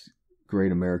this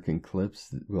Great American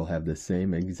Eclipse will have the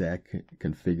same exact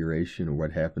configuration of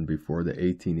what happened before the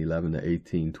 1811 to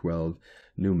 1812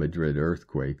 New Madrid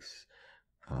earthquakes.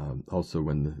 Also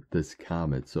when this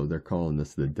comet, so they're calling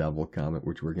this the Devil Comet,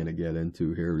 which we're going to get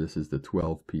into here. This is the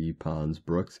 12P Pons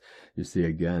Brooks. You see,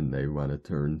 again, they want to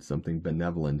turn something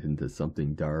benevolent into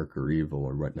something dark or evil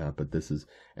or whatnot, but this is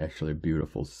actually a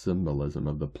beautiful symbolism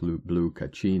of the blue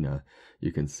Kachina.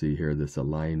 You can see here this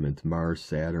alignment: Mars,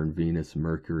 Saturn, Venus,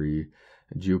 Mercury,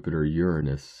 Jupiter,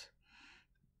 Uranus.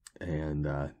 And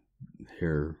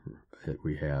here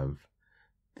we have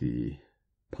the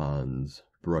Pons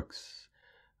Brooks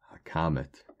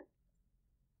comet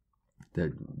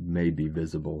that may be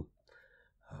visible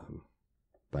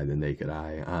by the naked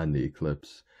eye on the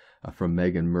eclipse. From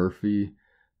Megan Murphy,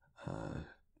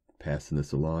 passing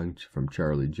this along from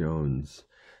Charlie Jones.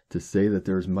 To say that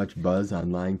there's much buzz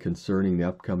online concerning the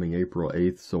upcoming April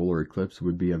 8th solar eclipse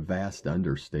would be a vast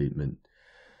understatement.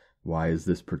 Why is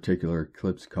this particular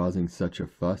eclipse causing such a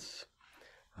fuss?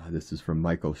 This is from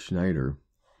Michael Schneider.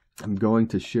 I'm going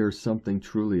to share something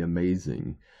truly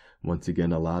amazing. Once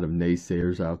again, a lot of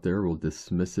naysayers out there will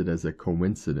dismiss it as a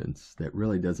coincidence that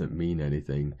really doesn't mean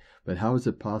anything. But how is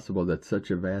it possible that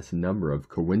such a vast number of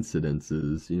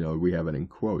coincidences, we have it in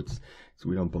quotes, so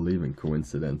we don't believe in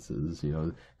coincidences.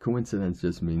 Coincidence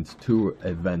just means 2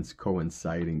 events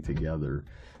coinciding together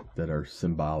that are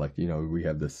symbolic. We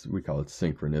have this, we call it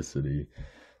synchronicity.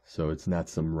 So it's not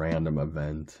some random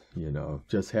event,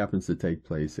 just happens to take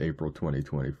place April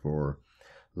 2024.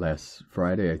 Last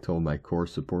Friday, I told my core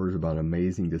supporters about an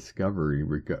amazing discovery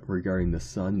regarding the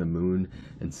sun, the moon,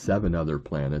 and 7 other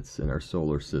planets in our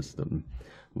solar system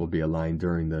will be aligned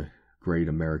during the Great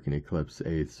American Eclipse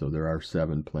 8th. So there are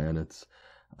 7 planets.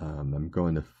 I'm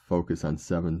going to focus on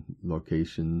 7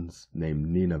 locations named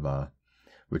Nineveh,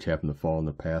 which happen to fall in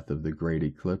the path of the Great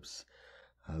Eclipse.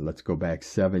 Let's go back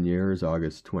 7 years,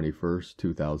 August 21st,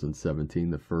 2017,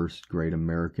 the first Great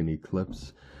American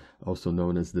Eclipse, also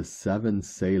known as the 7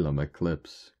 Salem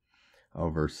Eclipse,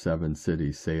 over 7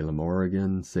 cities: Salem,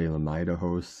 Oregon, Salem,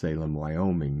 Idaho, Salem,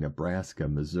 Wyoming, Nebraska,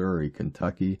 Missouri,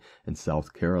 Kentucky, and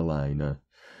South Carolina.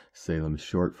 Salem is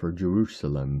short for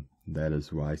Jerusalem. That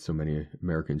is why so many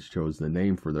Americans chose the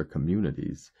name for their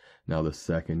communities. Now the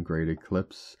second great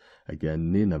eclipse,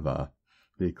 again, Nineveh.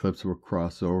 The eclipse will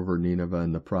cross over Nineveh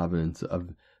in the province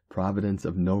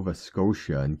of Nova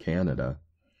Scotia in Canada.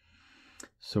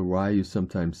 So why you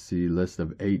sometimes see lists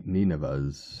of 8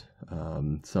 Ninevehs.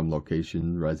 Some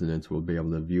location residents will be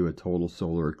able to view a total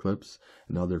solar eclipse,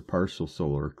 and other partial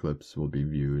solar eclipse will be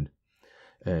viewed.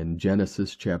 And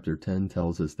Genesis chapter 10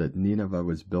 tells us that Nineveh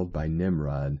was built by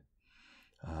Nimrod.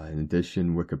 In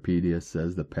addition, Wikipedia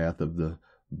says the path of the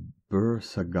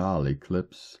Bur-Sagal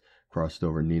eclipse crossed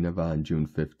over Nineveh on June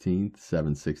 15th,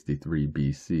 763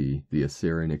 BC. The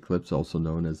Assyrian eclipse, also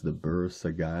known as the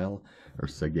Bur-Sagal or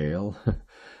Sagal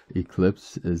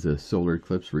eclipse, is a solar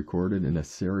eclipse recorded in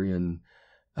Assyrian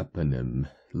eponym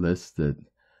list that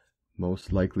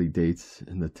most likely dates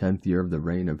in the 10th year of the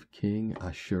reign of King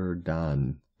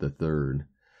Ashur-dan III.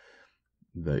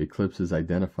 The eclipse is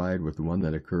identified with one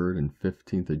that occurred on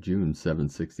 15th of June,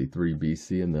 763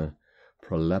 BC in the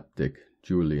proleptic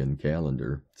Julian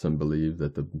calendar. Some believe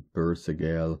that the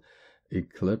Bur-Sagal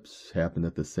eclipse happened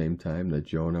at the same time that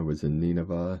Jonah was in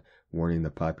Nineveh, warning the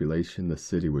population the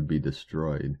city would be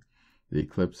destroyed. The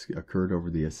eclipse occurred over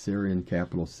the Assyrian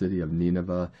capital city of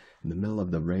Nineveh in the middle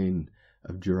of the reign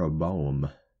of Jeroboam,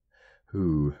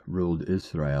 who ruled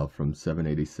Israel from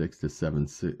 786 to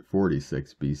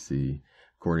 746 BC.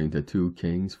 According to 2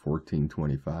 Kings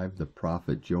 14:25, the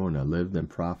prophet Jonah lived and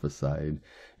prophesied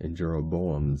in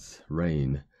Jeroboam's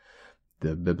reign.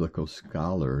 The biblical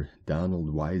scholar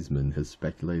Donald Wiseman has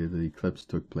speculated the eclipse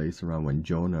took place around when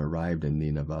Jonah arrived in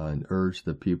Nineveh and urged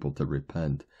the people to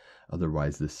repent,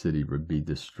 otherwise the city would be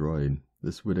destroyed.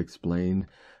 This would explain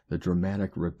the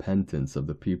dramatic repentance of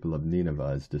the people of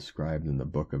Nineveh as described in the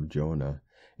book of Jonah.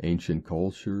 Ancient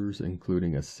cultures,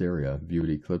 including Assyria,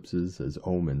 viewed eclipses as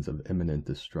omens of imminent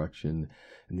destruction,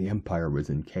 and the empire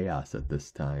was in chaos at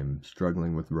this time,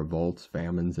 struggling with revolts,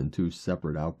 famines, and 2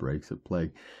 separate outbreaks of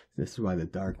plague. This is why the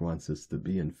dark wants us to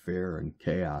be in fear and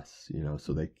chaos,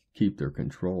 so they keep their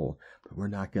control. But we're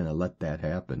not going to let that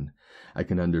happen. I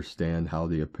can understand how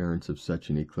the appearance of such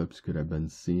an eclipse could have been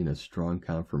seen as strong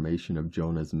confirmation of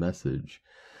Jonah's message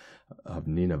of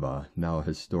Nineveh. Now a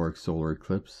historic solar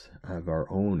eclipse of our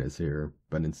own is here,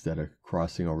 but instead of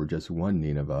crossing over just one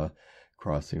Nineveh,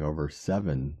 crossing over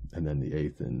 7, and then the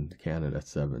 8th in Canada,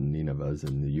 7 Ninevehs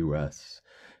in the U.S.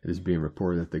 It is being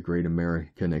reported that the Great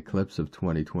American Eclipse of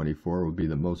 2024 will be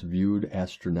the most viewed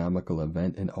astronomical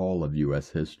event in all of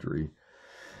U.S. history.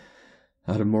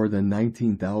 Out of more than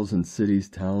 19,000 cities,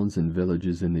 towns, and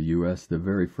villages in the U.S., the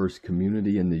very first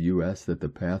community in the U.S. that the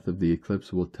path of the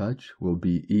eclipse will touch will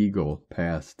be Eagle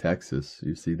Pass, Texas.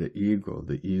 You see the eagle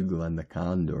and the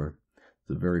condor.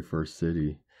 The very first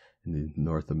city in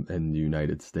the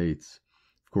United States.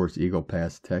 Of course, Eagle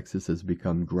Pass, Texas has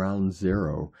become ground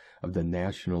zero of the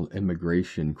national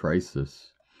immigration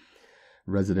crisis.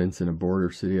 Residents in a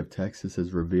border city of Texas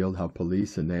has revealed how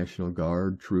police and National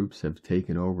Guard troops have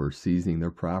taken over, seizing their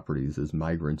properties as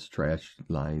migrants trash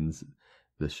lines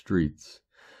the streets.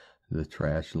 The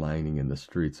trash lining in the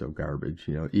streets of garbage.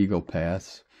 Eagle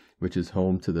Pass, which is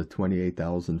home to the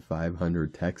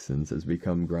 28,500 Texans, has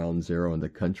become ground zero in the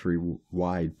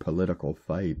country-wide political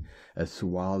fight as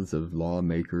swaths of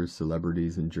lawmakers,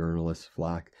 celebrities, and journalists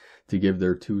flock to give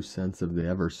their 2 cents of the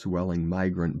ever-swelling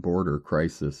migrant border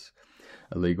crisis.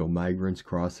 Illegal migrants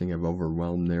crossing have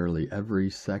overwhelmed nearly every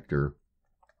sector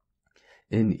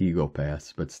in Eagle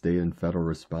Pass, but state and federal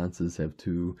responses have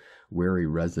too, wary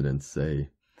residents say.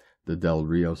 The Del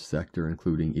Rio sector,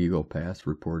 including Eagle Pass,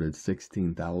 reported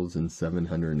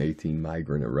 16,718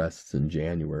 migrant arrests in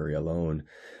January alone.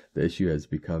 The issue has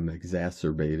become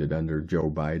exacerbated under Joe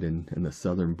Biden, and the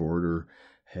southern border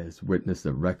has witnessed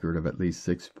a record of at least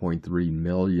 6.3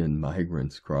 million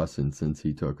migrants crossing since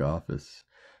he took office.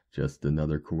 Just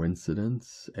another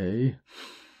coincidence, eh?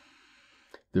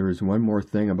 There is one more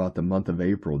thing about the month of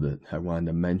April that I wanted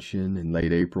to mention. In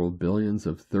late April, billions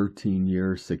of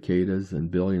 13-year cicadas and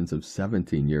billions of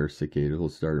 17-year cicadas will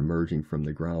start emerging from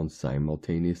the ground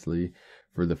simultaneously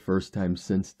for the first time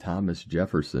since Thomas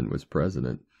Jefferson was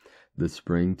president. This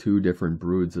spring, 2 different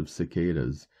broods of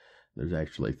cicadas. There's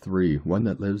actually 3. One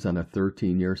that lives on a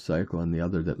 13-year cycle and the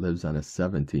other that lives on a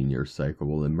 17-year cycle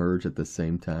will emerge at the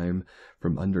same time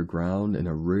from underground in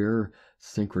a rare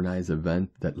synchronized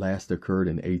event that last occurred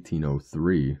in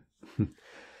 1803.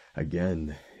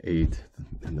 Again, 8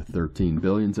 and the 13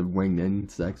 billions of winged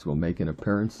insects will make an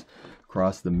appearance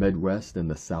across the Midwest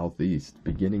and the Southeast,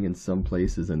 beginning in some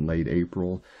places in late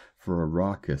April for a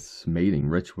raucous mating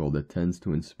ritual that tends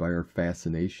to inspire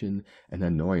fascination and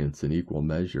annoyance in equal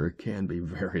measure. It can be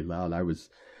very loud. I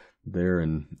was there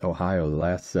in Ohio the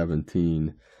last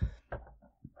 17.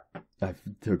 I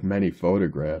took many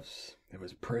photographs. It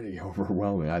was pretty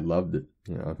overwhelming. I loved it.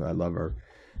 I love our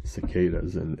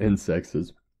cicadas and insects.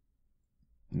 As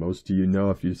most of you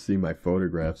know, if you see my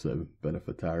photographs, I've been a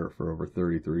photographer over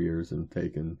 33 years and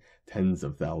taken tens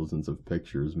of thousands of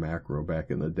pictures macro. Back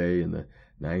in the day, in the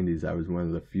 90s, I was one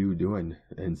of the few doing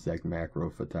insect macro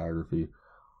photography.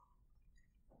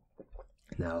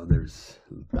 Now there's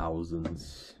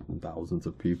thousands and thousands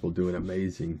of people doing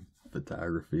amazing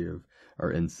photography of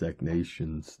our insect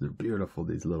nations. They're beautiful,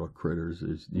 these little critters.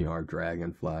 There's, our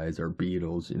dragonflies, our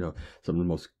beetles, some of the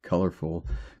most colorful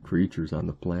creatures on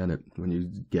the planet when you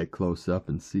get close up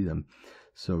and see them.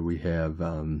 So we have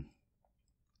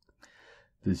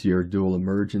this year dual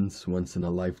emergence, once in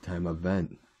a lifetime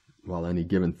event. While any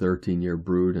given 13-year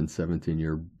brood and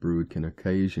 17-year brood can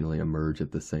occasionally emerge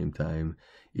at the same time,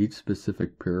 each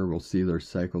specific pair will see their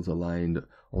cycles aligned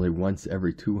only once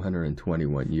every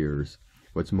 221 years.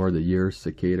 What's more, the year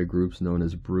cicada groups known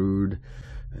as brood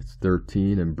That's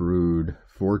 13, and brood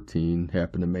 14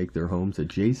 happen to make their homes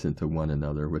adjacent to one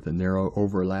another with a narrow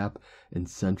overlap in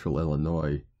central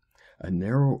Illinois. A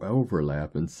narrow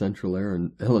overlap in central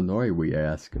Illinois, we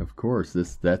ask. Of course,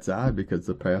 that's odd because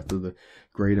the path of the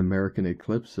Great American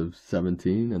Eclipse of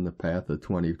 17 and the path of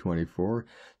 2024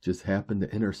 just happen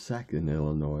to intersect in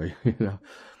Illinois.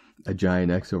 A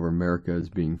giant X over America is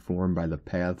being formed by the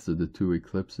paths of the two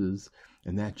eclipses,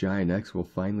 and that giant X will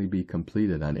finally be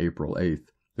completed on April 8th.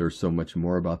 There's so much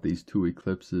more about these two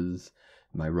eclipses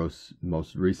in my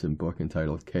most recent book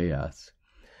entitled Chaos.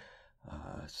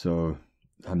 So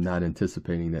I'm not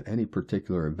anticipating that any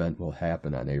particular event will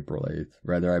happen on April 8th.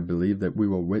 Rather, I believe that we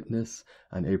will witness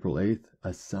on April 8th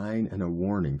a sign and a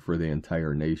warning for the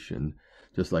entire nation.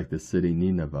 Just like the city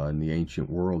Nineveh in the ancient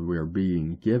world, we are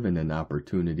being given an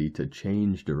opportunity to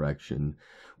change direction.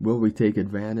 Will we take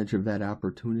advantage of that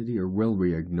opportunity, or will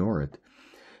we ignore it?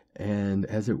 And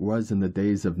as it was in the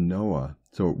days of Noah,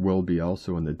 so it will be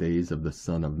also in the days of the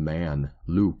Son of Man.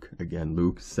 Luke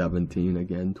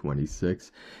 17,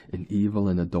 26. An evil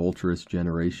and adulterous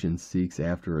generation seeks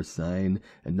after a sign,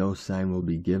 and no sign will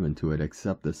be given to it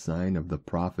except the sign of the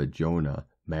prophet Jonah.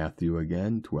 Matthew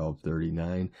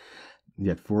 12:39.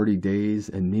 Yet 40 days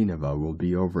and Nineveh will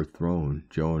be overthrown.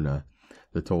 Jonah.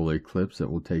 The total eclipse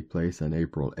that will take place on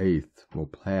April 8th will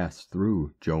pass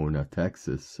through Jonah,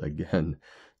 Texas. Again,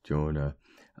 Jonah.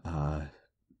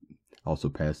 Also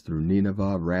passed through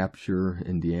Nineveh, Rapture,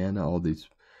 Indiana, all these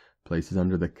places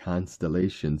under the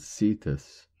constellation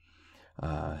Cetus,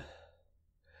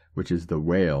 which is the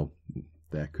whale.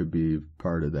 That could be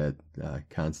part of that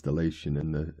constellation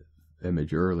in the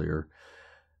image earlier.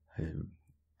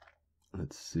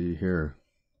 Let's see here.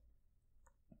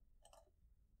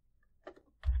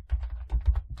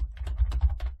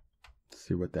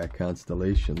 See what that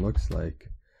constellation looks like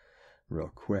real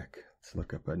quick. Let's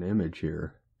look up an image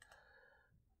here.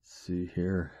 Let's see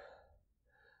here.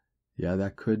 Yeah,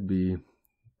 that could be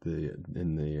that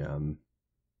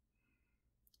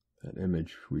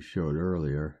image we showed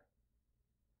earlier.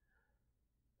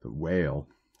 The whale.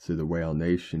 See the whale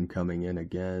nation coming in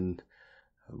again.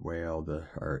 A whale,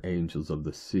 our angels of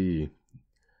the sea.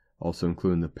 Also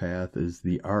including the path is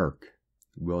the Ark.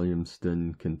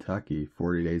 Williamston, Kentucky.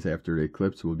 40 days after the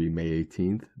eclipse will be May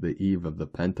 18th, the eve of the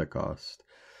Pentecost.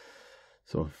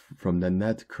 So from the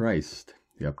net Christ,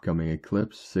 the upcoming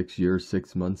eclipse, 6 years,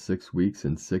 6 months, 6 weeks,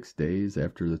 and 6 days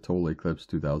after the total eclipse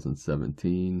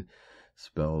 2017,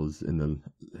 spells in the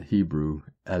Hebrew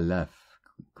Aleph,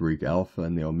 Greek Alpha,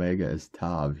 and the Omega is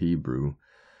Tav, Hebrew.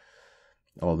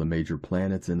 All the major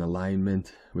planets in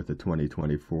alignment with the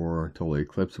 2024 total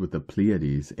eclipse with the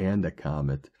Pleiades and a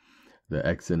comet. The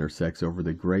X intersects over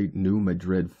the Great New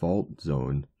Madrid Fault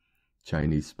Zone.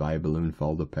 Chinese spy balloon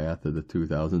followed the path of the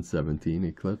 2017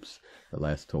 eclipse. The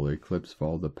last total eclipse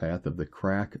followed the path of the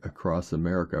crack across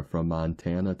America from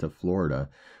Montana to Florida.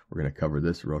 We're going to cover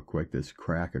this real quick, this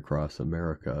crack across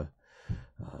America.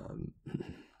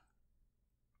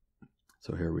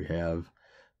 So here we have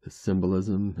the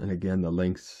symbolism, and again the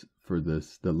link for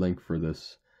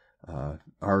this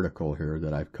article here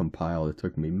that I've compiled. It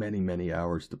took me many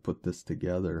hours to put this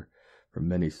together from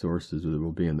many sources. It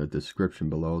will be in the description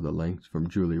below. The links from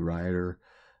Julie Ryder.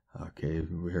 Okay,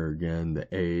 here again the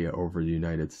A over the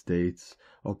United States.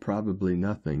 Oh, probably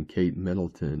nothing. Kate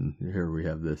Middleton. Here we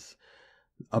have this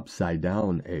upside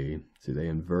down A. See, they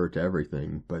invert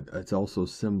everything, but it's also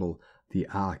symbol the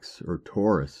ox or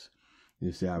Taurus.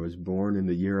 You see, I was born in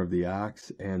the year of the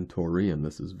ox and Taurian.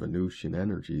 This is Venusian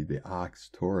energy, the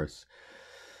ox Taurus.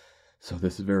 So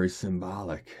this is very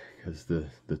symbolic because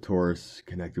the Taurus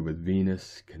connected with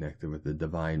Venus, connected with the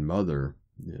Divine Mother,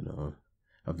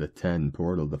 of the 10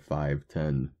 portal, the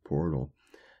 510 portal.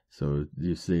 So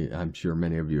you see, I'm sure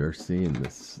many of you are seeing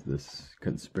this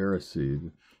conspiracy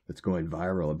that's going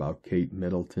viral about Kate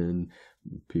Middleton.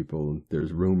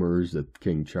 There's rumors that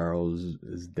King Charles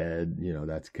is dead.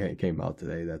 That's came out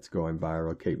today. That's going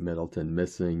viral. Kate Middleton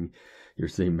missing. You're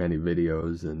seeing many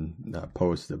videos and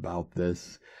posts about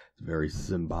this. It's very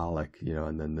symbolic,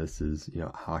 and then this is,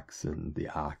 ox and the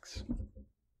ox.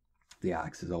 The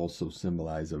ox is also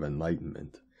symbolized of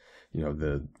enlightenment.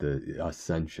 The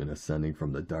ascending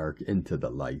from the dark into the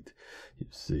light. You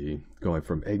see, going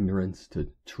from ignorance to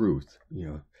truth,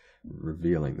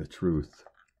 revealing the truth.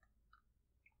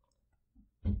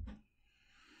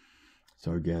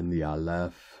 So again, the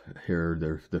Aleph here,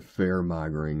 the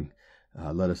fear-mongering.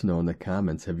 Let us know in the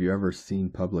comments, have you ever seen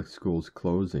public schools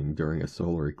closing during a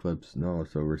solar eclipse? No,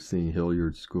 so we're seeing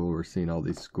Hilliard School, we're seeing all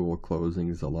these school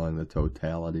closings along the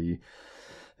totality.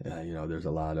 There's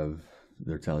a lot of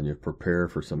they're telling you prepare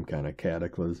for some kind of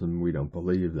cataclysm. We don't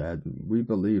believe that. We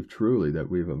believe truly that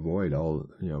we've avoided all,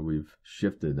 we've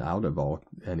shifted out of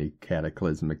any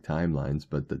cataclysmic timelines,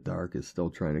 but the dark is still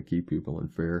trying to keep people in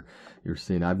fear. You're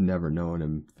seeing, I've never known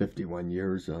in 51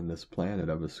 years on this planet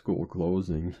of a school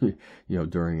closing,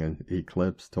 during an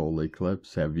eclipse, total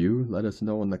eclipse. Have you? Let us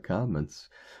know in the comments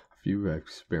if you've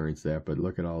experienced that. But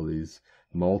look at all these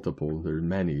multiple, there's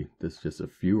many, this is just a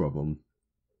few of them.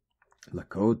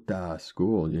 Lakota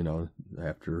school,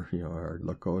 after, our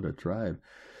Lakota tribe.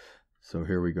 So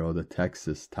here we go, the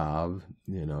Texas Tav,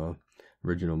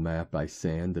 original map by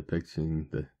Sand depicting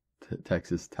the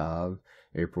Texas Tav,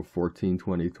 April 14,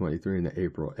 2023, and the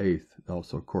April 8th.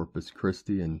 Also Corpus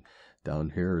Christi, and down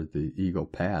here, the Eagle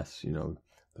Pass,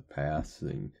 the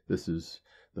passing. This is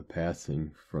the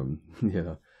passing from,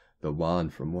 the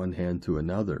wand from one hand to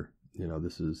another.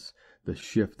 This is the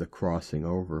shift, the crossing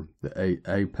over. The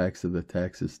apex of the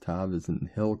Texas Tav is in the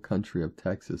hill country of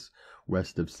Texas,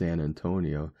 west of San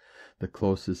Antonio. The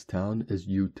closest town is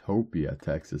Utopia,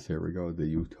 Texas. Here we go, the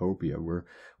Utopia. We're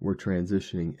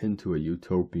transitioning into a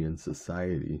utopian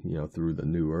society, through the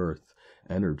new earth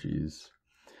energies.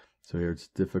 So here it's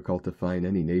difficult to find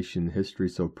any nation in history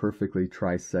so perfectly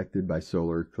trisected by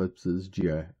solar eclipses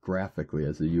geographically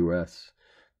as the U.S.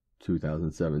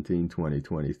 2017,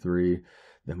 2023.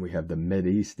 Then we have the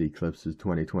Mideast eclipses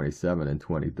 2027 and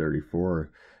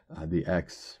 2034. The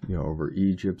X, over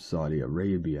Egypt, Saudi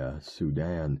Arabia,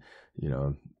 Sudan,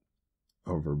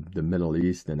 over the Middle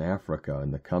East and Africa,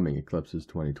 and the coming eclipses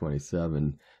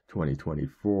 2027,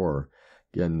 2024.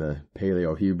 Again, the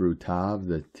Paleo-Hebrew Tav,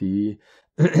 the T,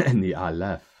 and the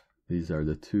Aleph. These are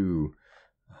the two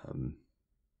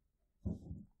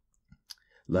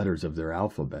letters of their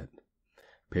alphabet.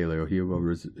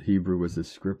 Paleo-Hebrew was the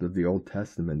script of the Old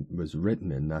Testament was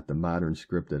written in, not the modern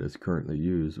script that is currently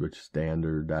used, which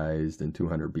standardized in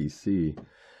 200 BC.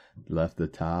 Left the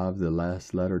Tav, the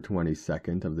last letter,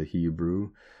 22nd of the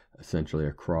Hebrew, essentially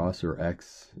a cross or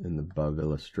X in the above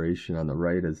illustration. On the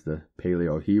right is the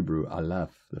Paleo-Hebrew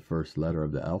Aleph, the first letter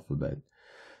of the alphabet.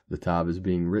 The Tav is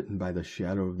being written by the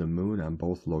shadow of the moon on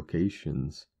both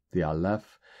locations. The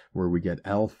Aleph, where we get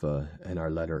Alpha and our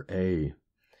letter A.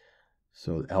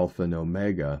 So Alpha and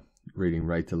Omega, reading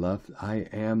right to left, I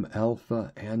am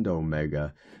Alpha and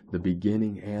Omega, the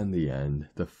beginning and the end,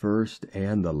 the first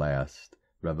and the last.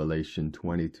 Revelation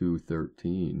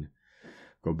 22:13.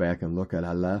 Go back and look at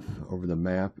Aleph over the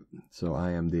map. So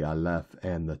I am the Aleph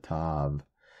and the Tav,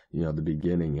 the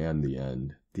beginning and the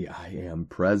end. The I am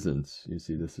presence. You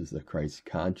see, this is the Christ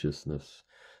consciousness.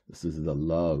 This is the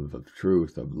love of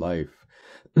truth, of life.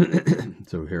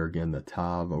 So here again, the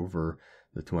Tav over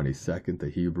the 22nd, the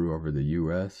Hebrew over the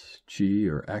U.S., Chi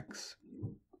or X.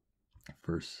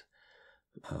 First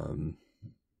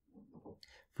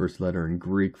letter in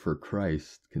Greek for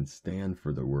Christ can stand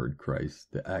for the word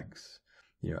Christ, the X.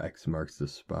 X marks the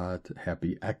spot.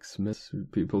 Happy Xmas,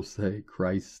 people say.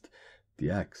 Christ, the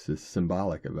X is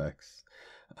symbolic of X.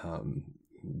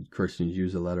 Christians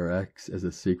use the letter X as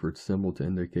a secret symbol to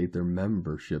indicate their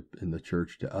membership in the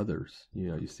church to others.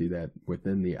 You see that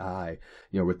within the eye,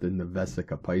 within the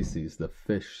Vesica Pisces, the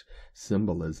fish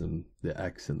symbolism, the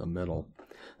X in the middle.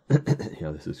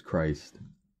 This is Christ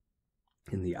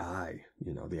in the eye,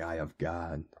 the eye of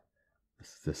God. This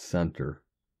is the center,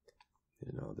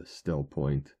 the still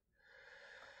point.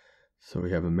 So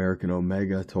we have American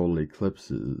Omega, total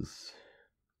eclipses,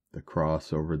 the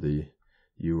cross over the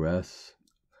U.S.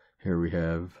 Here we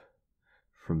have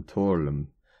from Ptolemanu,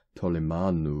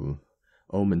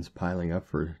 omens piling up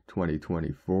for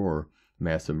 2024,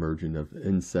 mass emergence of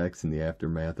insects in the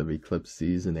aftermath of eclipse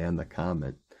season and the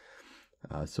comet.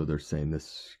 So they're saying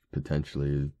this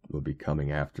potentially will be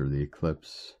coming after the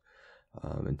eclipse.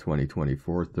 In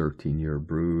 2024, 13-year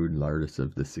brood, largest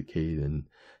of the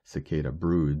cicada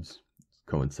broods,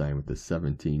 coinciding with the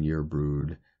 17-year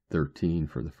brood, 13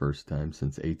 for the first time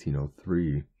since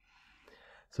 1803.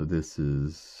 So the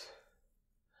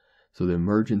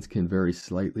emergence can vary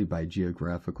slightly by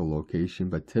geographical location,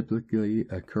 but typically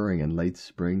occurring in late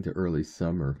spring to early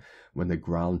summer when the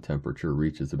ground temperature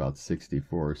reaches about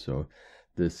 64. So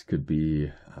this could be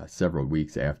several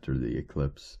weeks after the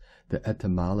eclipse. The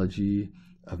etymology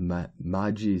of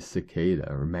Magi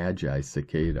cicada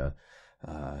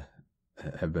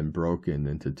have been broken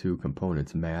into two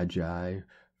components. Magi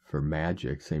for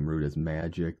magic, same root as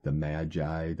magic, the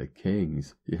magi, the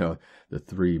kings, the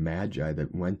three magi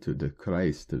that went to the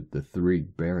Christ, the three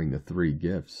bearing the three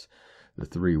gifts, the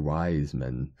three wise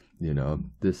men.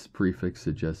 This prefix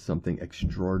suggests something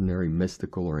extraordinary,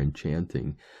 mystical, or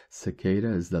enchanting.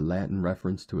 Cicada is the Latin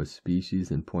reference to a species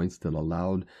and points to the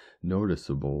loud,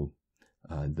 noticeable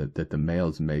that the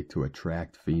males make to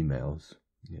attract females.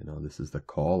 This is the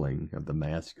calling of the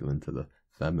masculine to the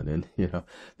feminine.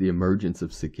 The emergence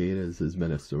of cicadas has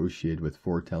been associated with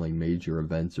foretelling major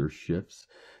events or shifts.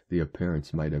 The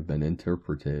appearance might have been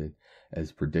interpreted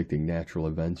as predicting natural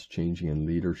events changing in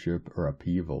leadership or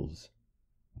upheavals.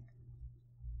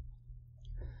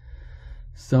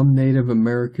 Some Native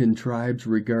American tribes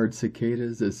regard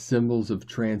cicadas as symbols of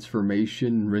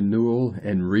transformation, renewal,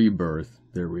 and rebirth.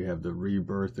 There we have the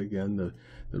rebirth again, the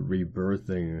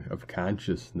rebirthing of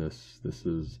consciousness. This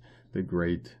is the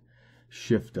great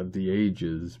shift of the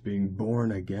ages, being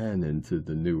born again into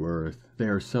the new earth. They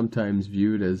are sometimes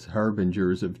viewed as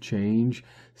harbingers of change,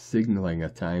 signaling a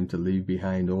time to leave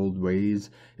behind old ways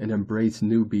and embrace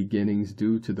new beginnings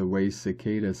due to the way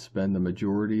cicadas spend the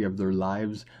majority of their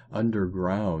lives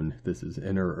underground. This is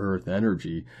inner earth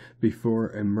energy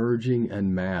before emerging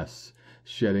en masse,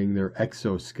 shedding their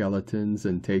exoskeletons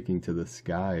and taking to the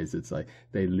skies. It's like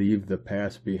they leave the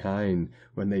past behind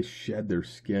when they shed their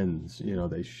skins.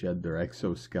 They shed their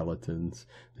exoskeletons.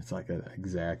 It's like an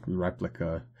exact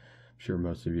replica. I'm sure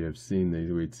most of you have seen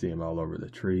these. We'd see them all over the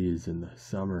trees in the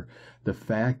summer. The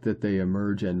fact that they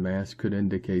emerge en masse could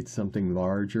indicate something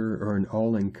larger or an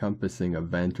all-encompassing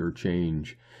event or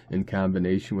change. In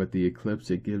combination with the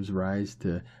eclipse, it gives rise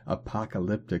to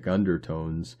apocalyptic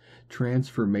undertones.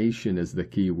 Transformation is the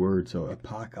key word, so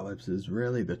apocalypse is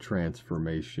really the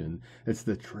transformation. It's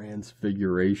the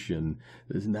transfiguration.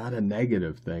 It's not a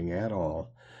negative thing at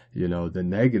all. The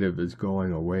negative is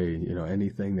going away.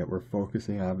 Anything that we're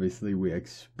focusing, obviously we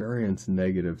experience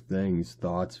negative things,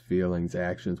 thoughts, feelings,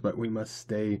 actions, but we must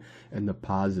stay in the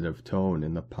positive tone,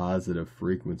 in the positive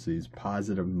frequencies,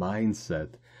 positive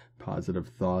mindset, positive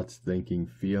thoughts, thinking,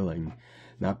 feeling,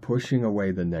 not pushing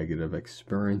away the negative,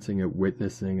 experiencing it,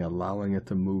 witnessing, allowing it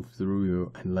to move through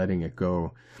you and letting it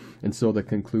go. And so the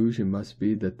conclusion must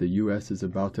be that the U.S. is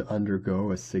about to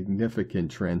undergo a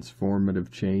significant transformative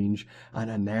change on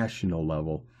a national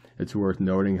level. It's worth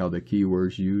noting how the key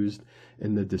words used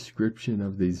in the description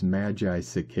of these magi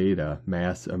cicada: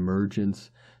 mass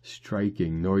emergence,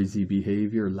 striking, noisy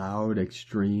behavior, loud,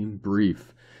 extreme,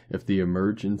 brief. If the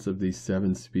emergence of these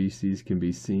 7 species can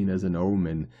be seen as an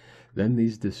omen, then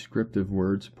these descriptive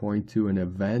words point to an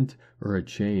event or a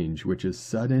change which is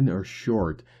sudden or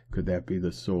short. Could that be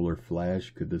the solar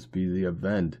flash? Could this be the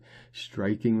event?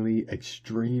 Strikingly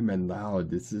extreme and loud.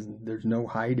 There's no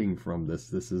hiding from this.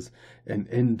 This is an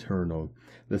internal.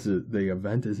 The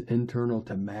event is internal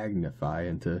to magnify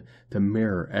and to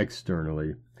mirror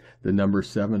externally. The number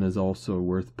 7 is also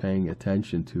worth paying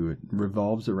attention to. It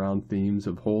revolves around themes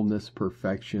of wholeness,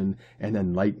 perfection, and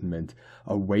enlightenment,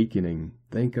 awakening.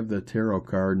 Think of the tarot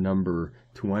card number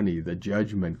 20, the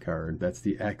judgment card. That's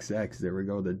the XX. There we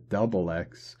go, the double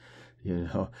X.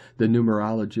 The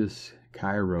numerologist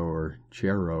Cairo or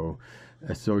Chero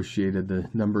associated the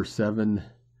number 7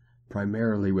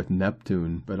 primarily with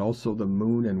Neptune, but also the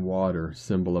moon and water,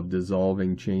 symbol of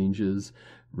dissolving changes,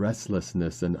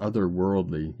 restlessness, and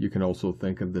otherworldly. You can also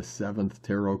think of the 7th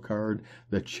tarot card,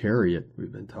 the Chariot.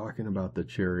 We've been talking about the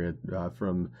Chariot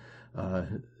from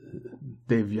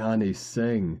Devyani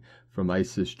Singh from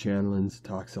Isis Channelings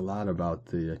talks a lot about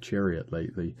the Chariot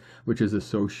lately, which is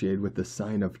associated with the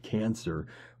sign of Cancer.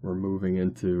 We're moving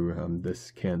into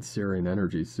this Cancerian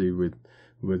energy. See, with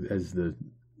as the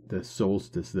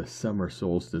solstice, the summer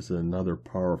solstice, is another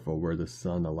powerful where the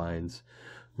sun aligns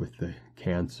with the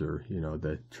Cancer,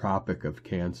 the Tropic of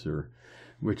Cancer,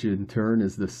 which in turn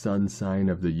is the sun sign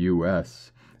of the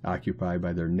U.S., occupied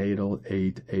by their natal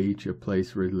 8H, a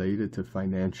place related to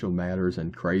financial matters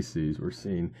and crises. We're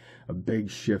seeing a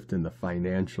big shift in the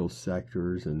financial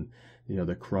sectors and,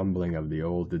 the crumbling of the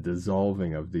old, the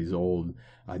dissolving of these old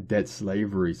debt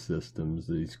slavery systems,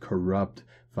 these corrupt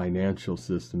financial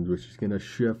systems, which is going to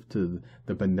shift to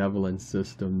the benevolent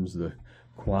systems, the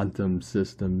quantum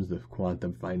systems, the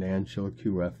quantum financial,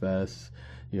 QFS.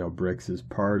 BRICS is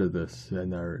part of this,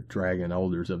 and our dragon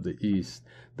elders of the East,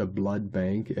 the blood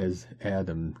bank, as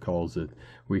Adam calls it.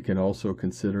 We can also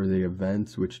consider the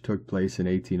events which took place in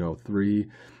 1803.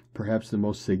 Perhaps the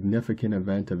most significant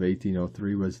event of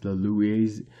 1803 was the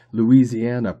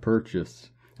Louisiana Purchase.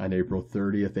 On April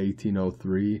 30th,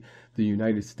 1803, the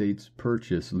United States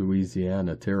purchased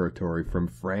Louisiana territory from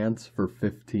France for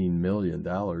 $15 million.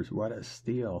 What a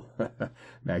steal.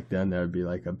 Back then, that would be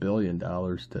like $1 billion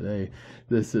today.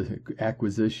 This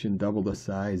acquisition doubled the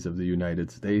size of the United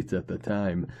States at the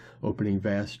time, opening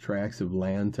vast tracts of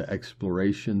land to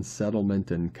exploration,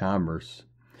 settlement, and commerce.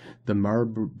 The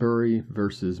Marbury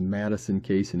versus Madison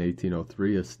case in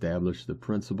 1803 established the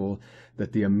principle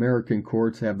that the American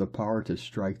courts have the power to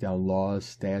strike down laws,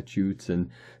 statutes, and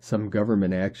some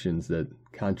government actions that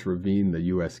contravene the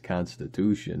U.S.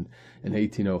 Constitution. In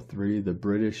 1803, the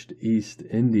British East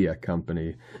India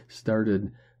Company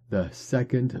started the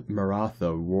Second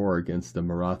Maratha War against the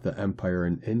Maratha Empire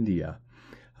in India,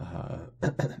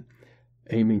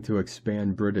 aiming to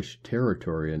expand British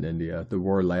territory in India. The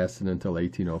war lasted until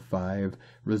 1805,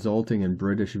 resulting in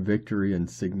British victory and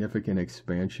significant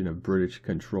expansion of British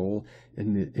control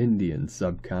in the Indian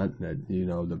subcontinent. You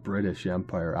know, the British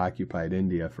Empire occupied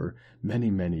India for many,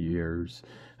 many years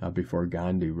before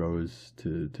Gandhi rose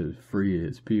to free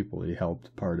his people. He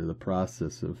helped part of the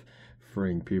process of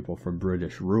freeing people from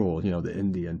British rule, you know, the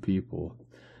Indian people,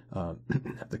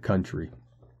 the country.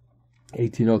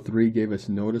 1803 gave us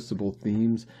noticeable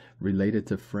themes related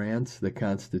to France, the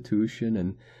Constitution,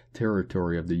 and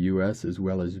territory of the U.S., as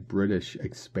well as British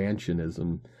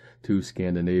expansionism. 2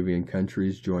 Scandinavian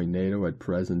countries joined NATO at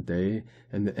present day,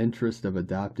 and the interest of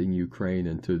adopting Ukraine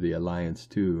into the alliance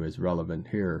too is relevant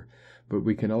here. But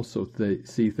we can also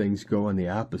see things go in the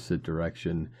opposite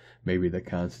direction. Maybe the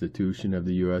Constitution of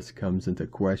the U.S. comes into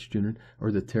question,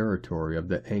 or the territory of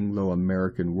the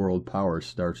Anglo-American world power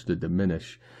starts to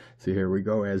diminish. So here we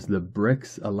go, as the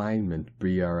BRICS alignment,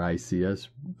 BRICS,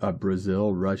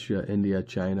 Brazil, Russia, India,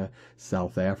 China,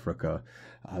 South Africa.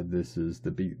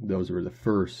 Those were the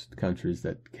first countries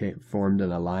that formed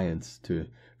an alliance to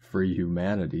free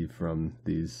humanity from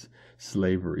these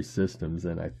slavery systems.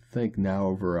 And I think now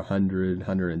over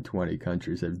 120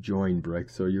 countries have joined BRICS.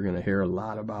 So you're going to hear a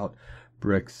lot about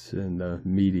BRICS in the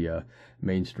media.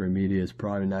 Mainstream media is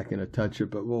probably not going to touch it,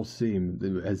 but we'll see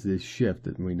as they shift.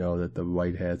 And we know that the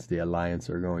White Hats, the Alliance,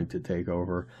 are going to take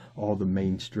over all the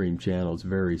mainstream channels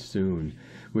very soon.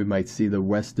 We might see the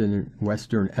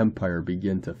Western Empire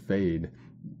begin to fade.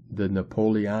 The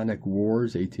Napoleonic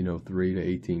Wars, 1803 to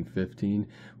 1815,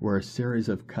 were a series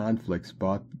of conflicts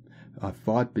fought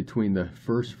between the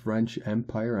First French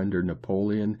Empire under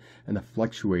Napoleon and a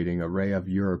fluctuating array of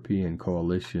European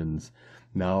coalitions.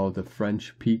 Now the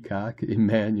French peacock,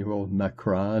 Emmanuel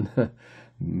Macron,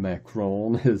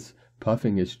 is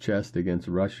puffing his chest against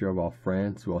Russia, while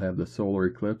France will have the solar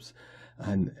eclipse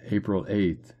on April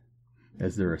 8th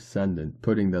as their ascendant,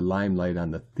 putting the limelight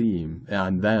on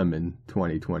them in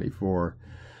 2024.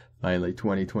 Finally,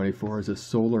 2024 is a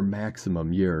solar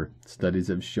maximum year. Studies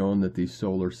have shown that these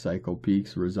solar cycle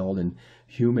peaks result in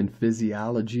human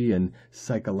physiology and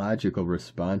psychological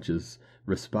responses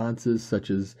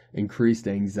such as increased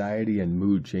anxiety and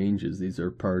mood changes. These are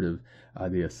part of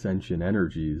the ascension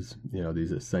energies, you know,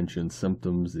 these ascension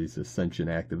symptoms, these ascension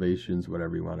activations,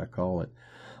 whatever you want to call it.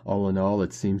 All in all,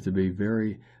 it seems to be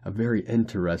a very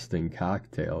interesting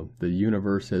cocktail. The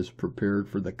universe has prepared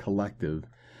for the collective,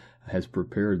 has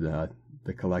prepared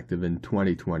the collective in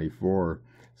 2024.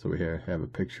 So we have a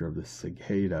picture of the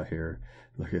cicada here.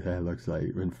 Look at that, it looks like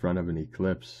in front of an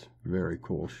eclipse. Very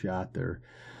cool shot there.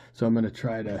 So I'm going to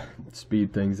try to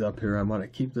speed things up here. I want to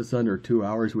keep this under 2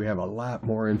 hours. We have a lot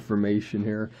more information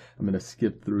here. I'm going to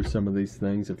skip through some of these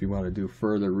things. If you want to do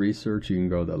further research, you can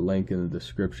go to the link in the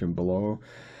description below.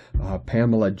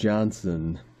 Pamela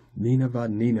Johnson,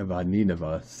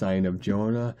 Nineveh, sign of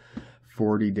Jonah,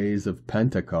 40 days of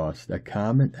Pentecost, a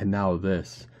comet, and now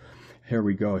this. Here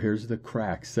we go. Here's the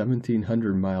crack,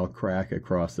 1,700-mile crack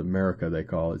across America, they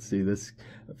call it. See, this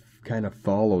kind of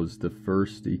follows the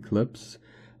first eclipse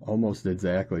almost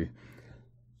exactly.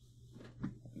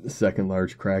 The second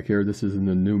large crack here, this is in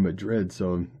the New Madrid.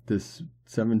 So this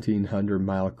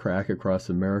 1,700-mile crack across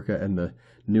America and the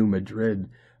New Madrid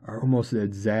are almost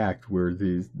exact where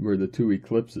the two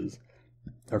eclipses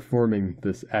are forming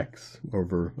this X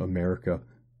over America.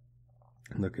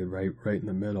 Look at right in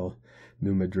the middle.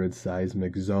 New Madrid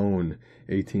seismic zone,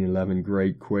 1811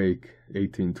 Great Quake,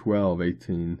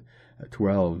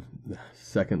 1812,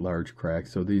 second large crack.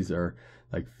 So these are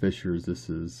like fissures. This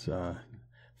is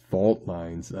fault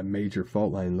lines, a major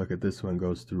fault line. Look at this one,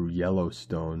 goes through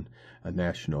Yellowstone, a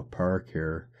national park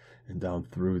here, and down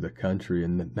through the country.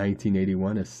 In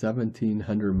 1981, a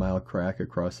 1,700-mile crack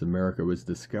across America was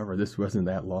discovered. This wasn't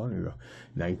that long ago.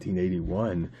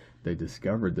 1981, they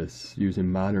discovered this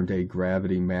using modern-day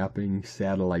gravity mapping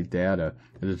satellite data.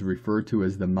 It is referred to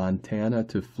as the Montana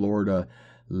to Florida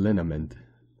lineament,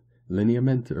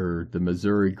 or the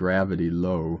Missouri gravity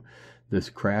low. This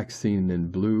crack seen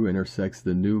in blue intersects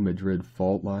the New Madrid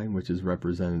fault line, which is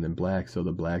represented in black. So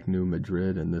the black New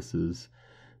Madrid, and this is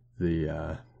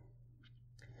the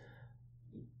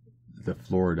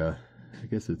Florida, I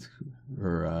guess it's,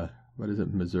 or what is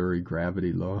it, Missouri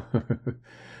gravity low?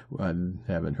 I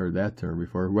haven't heard that term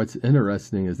before. What's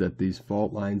interesting is that these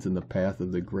fault lines in the path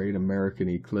of the Great American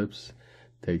Eclipse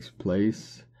takes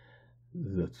place,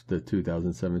 that's the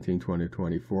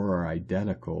 2017-2024, are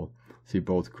identical. See,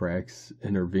 both cracks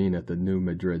intervene at the New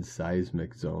Madrid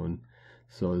seismic zone.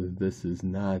 So this is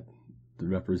not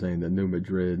representing the New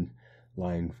Madrid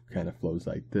line, kind of flows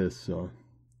like this. So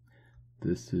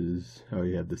this is how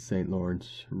you have the St.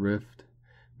 Lawrence Rift,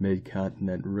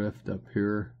 Mid-Continent Rift up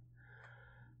here.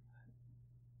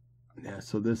 Yeah,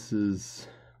 so this is,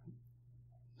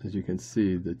 as you can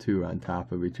see, the two on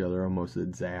top of each other, almost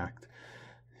exact.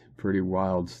 Pretty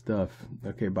wild stuff.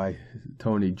 Okay, by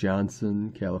Tony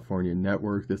Johnson, California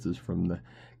Network. This is from the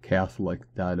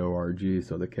Catholic.org.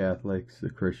 So the Catholics, the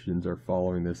Christians, are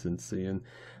following this and seeing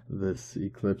this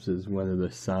eclipse as one of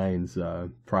the signs,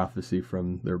 prophecy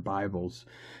from their Bibles.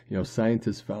 You know,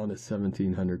 scientists found a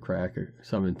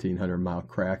 1,700 mile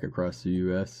crack across the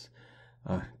U.S.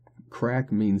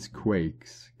 Crack means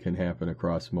quakes can happen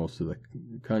across most of the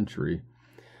country.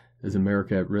 Is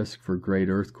America at risk for great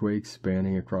earthquakes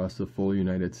spanning across the full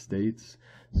United States?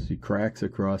 See, cracks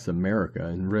across America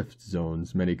in rift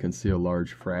zones. Many conceal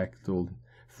large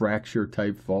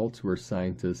fracture-type faults where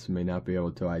scientists may not be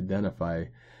able to identify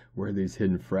where these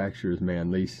hidden fractures may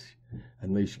unleash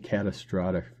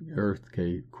catastrophic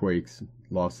earthquakes.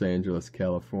 Los Angeles,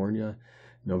 California,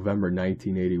 November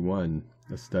 1981.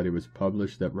 A study was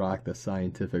published that rocked the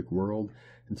scientific world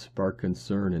and sparked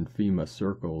concern in FEMA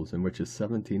circles, in which a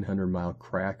 1,700-mile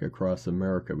crack across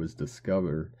America was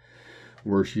discovered.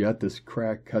 Worse yet, this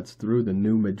crack cuts through the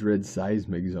New Madrid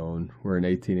seismic zone, where in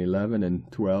 1811 and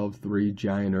 12, 3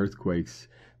 giant earthquakes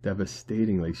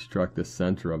devastatingly struck the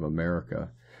center of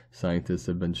America. Scientists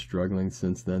have been struggling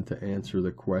since then to answer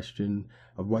the question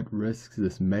of what risks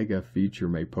this mega feature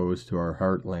may pose to our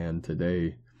heartland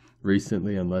today.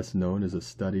 Recently, and less known, is a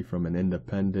study from an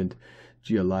independent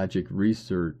geologic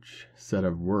research set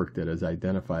of work that has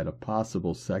identified a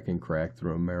possible second crack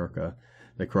through America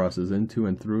that crosses into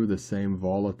and through the same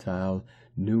volatile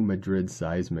New Madrid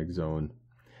seismic zone.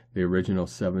 The original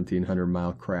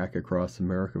 1,700-mile crack across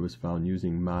America was found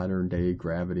using modern-day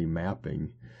gravity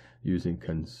mapping, using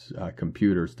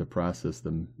computers to process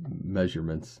the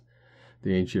measurements.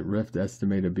 The ancient rift,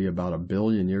 estimated to be about 1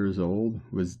 billion years old,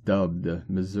 was dubbed the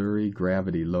Missouri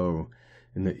Gravity Low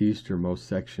in the easternmost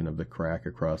section of the crack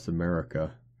across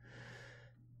America.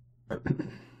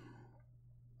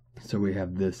 So we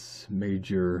have this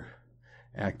major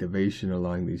activation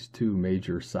along these two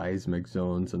major seismic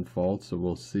zones and faults. So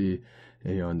we'll see,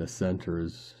 you know, in the center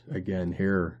is again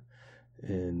here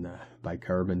in by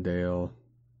Carbondale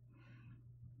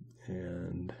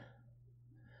and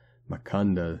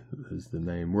Makunda is the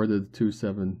name. Where did the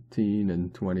 217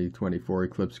 and 2024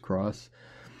 eclipse cross?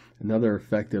 Another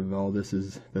effect of all this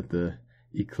is that the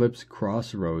eclipse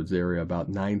crossroads area, about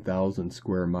 9,000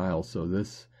 square miles. So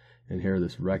this, and here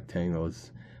this rectangle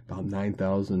is about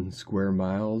 9,000 square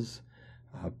miles.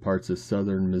 Parts of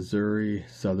southern Missouri,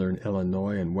 southern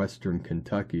Illinois, and western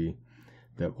Kentucky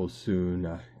that will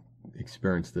soon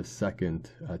experience the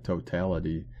second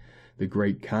totality. The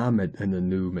Great Comet and the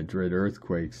New Madrid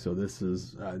earthquakes. So this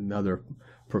is another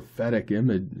prophetic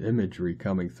imagery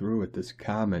coming through with this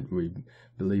comet we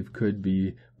believe could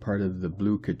be part of the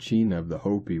blue Kachina of the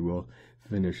Hopi. We'll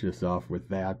finish this off with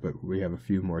that, but we have a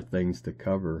few more things to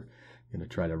cover. I'm going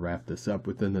to try to wrap this up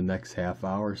within the next half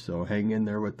hour, so hang in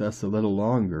there with us a little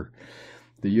longer.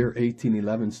 The year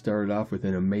 1811 started off with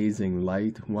an amazing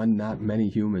light, one not many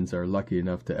humans are lucky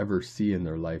enough to ever see in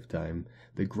their lifetime.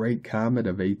 The Great Comet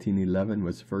of 1811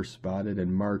 was first spotted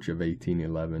in March of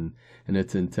 1811, and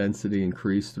its intensity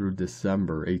increased through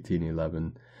December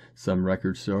 1811. Some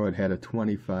records show it had a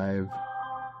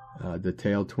the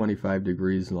tail 25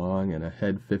 degrees long and a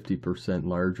head 50%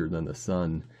 larger than the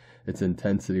sun. Its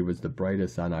intensity was the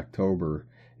brightest on October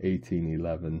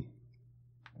 1811.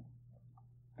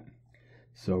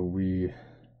 So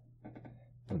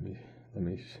let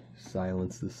me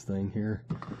silence this thing here.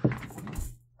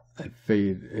 It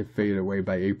faded away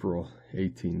by April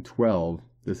 1812.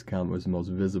 This comet was the most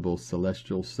visible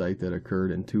celestial sight that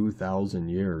occurred in 2,000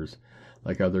 years.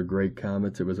 Like other great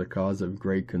comets, it was a cause of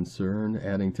great concern.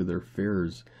 Adding to their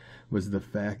fears was the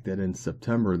fact that in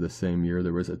September of the same year,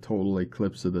 there was a total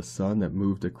eclipse of the sun that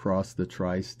moved across the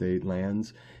tri-state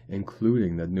lands,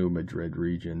 including the New Madrid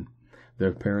region. The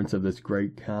appearance of this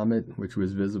great comet, which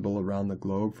was visible around the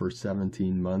globe for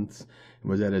 17 months,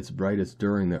 was at its brightest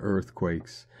during the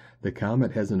earthquakes. The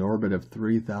comet has an orbit of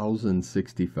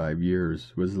 3,065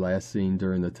 years, was last seen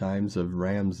during the times of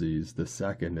Ramses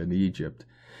II in Egypt.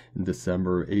 In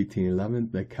December 1811,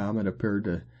 the comet appeared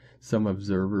to Some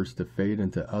observers to fade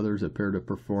into others appear to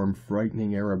perform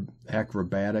frightening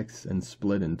acrobatics and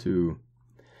split in two.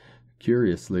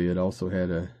 Curiously, it also had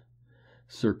a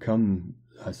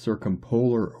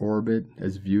circumpolar orbit,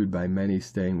 as viewed by many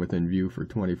staying within view for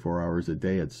 24 hours a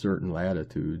day at certain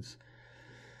latitudes.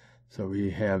 So we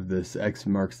have this X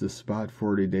marks the spot,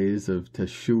 40 days of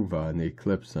Teshuvah, and the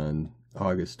eclipse on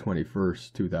August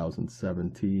 21st,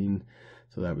 2017.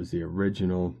 So that was the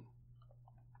original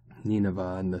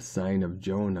Nineveh and the sign of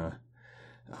Jonah.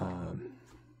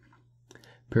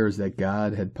 Appears that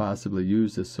God had possibly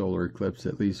used the solar eclipse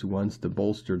at least once to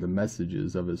bolster the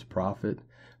messages of his prophet.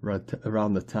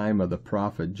 Around the time of the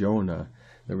prophet Jonah,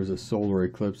 there was a solar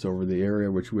eclipse over the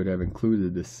area which would have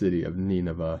included the city of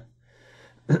Nineveh.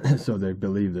 So they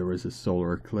believe there was a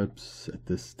solar eclipse at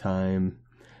this time.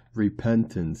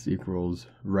 Repentance equals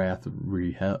wrath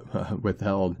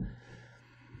withheld.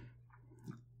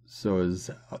 So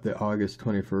is the August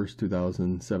 21st,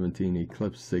 2017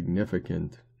 eclipse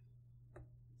significant?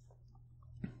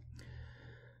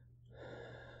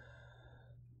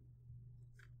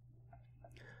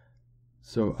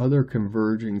 So other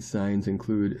converging signs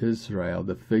include Israel,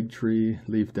 the fig tree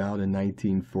leafed out in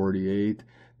 1948,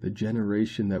 the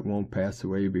generation that won't pass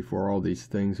away before all these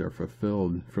things are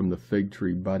fulfilled, from the fig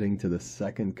tree budding to the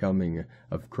second coming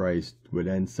of Christ, would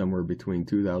end somewhere between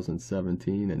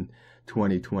 2017 and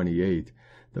 2028.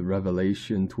 The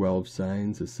Revelation 12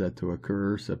 signs is set to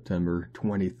occur September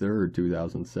 23rd,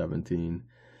 2017.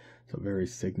 So very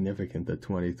significant, the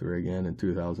 23 again in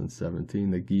 2017.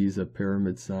 The Giza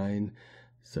pyramid sign,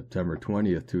 September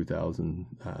 20th,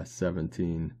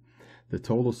 2017. The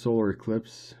total solar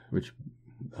eclipse, which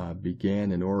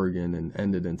began in Oregon and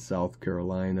ended in South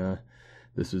Carolina.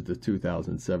 This is the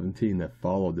 2017 that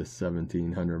followed this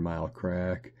 1,700-mile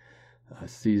crack.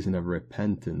 Season of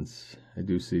repentance. I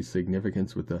do see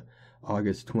significance with the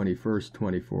August 21st,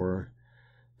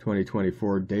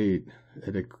 2024 date.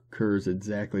 It occurs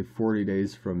exactly 40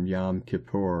 days from Yom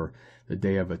Kippur, the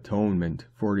Day of Atonement.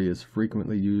 40 is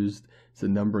frequently used as a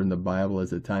number in the Bible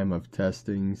as a time of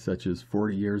testing, such as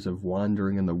 40 years of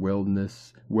wandering in the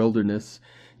wilderness,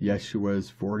 Yeshua's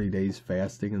 40 days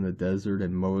fasting in the desert,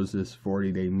 and Moses'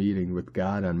 40-day meeting with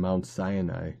God on Mount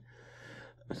Sinai.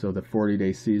 So the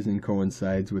 40-day season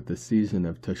coincides with the season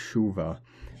of Teshuvah,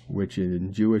 which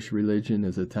in Jewish religion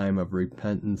is a time of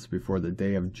repentance before the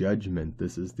day of judgment.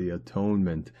 This is the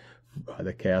atonement.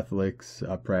 The Catholics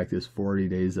practice 40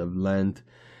 days of Lent.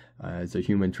 As a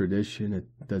human tradition, it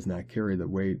does not carry the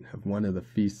weight of one of the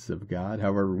feasts of God.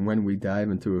 However, when we dive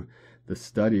into the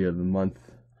study of the month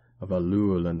of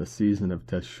Elul and the season of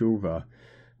Teshuvah,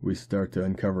 we start to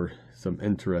uncover some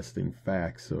interesting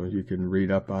facts. So you can read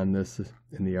up on this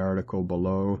in the article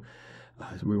below.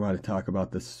 We want to talk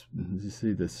about this. You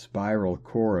see the spiral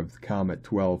core of comet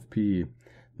 12P.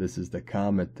 This is the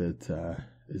comet that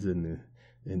is in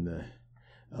the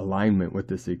alignment with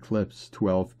this eclipse.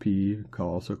 12P,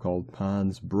 also called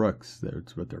Pons Brooks.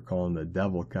 That's what they're calling the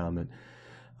Devil Comet.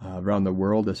 Around the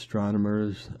world,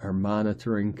 astronomers are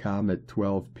monitoring comet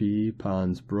 12P,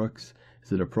 Pons Brooks,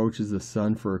 as it approaches the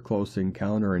sun for a close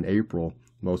encounter in April.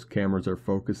 Most cameras are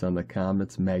focused on the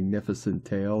comet's magnificent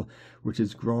tail, which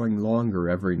is growing longer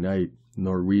every night.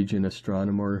 Norwegian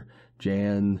astronomer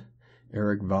Jan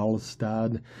Erik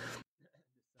Valstad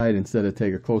decided instead to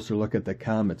take a closer look at the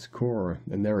comet's core,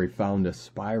 and there he found a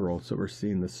spiral. So we're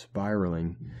seeing the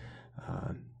spiraling.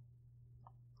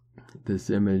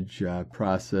 This image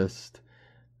processed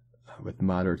with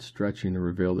moderate stretching to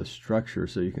reveal the structure.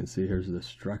 So you can see here's the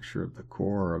structure of the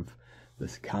core of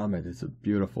this comet. It's a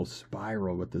beautiful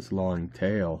spiral with this long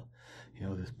tail. You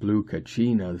know, this blue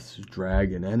kachina, this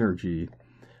dragon energy.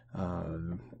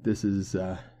 This is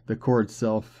the core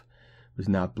itself was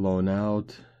not blown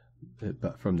out,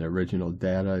 but from the original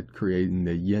data, creating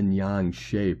the yin-yang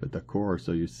shape at the core.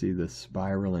 So you see this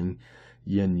spiraling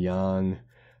yin-yang,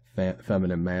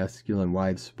 feminine, masculine,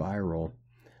 wide spiral.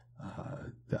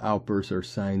 The outbursts are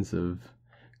signs of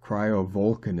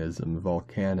cryovolcanism,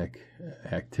 volcanic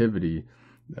activity.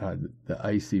 The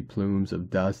icy plumes of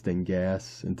dust and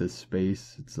gas into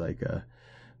space. It's like a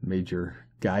major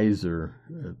geyser.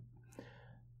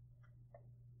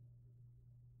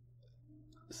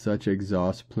 Such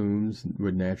exhaust plumes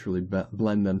would naturally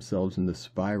blend themselves into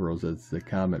spirals as the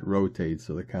comet rotates.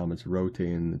 So the comet's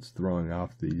rotating and it's throwing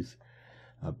off these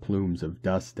plumes of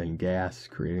dust and gas,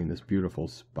 creating this beautiful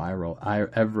spiral.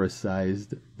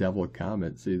 Everest-sized Devil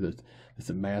Comet. See, it's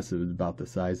a massive, about the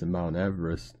size of Mount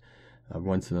Everest,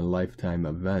 once-in-a-lifetime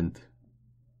event.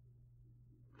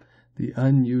 The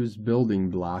unused building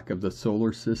block of the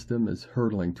solar system is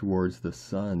hurtling towards the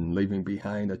sun, leaving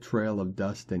behind a trail of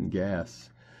dust and gas.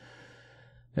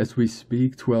 As we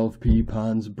speak, 12P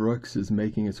Pons Brooks is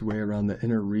making its way around the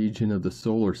inner region of the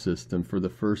solar system for the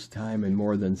first time in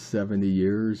more than 70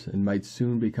 years and might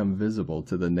soon become visible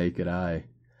to the naked eye.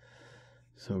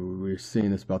 So we're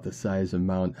seeing it's about the size of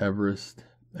Mount Everest,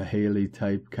 a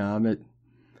Halley-type comet.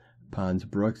 Pons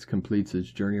Brooks completes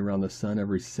its journey around the sun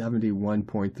every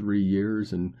 71.3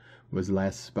 years and was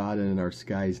last spotted in our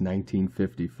skies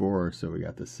 1954. So we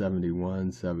got the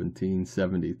 71, 17,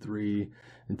 73,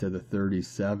 into the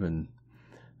 37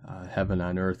 heaven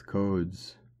on earth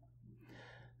codes.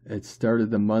 It started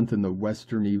the month in the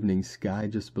western evening sky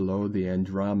just below the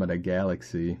Andromeda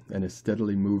galaxy and is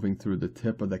steadily moving through the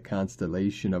tip of the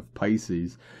constellation of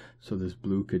Pisces. So this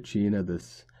blue Kachina,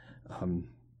 this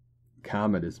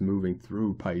comet is moving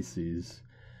through Pisces.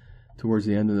 Towards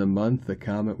the end of the month, the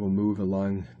comet will move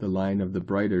along the line of the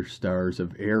brighter stars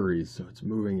of Aries. So it's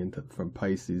moving from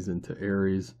Pisces into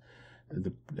Aries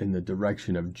in the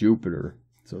direction of Jupiter.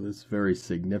 So this is very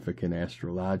significant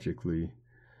astrologically.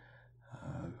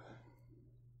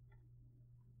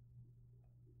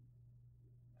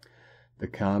 The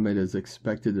comet is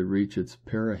expected to reach its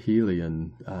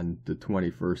perihelion on the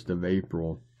 21st of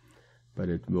April, but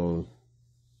it will...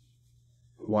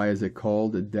 Why is it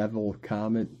called a devil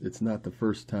comet? It's not the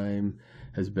first time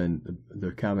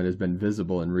the comet has been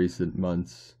visible in recent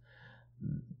months.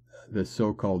 The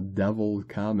so-called devil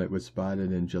comet was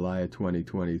spotted in July of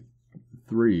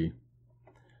 2023.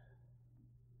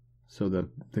 So the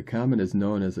comet is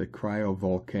known as a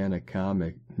cryovolcanic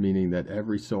comet, meaning that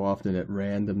every so often it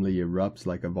randomly erupts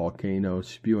like a volcano,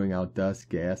 spewing out dust,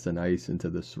 gas, and ice into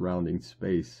the surrounding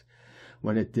space.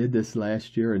 When it did this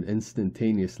last year, it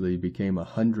instantaneously became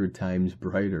 100 times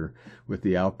brighter, with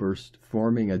the outburst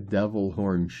forming a devil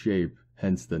horn shape,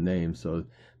 hence the name. So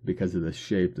because of the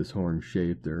shape, this horn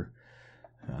shape, they're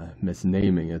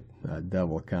misnaming it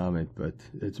devil comet, but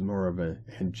it's more of an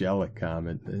angelic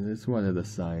comet, and it's one of the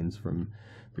signs from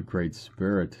the Great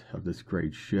Spirit of this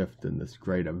great shift and this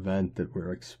great event that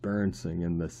we're experiencing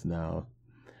in this now.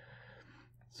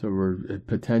 So it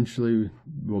potentially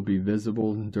will be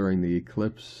visible during the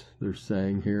eclipse, they're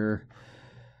saying here.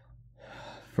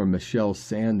 From Michelle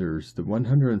Sanders, the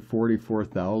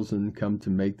 144,000 come to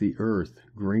make the earth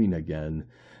green again.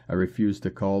 I refuse to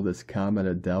call this comet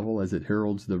a devil, as it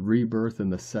heralds the rebirth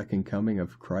and the second coming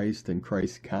of Christ and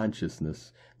Christ's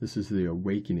consciousness. This is the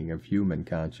awakening of human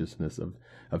consciousness, of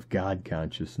God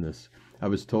consciousness. I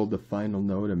was told the final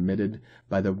note emitted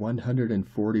by the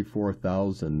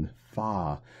 144,000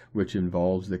 Fa, which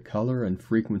involves the color and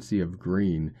frequency of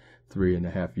green,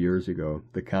 3.5 years ago.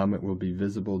 The comet will be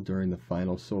visible during the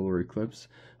final solar eclipse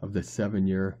of the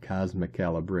 7-year cosmic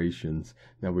calibrations.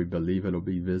 Now, we believe it'll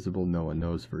be visible. No one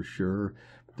knows for sure.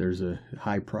 There's a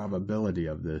high probability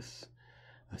of this.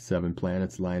 7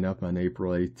 planets line up on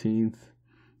April 18th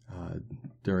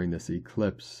during this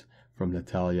eclipse. From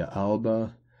Natalia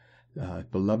Alba.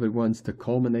 Beloved ones, to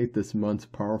culminate this month's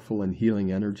powerful and healing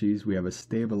energies, we have a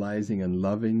stabilizing and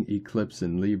loving eclipse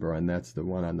in Libra, and that's the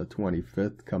one on the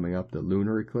 25th, coming up, the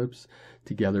lunar eclipse,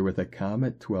 together with a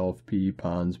comet, 12P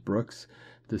Pons Brooks,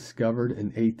 discovered in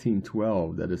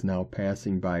 1812, that is now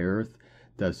passing by Earth,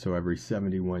 does so every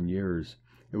 71 years.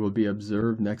 It will be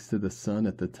observed next to the sun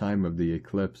at the time of the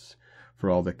eclipse. For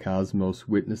all the cosmos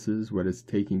witnesses what is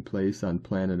taking place on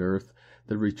planet Earth,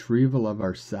 the retrieval of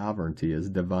our sovereignty as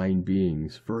divine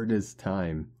beings, for it is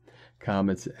time.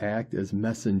 Comets act as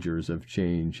messengers of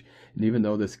change, and even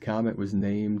though this comet was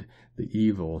named the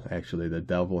evil, actually the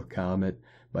devil comet,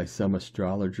 by some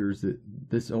astrologers,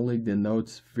 this only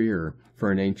denotes fear,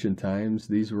 for in ancient times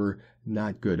these were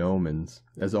not good omens,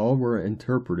 as all were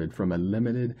interpreted from a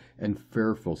limited and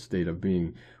fearful state of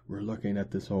being. We're looking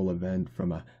at this whole event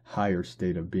from a higher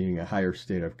state of being, a higher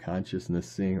state of consciousness,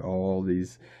 seeing all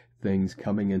these things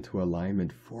coming into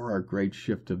alignment for our great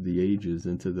shift of the ages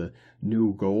into the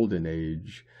new golden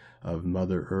age of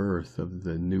Mother Earth, of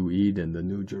the new Eden, the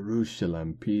new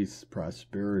Jerusalem, peace,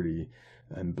 prosperity,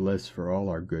 and bliss for all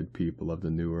our good people of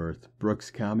the new earth. Brooks'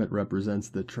 comet represents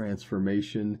the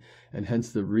transformation and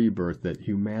hence the rebirth that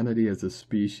humanity as a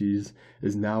species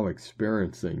is now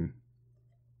experiencing.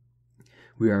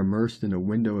 We are immersed in a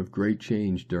window of great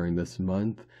change during this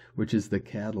month, which is the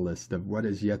catalyst of what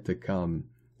is yet to come.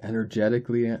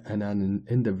 Energetically and on an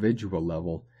individual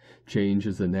level, change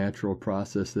is a natural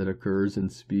process that occurs in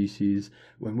species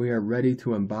when we are ready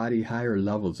to embody higher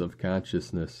levels of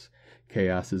consciousness.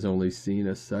 Chaos is only seen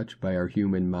as such by our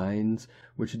human minds,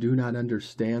 which do not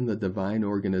understand the divine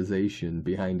organization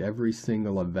behind every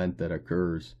single event that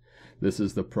occurs. This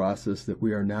is the process that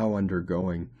we are now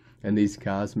undergoing, and these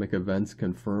cosmic events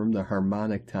confirm the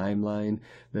harmonic timeline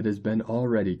that has been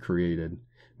already created.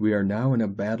 We are now in a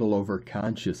battle over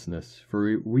consciousness,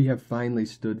 for we have finally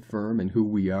stood firm in who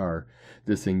we are,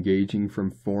 disengaging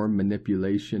from form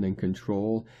manipulation and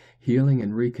control, healing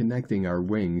and reconnecting our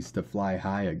wings to fly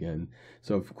high again.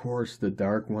 So of course the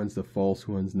dark ones, the false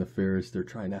ones, nefarious, they're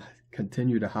trying to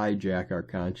continue to hijack our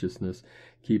consciousness,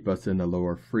 keep us in a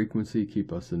lower frequency,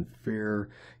 keep us in fear,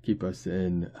 keep us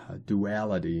in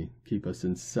duality, keep us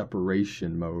in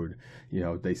separation mode. You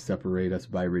know, they separate us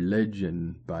by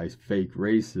religion, by fake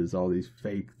races, all these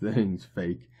fake things,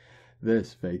 fake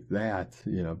this, fake that,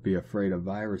 you know, be afraid of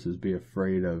viruses, be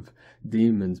afraid of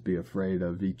demons, be afraid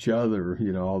of each other,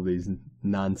 you know, all these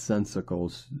nonsensical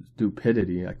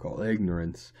stupidity I call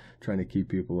ignorance, trying to keep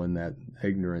people in that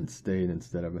ignorant state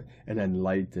instead of an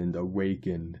enlightened,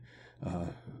 awakened,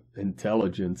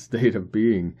 intelligent state of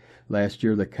being. Last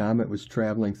year the comet was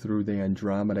traveling through the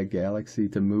Andromeda galaxy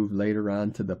to move later on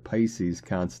to the Pisces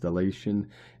constellation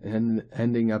and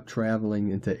ending up traveling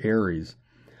into Aries.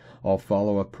 All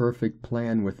follow a perfect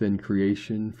plan within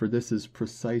creation, for this is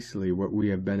precisely what we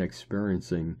have been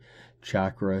experiencing.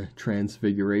 Chakra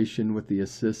transfiguration with the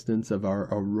assistance of our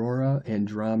Aurora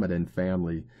Andromedan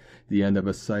family. The end of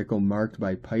a cycle marked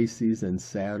by Pisces and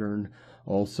Saturn,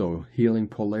 also healing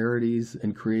polarities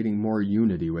and creating more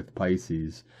unity with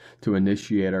Pisces, to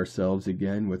initiate ourselves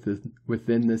again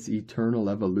within this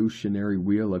eternal evolutionary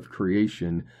wheel of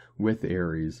creation with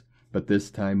Aries, but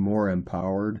this time more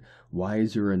empowered,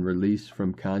 wiser, and released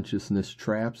from consciousness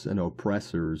traps and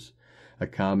oppressors. A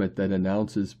comet that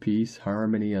announces peace,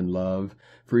 harmony, and love,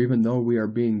 for even though we are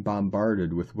being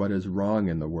bombarded with what is wrong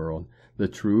in the world, the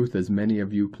truth, as many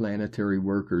of you planetary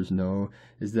workers know,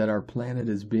 is that our planet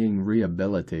is being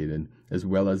rehabilitated, as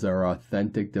well as our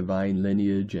authentic divine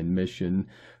lineage and mission,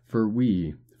 for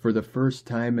we, for the first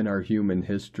time in our human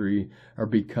history, are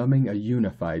becoming a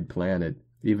unified planet,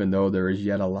 even though there is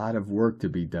yet a lot of work to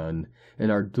be done. In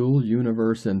our dual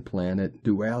universe and planet,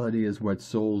 duality is what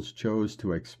souls chose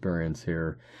to experience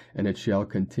here, and it shall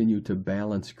continue to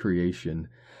balance creation.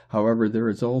 However, there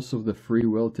is also the free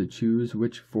will to choose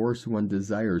which force one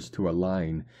desires to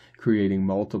align, creating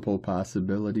multiple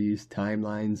possibilities,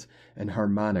 timelines, and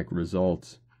harmonic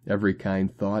results. Every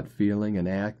kind thought, feeling, and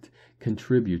act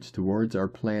contributes towards our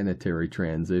planetary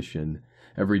transition.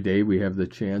 Every day we have the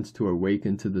chance to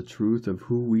awaken to the truth of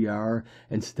who we are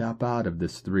and step out of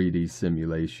this 3D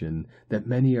simulation that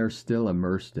many are still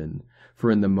immersed in. For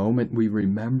in the moment we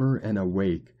remember and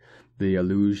awake, the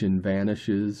illusion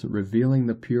vanishes, revealing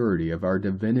the purity of our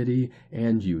divinity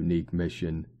and unique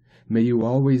mission. May you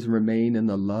always remain in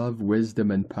the love,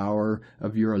 wisdom, and power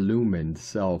of your illumined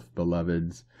self,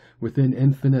 beloveds. Within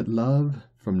infinite love,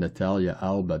 from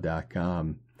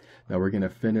NataliaAlba.com. Now we're going to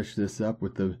finish this up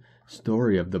with the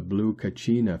story of the blue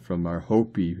Kachina from our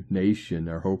Hopi nation,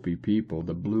 our Hopi people.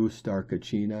 The blue star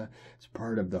Kachina is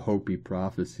part of the Hopi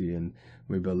prophecy, and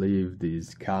we believe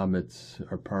these comets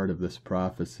are part of this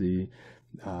prophecy.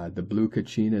 The blue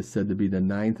Kachina is said to be the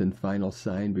 9th and final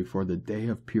sign before the day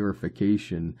of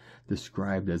purification,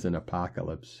 described as an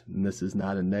apocalypse. And this is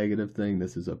not a negative thing.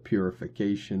 This is a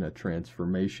purification, a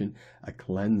transformation, a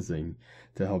cleansing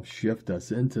to help shift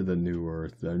us into the new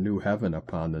earth, the new heaven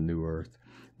upon the new earth.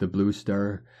 The blue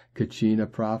star Kachina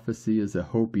prophecy is a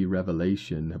Hopi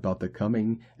revelation about the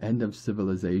coming end of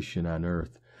civilization on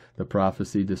earth. The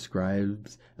prophecy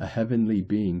describes a heavenly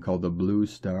being called the Blue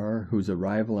Star, whose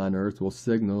arrival on earth will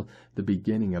signal the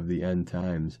beginning of the end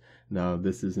times. Now,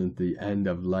 this isn't the end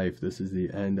of life. This is the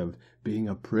end of being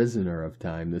a prisoner of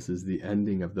time. This is the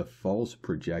ending of the false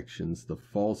projections, the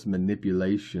false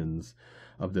manipulations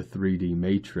of the 3D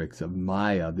matrix, of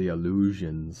Maya, the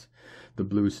illusions. The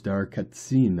Blue Star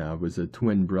Katsina was a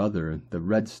twin brother, the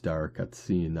Red Star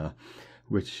Katsina,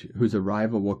 whose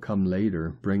arrival will come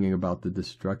later, bringing about the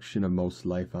destruction of most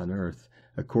life on earth.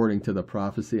 According to the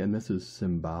prophecy, and this is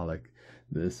symbolic,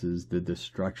 this is the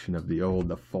destruction of the old,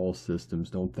 the false systems.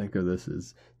 Don't think of this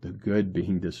as the good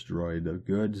being destroyed. The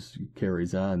good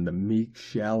carries on. The meek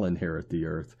shall inherit the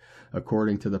earth.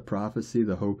 According to the prophecy,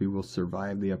 the Hopi will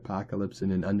survive the apocalypse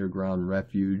in an underground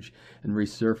refuge and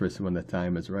resurface when the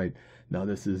time is right. Now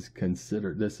this is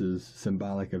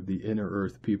symbolic of the inner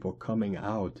earth people coming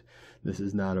out. This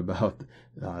is not about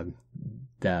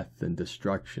death and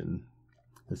destruction.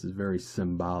 This is very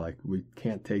symbolic. We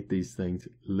can't take these things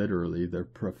literally. They're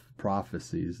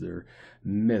prophecies. They're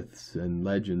myths and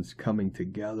legends coming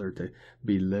together to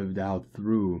be lived out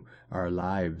through our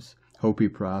lives. Hopi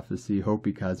prophecy,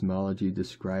 Hopi cosmology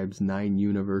describes 9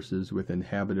 universes with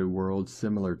inhabited worlds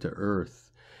similar to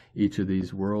Earth. Each of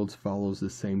these worlds follows the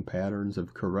same patterns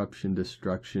of corruption,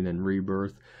 destruction, and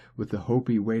rebirth, with the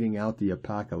Hopi waiting out the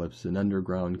apocalypse in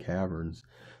underground caverns.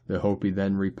 The Hopi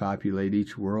then repopulate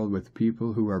each world with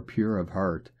people who are pure of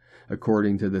heart.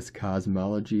 According to this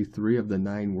cosmology, 3 of the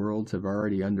 9 worlds have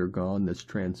already undergone this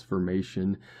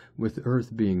transformation, with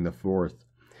Earth being the 4th.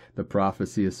 The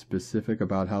prophecy is specific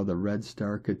about how the red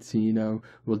star Katina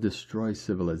will destroy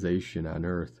civilization on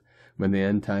Earth. When the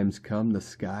end times come, the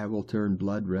sky will turn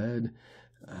blood red,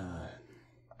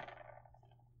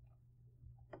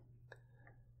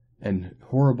 and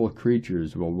horrible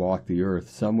creatures will walk the earth,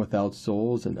 some without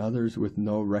souls and others with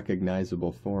no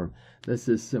recognizable form. This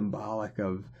is symbolic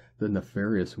of the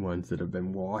nefarious ones that have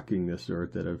been walking this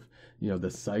earth, that have, the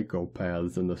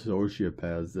psychopaths and the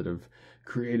sociopaths that have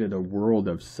created a world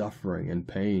of suffering and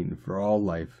pain for all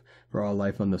life. For all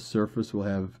life on the surface will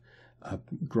have a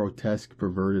grotesque,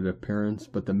 perverted appearance,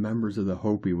 but the members of the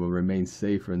Hopi will remain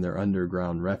safe in their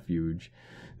underground refuge.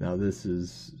 Now this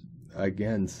is,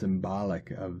 again, symbolic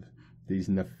of these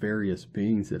nefarious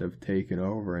beings that have taken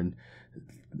over, and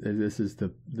this is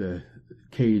the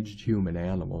caged human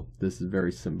animal. This is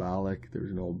very symbolic.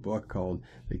 There's an old book called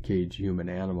The Caged Human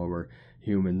Animal, where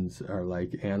humans are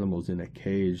like animals in a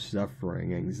cage,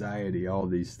 suffering, anxiety, all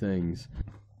these things.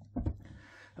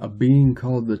 A being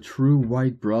called the True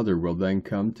White Brother will then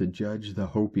come to judge the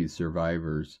Hopi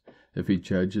survivors. If he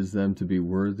judges them to be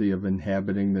worthy of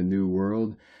inhabiting the new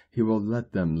world, he will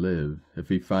let them live. If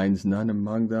he finds none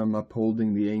among them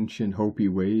upholding the ancient Hopi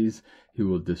ways, he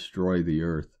will destroy the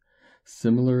earth.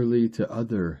 Similarly to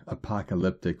other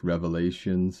apocalyptic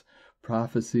revelations,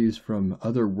 prophecies from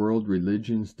other world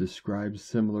religions describe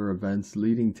similar events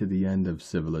leading to the end of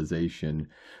civilization.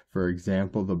 For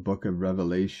example, the book of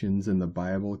Revelations in the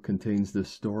Bible contains the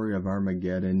story of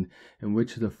Armageddon, in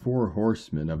which the 4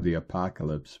 horsemen of the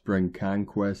apocalypse bring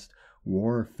conquest,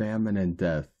 war, famine, and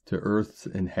death to Earth's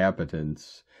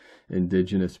inhabitants.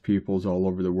 Indigenous peoples all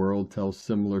over the world tell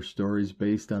similar stories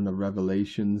based on the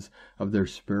revelations of their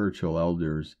spiritual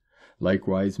elders.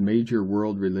 Likewise, major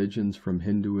world religions from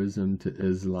Hinduism to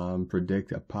Islam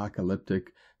predict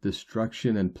apocalyptic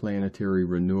destruction and planetary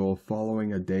renewal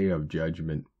following a day of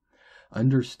judgment.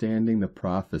 Understanding the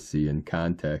prophecy in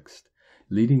context.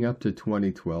 Leading up to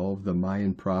 2012, the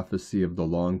Mayan prophecy of the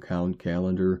long count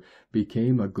calendar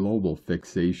became a global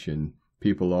fixation.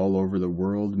 People all over the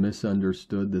world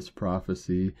misunderstood this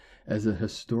prophecy as a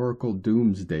historical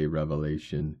doomsday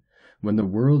revelation. When the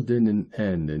world didn't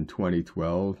end in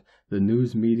 2012, the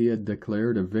news media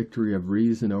declared a victory of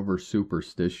reason over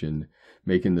superstition,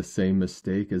 making the same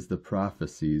mistake as the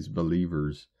prophecy's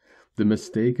believers. The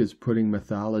mistake is putting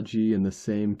mythology in the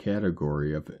same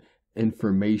category of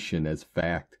information as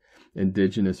fact.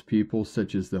 Indigenous peoples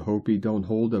such as the Hopi don't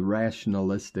hold a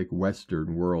rationalistic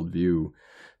Western worldview.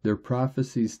 Their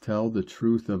prophecies tell the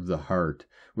truth of the heart,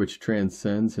 which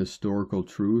transcends historical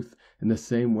truth in the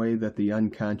same way that the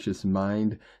unconscious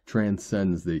mind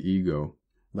transcends the ego.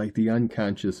 Like the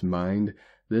unconscious mind,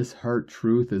 this heart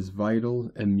truth is vital,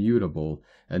 immutable,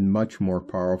 and much more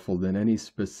powerful than any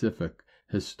specific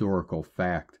historical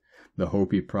fact. The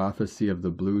Hopi prophecy of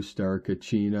the blue star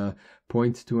Kachina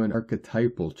points to an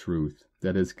archetypal truth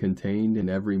that is contained in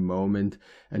every moment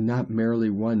and not merely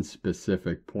one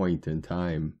specific point in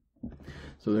time.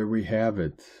 So there we have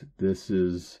it. This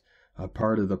is a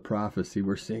part of the prophecy.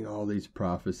 We're seeing all these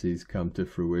prophecies come to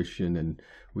fruition, and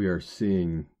we are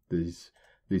seeing these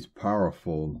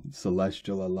powerful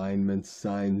celestial alignments,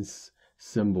 signs,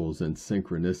 symbols, and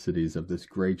synchronicities of this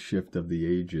great shift of the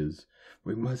ages.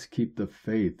 We must keep the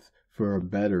faith for a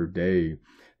better day.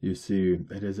 You see,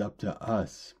 it is up to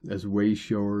us as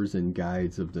way-showers and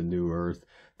guides of the new earth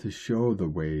to show the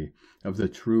way of the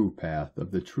true path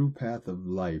of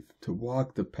life, to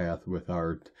walk the path with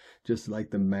art, just like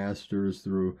the masters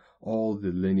through all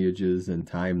the lineages and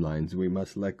timelines. We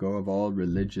must let go of all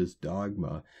religious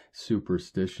dogma,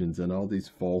 superstitions, and all these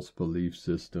false belief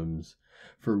systems.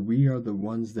 For we are the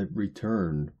ones that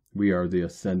return. We are the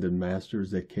ascended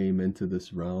masters that came into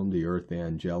this realm, the earth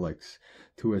angelics,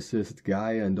 to assist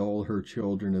Gaia and all her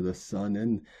children of the sun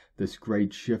in this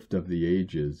great shift of the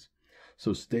ages.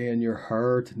 So stay in your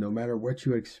heart, no matter what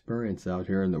you experience out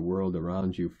here in the world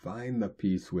around you. Find the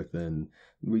peace within.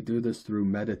 We do this through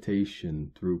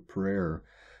meditation, through prayer,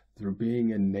 through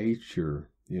being in nature.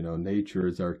 Nature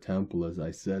is our temple, as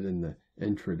I said in the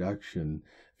introduction.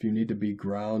 If you need to be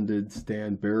grounded,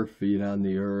 stand bare feet on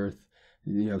the earth.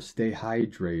 Stay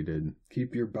hydrated.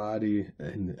 Keep your body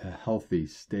in a healthy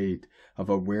state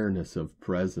of awareness, of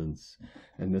presence.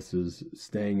 And this is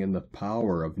staying in the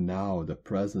power of now, the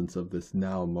presence of this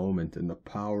now moment, and the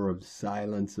power of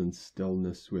silence and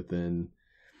stillness within.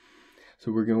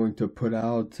 So we're going to put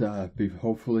out,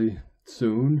 hopefully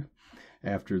soon,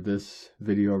 after this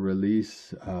video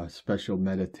release, special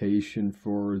meditation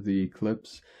for the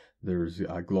eclipse. There's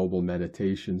global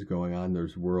meditations going on.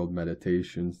 There's world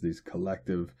meditations, these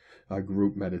collective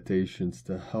group meditations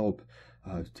to help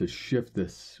to shift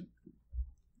this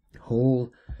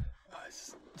whole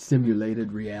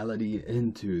simulated reality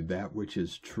into that which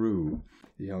is true,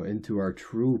 into our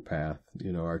true path,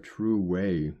 our true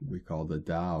way we call the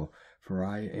Tao. For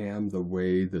I am the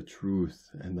way, the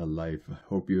truth, and the life. I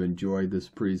hope you enjoyed this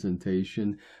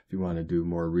presentation. If you want to do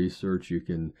more research, you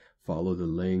can follow the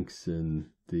links in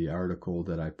the article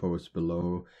that I post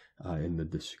below in the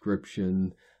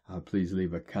description. Please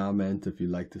leave a comment if you'd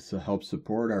like to help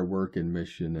support our work and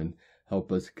mission and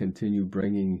help us continue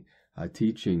bringing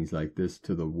teachings like this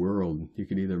to the world. You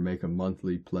can either make a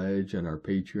monthly pledge on our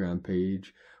Patreon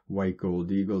page,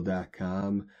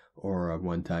 whitegoldeagle.com, or a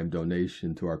one-time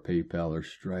donation to our PayPal or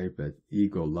Stripe at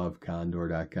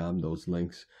eaglelovecondor.com. Those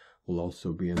links will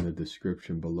also be in the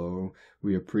description below.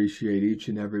 We appreciate each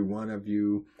and every one of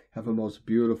you. Have a most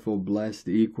beautiful, blessed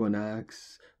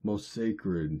equinox, most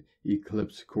sacred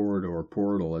eclipse corridor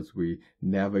portal as we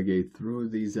navigate through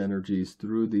these energies,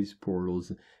 through these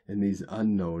portals and these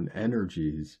unknown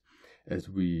energies, as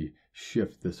we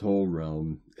shift this whole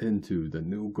realm into the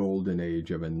new golden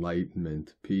age of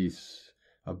enlightenment, peace,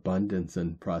 abundance,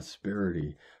 and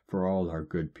prosperity for all our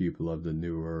good people of the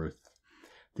new earth.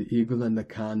 The eagle and the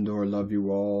condor love you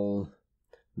all.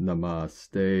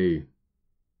 Namaste.